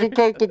Twinkies does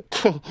calculator. it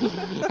take to?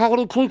 How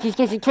many Twinkies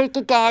does it take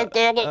to die?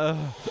 Damn it! Oh,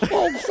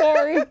 I'm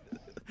sorry.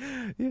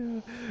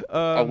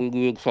 I mean, we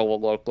need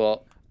someone like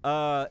that.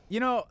 You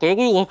know, They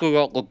be looking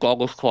at the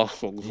dumbest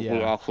questions if we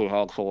Yeah. actually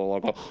had someone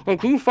like that. Hey,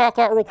 can you fact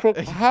that real quick?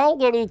 How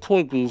many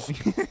Twinkies?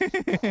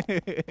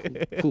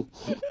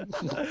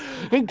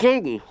 Hey,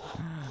 Jamie.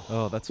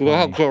 oh, that's You know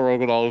how funny. Joe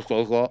Rogan always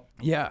does that?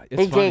 Yeah,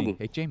 it's Hey, funny. Jamie.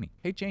 Hey, Jamie.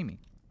 Hey, Jamie.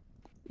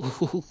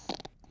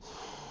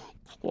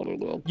 It's funny,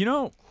 man. You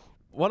know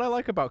what I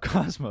like about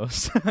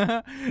Cosmos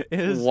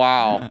is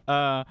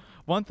Wow.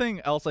 one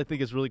thing else I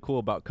think is really cool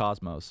about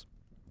Cosmos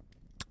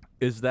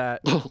is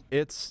that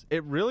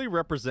it really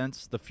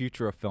represents the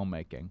future of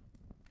filmmaking.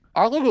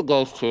 I think it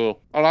does too.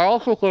 And I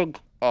also think,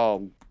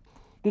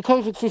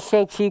 because it's just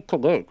so cheap to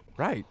make.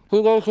 Right.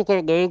 Who knows what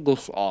they made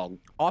this on?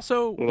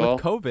 Also, You know?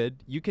 with COVID,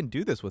 you can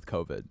do this with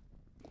COVID.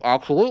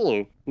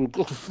 Absolutely. If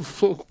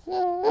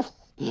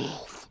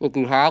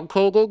you have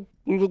COVID,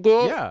 you can do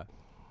it. Yeah.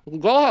 If you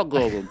don't have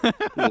COVID, you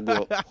can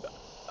do it.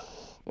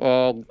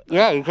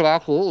 Yeah, you can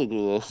absolutely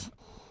do this.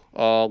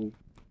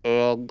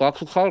 And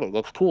that's exciting.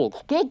 That's cool.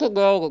 It's good to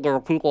know that there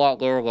are people out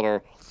there that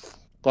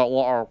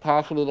are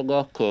passionate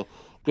enough to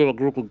get a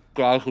group of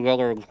guys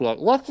together and just be like,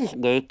 let's just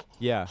make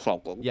Yeah.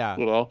 something. Yeah.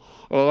 You know?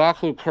 And it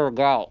actually turned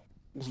out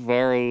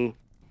very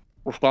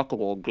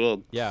respectable and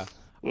good. Yeah.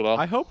 You know?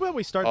 I hope that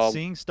we start Um,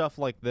 seeing stuff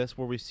like this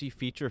where we see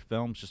feature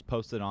films just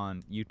posted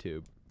on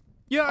YouTube.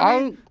 Yeah, I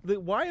mean, the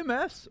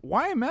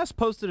YMS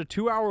posted a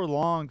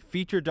 2-hour-long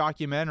feature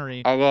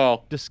documentary I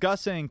know.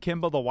 discussing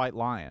Kimba the White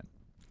Lion.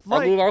 I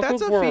Like, mean, I that's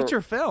think a we're-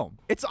 feature film.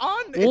 It's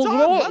on Well, it's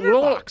on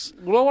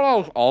Letterboxd. You know what I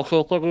was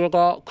also thinking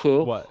about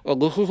too? What? And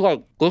this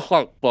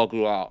bug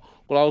you out.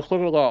 But I was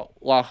thinking about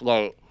last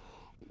night.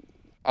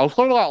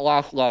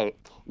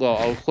 No,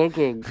 I was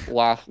thinking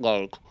last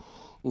night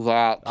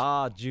that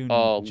June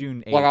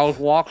like I was 8th.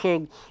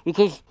 watching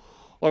because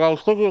like I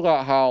was thinking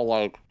about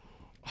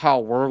how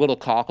we're gonna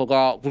talk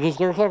about because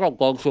there's like a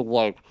bunch of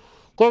like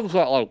things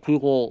that like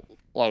people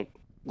like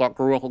that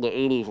grew up in the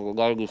 80s and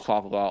the 90s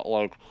talk about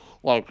like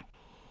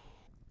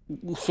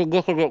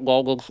significant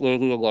moments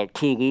maybe in like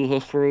TV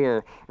history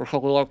or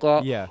something like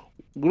that. Yeah.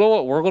 You know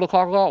what we're gonna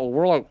talk about when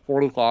we're like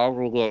 45?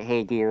 We're like,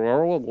 hey, do you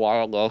remember when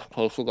YLS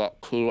posted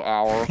that 2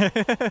 hour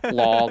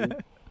long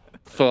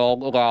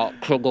film about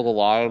King of the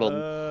Lion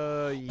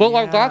and but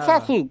like that's Yeah.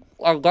 actually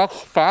like that's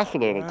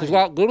fascinating because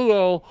Right. that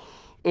video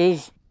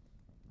is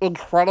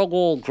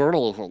incredible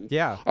journalism.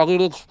 Yeah. I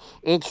mean,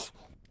 it's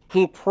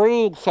he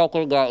proves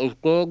something that is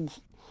good.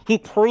 He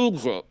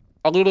proves it.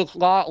 I mean, it's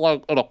not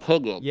like an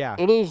opinion. Yeah.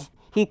 It is.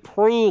 He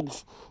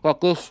proves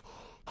that this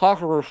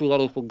controversy that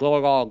has been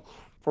going on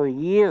for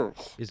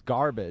years Is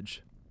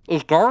garbage.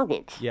 is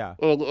garbage Yeah.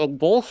 and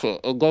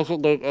bullshit and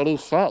doesn't make any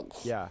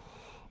sense. Yeah.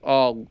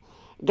 Um,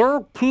 there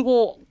are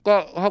people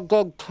that have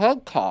done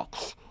TED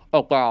talks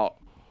about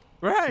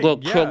Right. the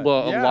Yeah.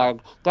 Kimba and Yeah. like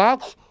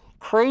that's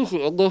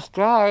crazy. And this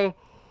guy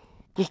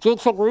just did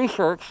some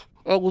research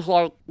and was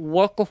like,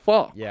 what the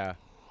fuck? Yeah.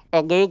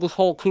 And made this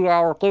whole 2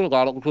 hour thing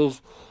about it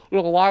because,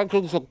 Lion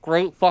King's a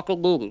great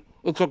fucking movie.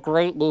 It's a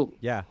great movie.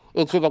 Yeah.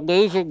 It's an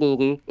amazing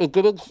movie. It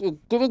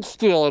didn't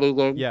steal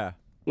anything. Yeah.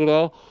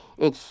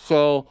 It's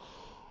so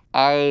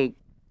I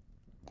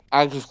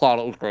just thought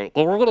it was great.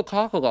 But we're gonna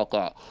talk about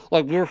that.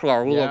 Like years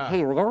ago, we were like, Yeah.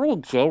 hey, remember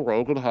when Joe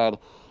Rogan had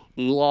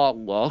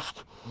Elon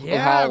Musk? And Yeah,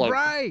 how like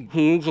right.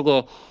 huge of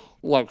a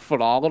like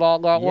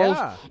phenomenon that was?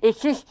 Yeah.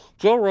 It's just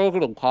Joe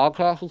Rogan and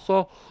podcasts and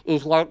stuff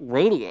is like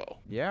radio.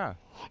 Yeah.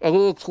 And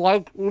it's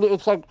like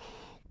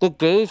the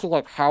days of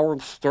like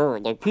Howard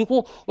Stern. Like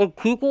people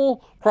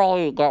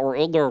probably that were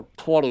in their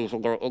 20s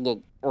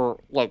and or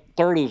like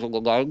 30s in the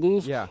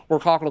 90s Yeah. were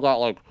talking about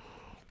like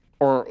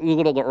or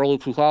even in the early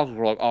 2000s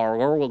were like, oh,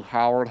 remember when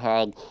Howard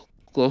had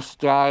this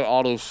guy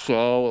on his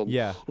show? And,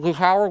 Yeah. because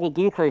Howard would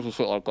do crazy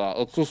shit like that.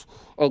 It's just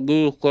a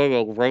new thing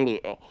in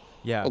radio.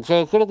 Yeah. And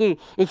so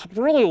it's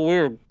really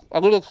weird. I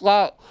mean, it's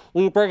not,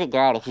 when you break it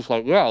down, it's just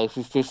like, yeah, this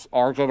is just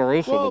our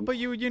generation. Well, but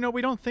you know,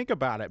 we don't think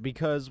about it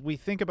because we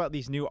think about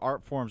these new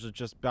art forms as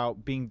just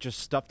about being just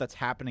stuff that's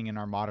happening in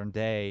our modern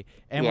day,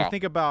 and Yeah. we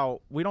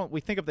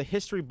think of the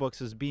history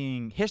books as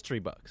being history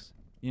books.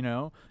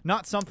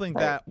 Not something Right.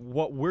 that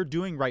what we're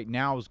doing right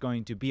now is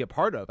going to be a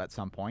part of at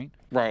some point.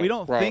 Right, We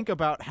don't right. think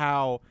about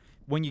how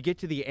when you get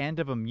to the end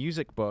of a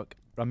music book,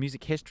 a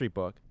music history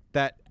book,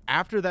 that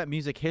after that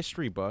music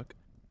history book,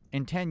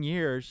 in 10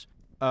 years,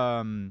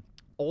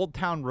 Old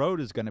Town Road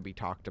is going to be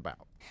talked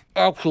about.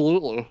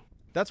 Absolutely.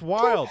 That's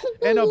wild.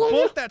 And a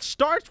book that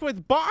starts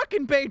with Bach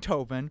and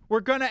Beethoven, we're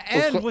going to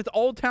end with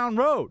Old Town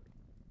Road.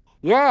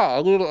 Yeah,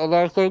 I mean, and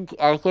I think,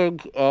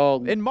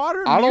 In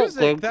modern I don't music,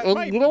 think, that and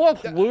might... you know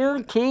what's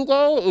weird too,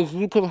 though, is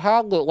you can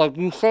have the, like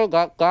you said,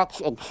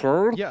 that's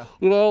absurd. Yeah.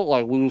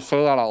 Like when you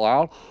say that out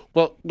loud.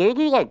 But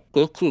maybe like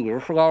 15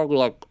 years from now, I'll be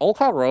like, Old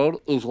Town Road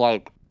is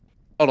like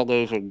an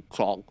amazing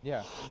song.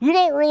 Yeah. You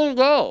don't really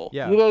know.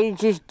 Yeah. You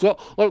just don't,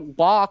 like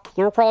Bach.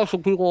 There were probably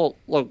some people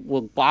like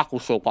when Bach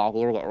was so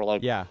popular that were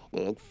like, Yeah.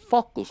 man,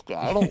 fuck this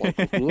guy. I don't like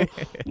this dude.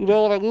 You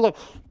know what I mean? Like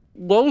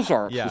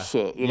Mozart Yeah. and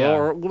shit. You Yeah. know,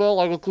 or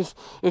like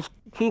it's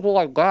people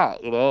like that.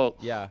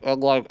 Yeah.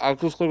 And like I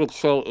just think it's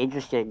so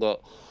interesting that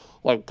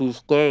like these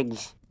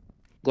things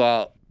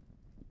that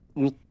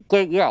you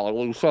think, yeah, like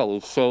what you said,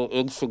 it's so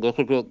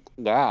insignificant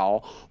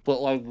now,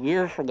 but like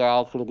years from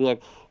now, it's gonna be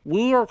like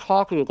we are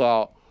talking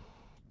about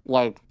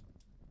like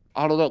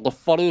I don't know the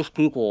funniest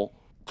people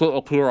to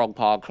appear on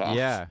podcasts.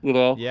 Yeah.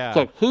 Yeah. It's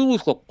like who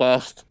was the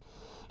best,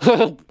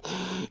 and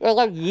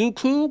like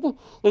YouTube,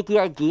 like the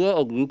idea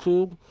of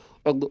YouTube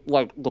and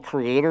like the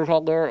creators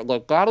on there,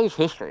 like that is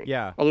history.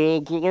 Yeah. I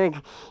mean, there's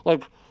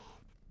like.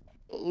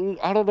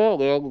 I don't know,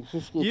 man.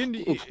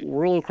 It's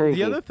really crazy.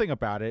 The other thing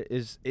about it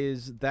is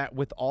that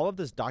with all of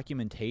this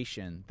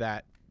documentation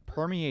that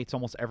permeates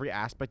almost every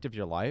aspect of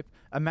your life,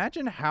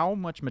 imagine how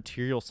much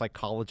material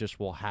psychologists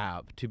will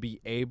have to be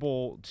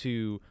able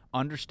to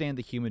understand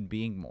the human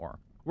being more.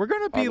 We're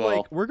gonna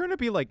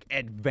be like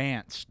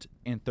advanced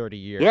in 30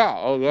 years. Yeah,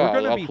 oh yeah,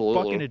 We're gonna absolutely.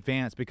 be fucking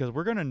advanced because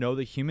we're gonna know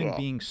the human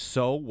being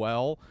so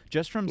well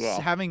just from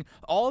having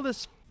all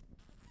this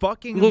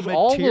fucking because material.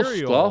 all this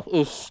stuff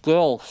is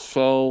still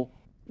so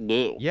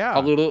new. Yeah.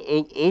 I mean,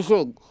 it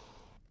isn't.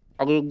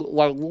 I mean,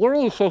 like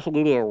literally, social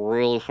media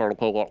really started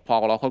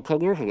popping up like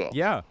 10 years ago.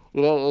 Yeah.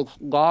 It's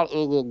not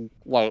even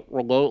like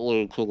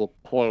remotely to the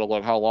point of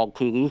like how long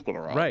TV's been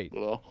around. Right.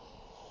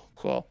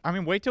 So I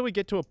mean, wait till we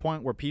get to a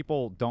point where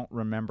people don't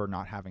remember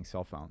not having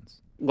cell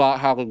phones not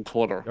having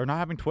Twitter. or not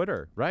having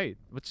Twitter, right?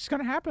 Which is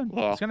gonna happen.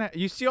 Yeah.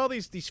 You see all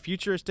these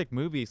futuristic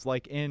movies,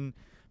 like in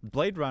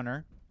Blade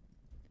Runner.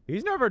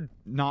 He's never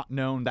not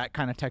known that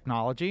kind of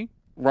technology.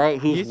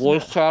 Right, he's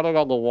voice chatting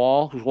on the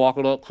wall. He's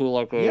walking up to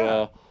like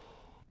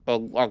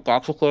and like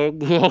that's a thing,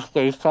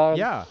 FaceTime.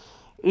 Yeah.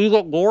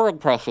 Even more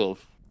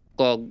impressive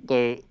than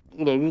the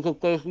you can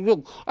face,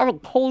 I can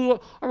pull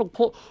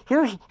you,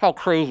 here's how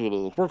crazy it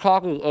is. We're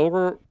talking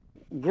over,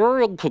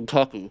 you're in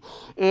Kentucky,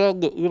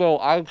 and,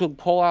 I can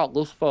pull out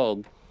this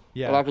phone,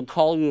 and I Yeah. can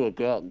call you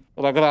again,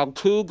 and I can have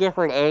two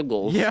different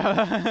angles.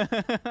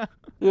 Yeah.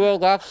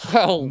 That's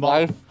how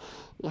Mul-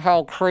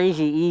 how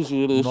crazy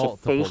easy it is to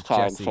Multiple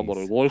FaceTime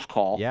somebody, Jessies. voice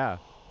call. Yeah.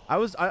 I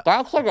was.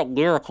 That's like a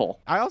miracle.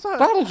 I also.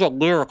 That is a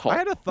miracle. I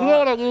had a You know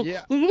what I thought. mean?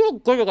 Yeah. You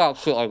don't think about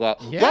shit like that.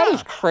 That Yeah.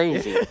 is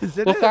crazy. It is.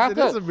 It The is. fact It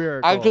is that a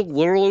miracle. I could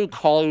literally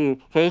call you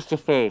face to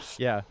face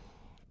Yeah.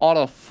 on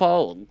a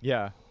phone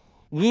Yeah.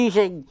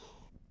 using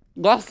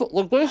nothing.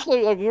 Like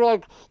basically, like you're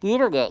like the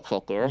internet's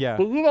up there, Yeah.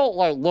 but you don't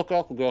like look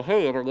up and go,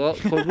 "Hey, internet,"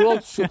 because you're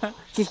like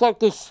just like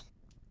this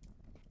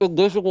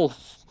invisible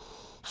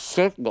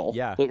signal.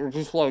 Yeah. That you're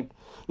just like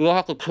you don't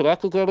have to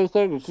connect it to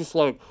anything. It's just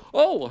like,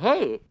 oh,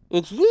 hey,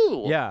 it's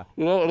you. Yeah.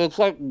 And it's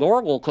like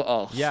normal to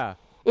us. Yeah.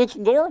 It's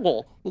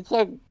normal. It's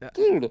like,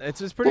 dude, It's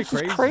just pretty this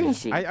is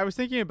crazy. crazy. I was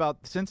thinking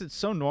about, since it's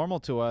so normal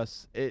to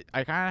us,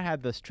 I kind of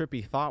had this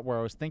trippy thought where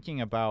I was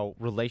thinking about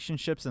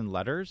relationships and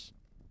letters,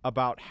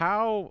 about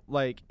how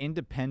like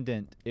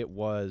independent it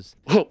was.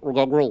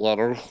 Remember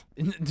letters?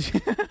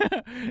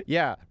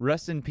 Yeah,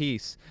 rest in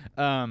peace.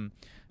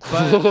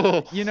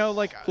 But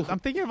like I'm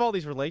thinking of all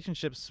these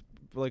relationships.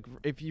 Like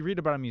if you read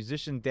about a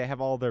musician, they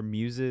have all their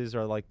muses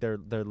or like their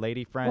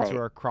lady friends who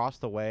Right. are across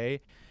the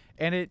way,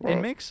 and it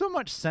Right. makes so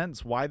much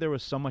sense why there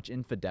was so much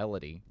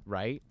infidelity,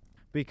 right?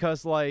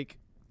 Because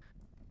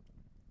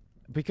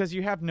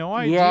you have no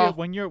idea Yeah.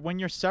 when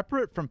you're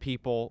separate from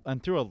people,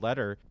 and through a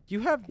letter you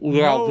have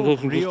Yeah, no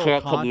because you real just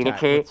can't contact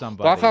communicate. with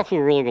somebody. That's actually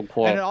a really good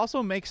point. And it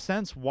also makes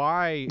sense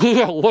why.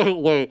 Yeah,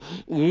 wait.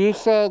 You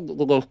said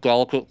the most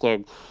delicate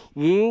thing.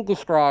 You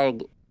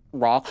described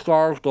rock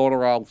stars going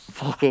around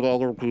fucking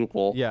other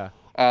people Yeah.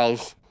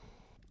 as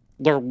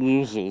their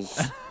muses.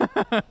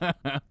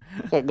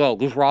 Like, no,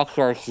 these rock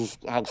stars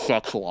just have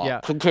sex a lot. Yeah.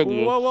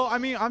 Continue. Well, I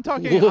mean, I'm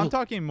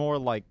talking more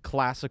like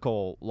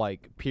classical,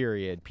 like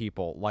period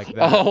people like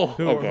that Oh,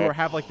 who okay.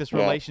 have like this Yeah.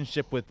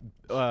 relationship with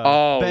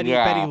Oh, Betty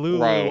yeah, Lulu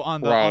right,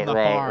 on the right,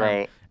 farm.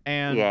 right.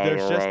 And Yeah,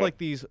 there's you're just right. like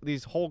these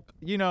whole,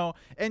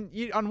 and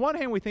on one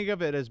hand we think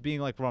of it as being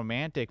like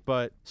romantic,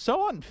 but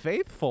so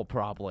unfaithful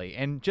probably,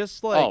 and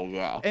just like, Oh,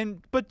 yeah.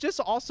 but just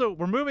also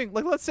removing,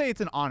 like, let's say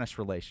it's an honest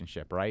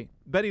relationship, right?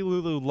 Betty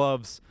Lulu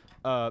loves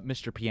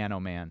Mr. Piano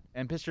Man,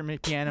 and Mr.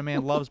 Piano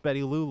Man loves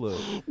Betty Lulu,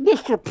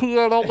 Mr.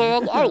 Piano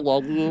Man, I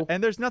love you.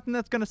 and there's nothing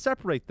that's gonna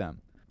separate them.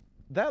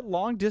 That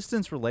long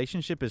distance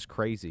relationship is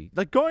crazy.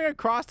 Like going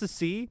across the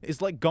sea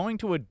is like going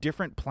to a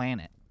different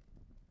planet.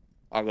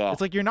 I know.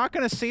 It's like you're not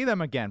gonna see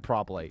them again,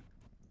 probably.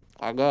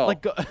 I know.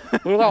 Like,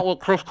 Isn't that what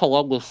Chris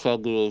Columbus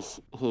said to his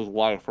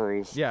wife or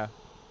his... yeah.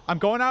 I'm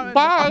going out.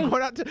 Bye. I'm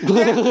going out to.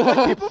 Yeah,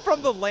 like people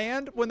from the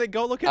land, when they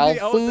go look into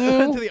I'll see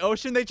you into the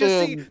ocean, they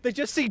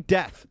just see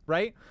death,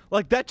 right?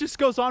 Like that just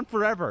goes on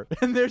forever,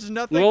 and there's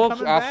nothing You know what's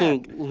coming actually...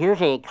 back.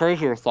 Here's a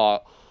crazier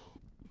thought.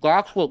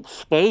 That's what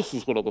space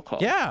is going to become.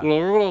 Yeah.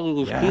 You're going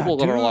to these people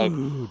that are like,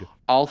 dude.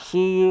 I'll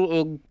see you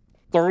in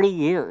 30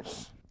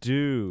 years.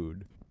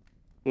 Dude,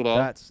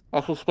 That's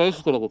what space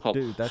is going to become.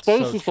 Dude, that's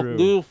space so is true. the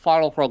new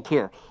final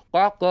frontier.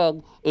 Back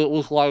then, it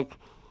was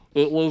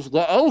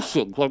the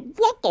ocean. Like,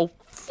 what the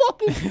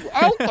fuck is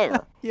out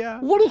there? Yeah.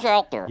 What is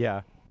out there?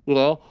 Yeah.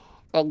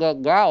 And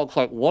then now it's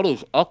like, what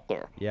is up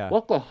there? Yeah.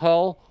 What the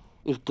hell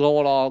is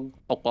going on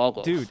above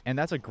us? Dude, and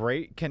that's a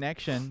great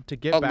connection to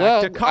get And back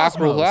then to Cosmos.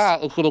 after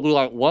that, it's going to be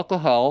like, what the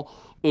hell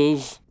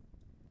is...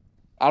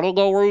 I don't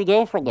know where you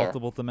go from there.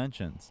 Multiple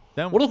dimensions.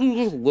 Then What if you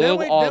just live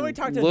we on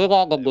talk to- live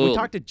on the moon? we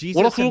talk to Jesus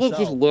What if you just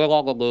himself. live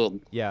on the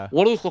moon? Yeah.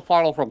 What is the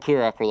final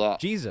frontier after that?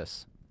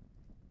 Jesus.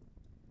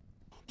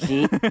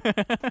 See?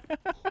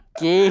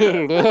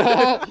 Dude.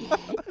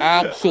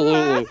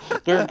 Absolutely.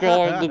 They're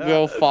going to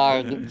go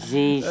find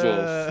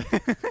Jesus.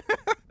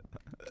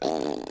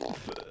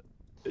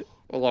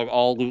 And like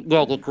all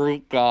the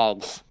Greek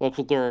gods. That's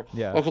what they're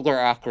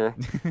after.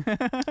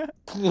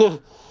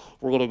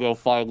 We're gonna go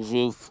find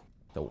Zeus.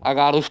 I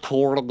got his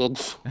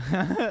coordinates.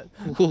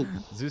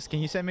 Zeus, can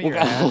you send me We your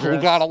got, address?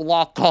 we got him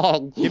locked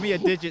on. Give me a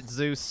digit,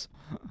 Zeus.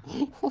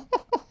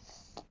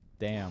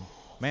 Damn,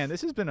 man,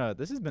 this has been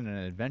an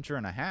adventure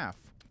and a half.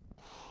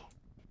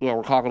 Yeah,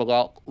 we're talking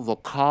about the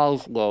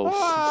cosmos.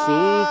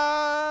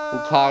 See?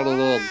 We tied it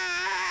in.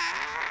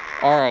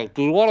 All right,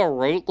 do you want to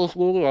rate this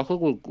movie? I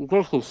think we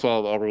basically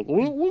said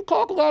everything. We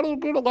talked about it a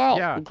good amount.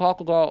 Yeah. We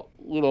talked about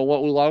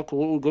what we liked and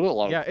what we didn't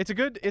like. Yeah, it's a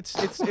good. It's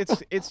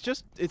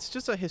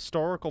just a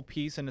historical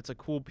piece, and it's a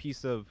cool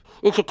piece of.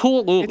 It's a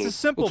cool movie. It's a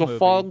simple It's a movie.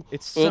 fun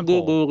It's indie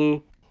simple.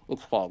 movie.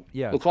 It's fun.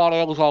 Yeah. It's on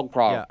Amazon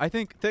Prime. Yeah, I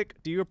think Thick.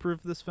 Do you approve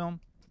of this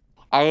film?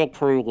 I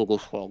approve of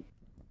this film.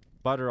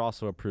 Butter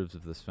also approves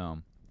of this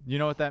film. You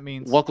know what that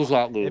means? What does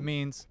that mean? It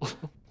means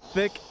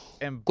Thick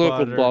and Thick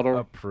and Butter.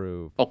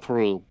 approve.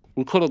 Approve.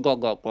 We could have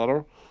done that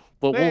better,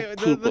 but Hey,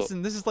 we'll keep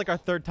listen, this is like our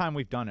third time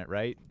we've done it,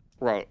 right? it.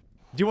 Right.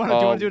 Do you want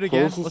to do it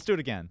again? this is- Let's do it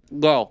again.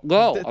 No,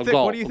 I Thick,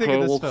 don't. what do you think okay,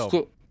 of this we'll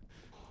film?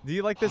 Do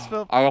you like this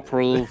film? I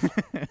approve.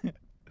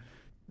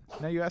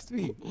 No, you asked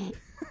me.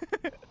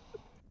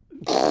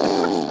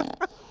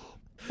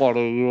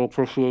 Buddy, you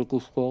appreciate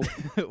this film?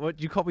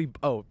 What you call me?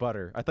 Oh,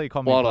 Butter. I thought you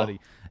called me Butter. Buddy.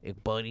 Hey,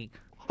 Buddy.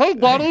 Hey,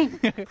 buddy.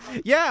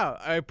 Yeah,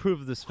 I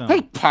approve of this film.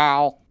 Hey,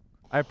 pal.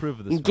 I approve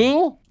of this You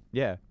film. do?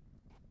 Yeah,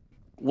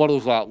 What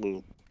does that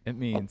mean? it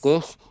means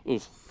This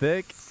is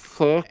thick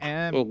thick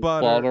and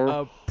butter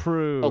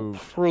approved.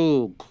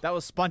 approved. That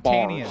was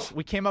spontaneous. Bars.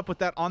 We came up with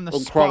that on the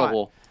spot.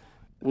 Incredible.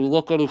 We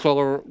look at each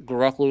other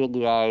directly in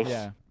the eyes.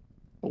 Yeah,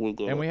 And we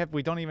do and it.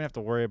 we don't even have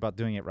to worry about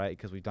doing it right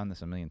because we've done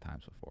this a million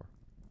times before.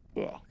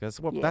 Yeah. That's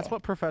Yeah.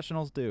 what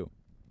professionals do.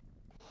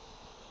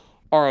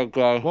 All right,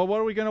 guy. Well, what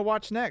are we gonna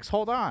watch next?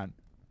 Hold on.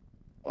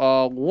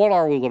 What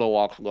are we going to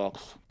watch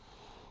next?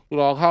 You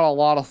know, I've had a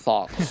lot of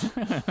thoughts.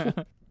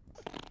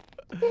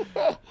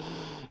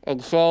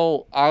 And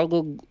so I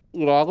could,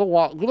 I could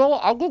watch,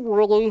 I could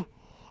really,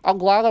 I'm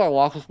glad that I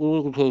watched this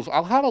movie because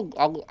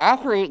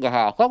after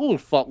 8.5, that movie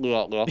fucked me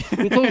up now.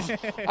 Because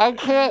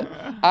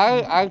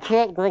I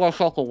can't bring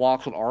myself to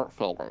watch an art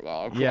film right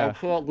now. I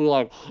can't be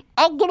like,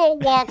 I'm going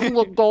to watch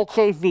La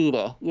Dolce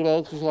Vita.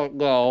 It's just like,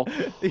 no.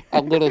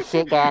 I'm going to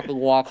sit back and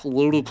watch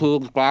Looney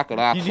Tunes back in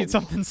action. You need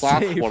something That's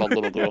safe. what I'm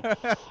going to do.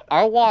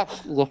 I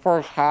watched the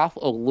first half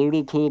of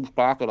Looney Tunes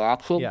back in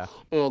action. Yeah.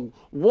 And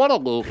what a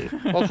movie.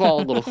 That's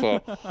all I'm going to say.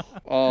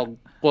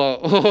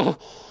 But...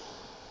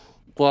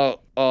 But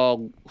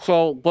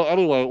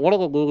anyway, one of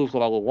the movies that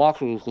I was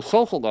watching is The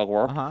Social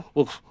Network,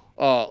 which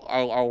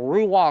I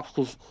rewatched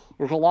because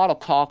there's a lot of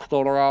talk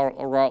going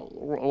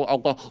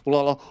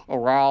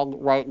around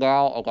right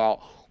now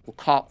about the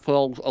top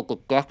films of the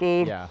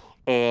decade. Yeah.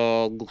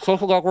 And The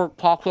Social Network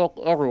pops up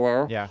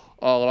everywhere. Yeah.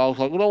 And I was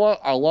like, you know what?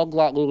 I loved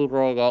that movie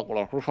growing up. When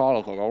I first saw it, I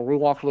was like, I'll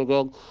rewatch it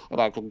again, and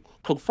I can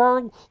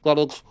confirm that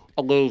it's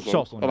amazing.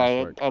 Social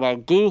Network. And I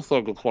do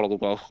think it's one of the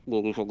best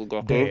movies of the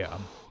decade.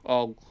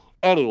 Damn.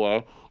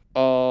 Anyway,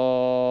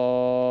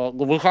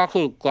 which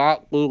actually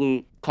that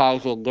movie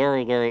ties in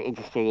very, very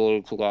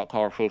interestingly to that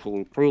conversation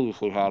we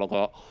previously had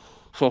about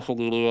social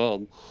media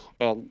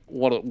and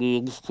what it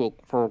means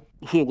for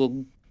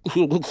human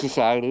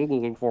society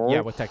moving forward.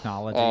 Yeah, with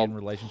technology and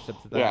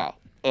relationships to that. Yeah,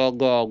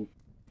 and and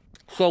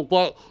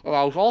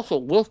I was also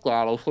with that.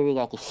 I was thinking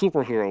about the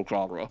superhero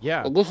genre.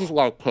 Yeah. And this is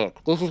my pick.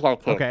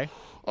 Okay.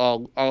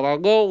 And I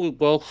know we've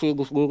both seen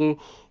this movie,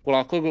 but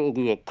I think it would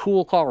be a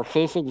cool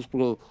conversation just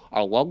because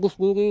I love this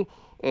movie.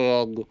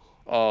 And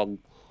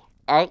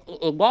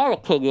in my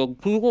opinion,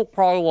 people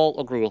probably won't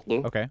agree with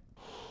me, Okay.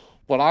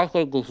 but I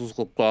think this is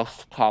the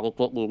best comic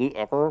book movie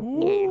ever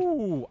made.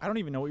 Ooh, I don't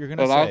even know what you're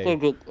gonna And say. I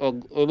think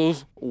it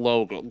is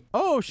Logan.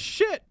 Oh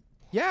shit!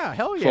 Yeah,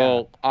 hell yeah.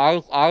 So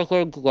I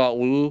think that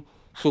we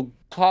should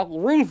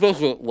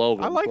revisit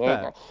Logan. I like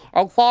that.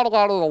 I've thought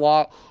about it a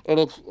lot, and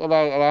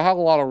I have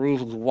a lot of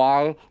reasons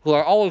why.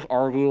 Because I always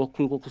argue with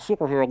people because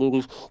superhero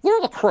movies, they're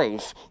the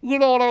craze. You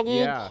know what I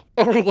mean? Yeah.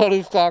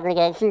 Everybody's talking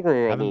about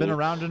superhero Haven't movies. been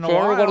around in a so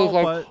while, everybody's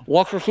like, but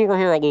what's your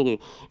superhero movie?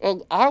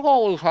 And I've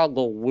always had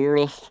the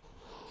weirdest.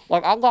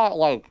 Like I'm not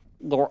like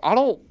I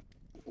don't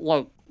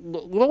like.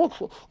 You know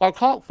what's like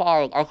top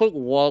 5? I think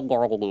one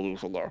Marvel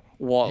movie's in there.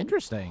 One.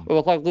 interesting. It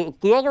was like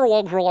the other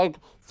ones are like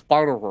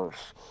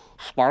Spider-Verse,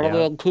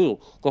 Spider-Man 2,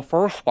 the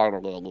first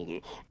Spider-Man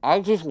movie.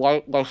 I just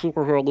like my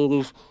superhero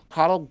movies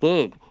kind of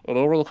big and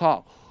over the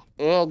top,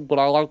 but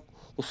I like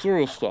the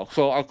serious stuff.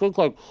 So I think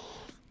like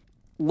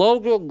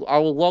Logan, I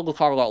would love to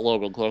talk about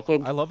Logan because I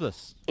think I love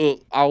this.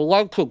 I would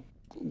like to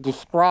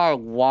describe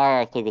why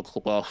I think it's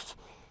the best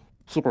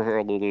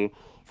superhero movie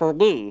for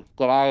me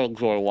that I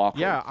enjoy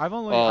watching. Yeah, I've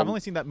only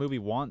seen that movie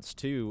once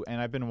too, and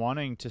I've been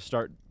wanting to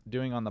start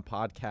doing on the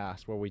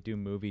podcast where we do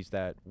movies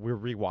that we're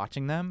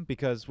rewatching them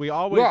because we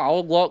always I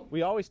would love.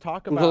 we always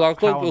talk Because about I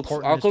think how it's-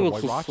 important I it is to think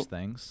it's watch just-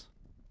 things.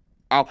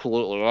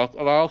 Absolutely,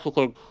 and I also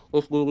think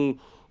this movie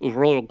is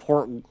really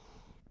important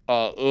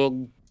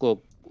in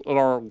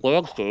our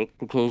landscape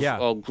because Yeah.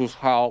 of just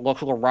how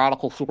much of a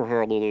radical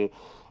superhero movie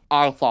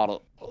I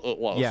thought it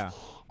was. Yeah.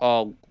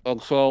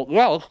 And so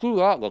let's do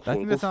that next I week.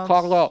 think Let's that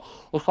talk sounds-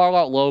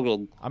 about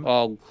Logan.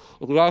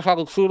 If you guys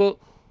haven't seen it,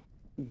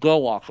 go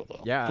watch it.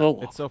 Yeah, Go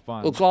watch it's so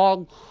fun. It's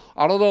on.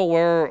 I don't know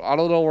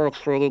where it's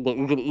streaming, but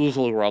you can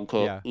easily rent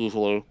it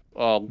easily.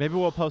 Maybe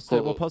we'll post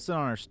it. We'll post it on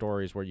our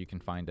stories where you can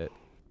find it.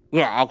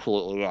 Yeah,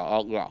 absolutely.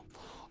 Yeah.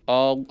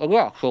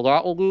 So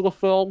that will be the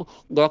film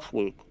next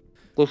week.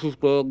 This has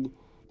been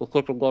the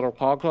Thick and Butter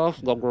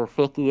Podcast, number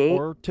 58.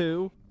 Or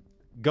 2.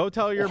 Go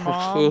tell your Or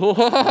mom. 2.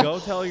 Go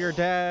tell your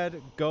dad.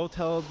 Go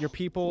tell your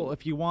people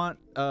if you want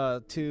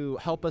to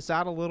help us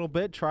out a little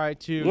bit. Try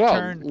to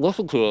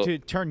listen to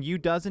it. turn you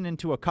dozen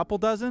into a couple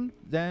dozen.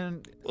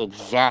 Then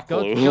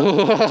Exactly.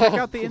 go check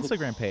out the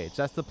Instagram page.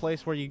 That's the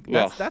place where you.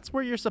 Yes. That's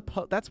where you're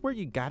supposed. That's where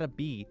you gotta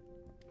be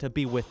to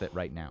be with it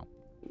right now.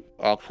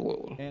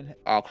 Absolutely. And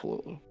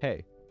Absolutely.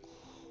 hey,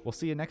 we'll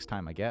see you next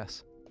time, I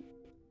guess.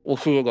 We'll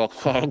see you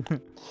next time.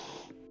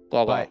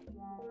 Bye-bye. Bye.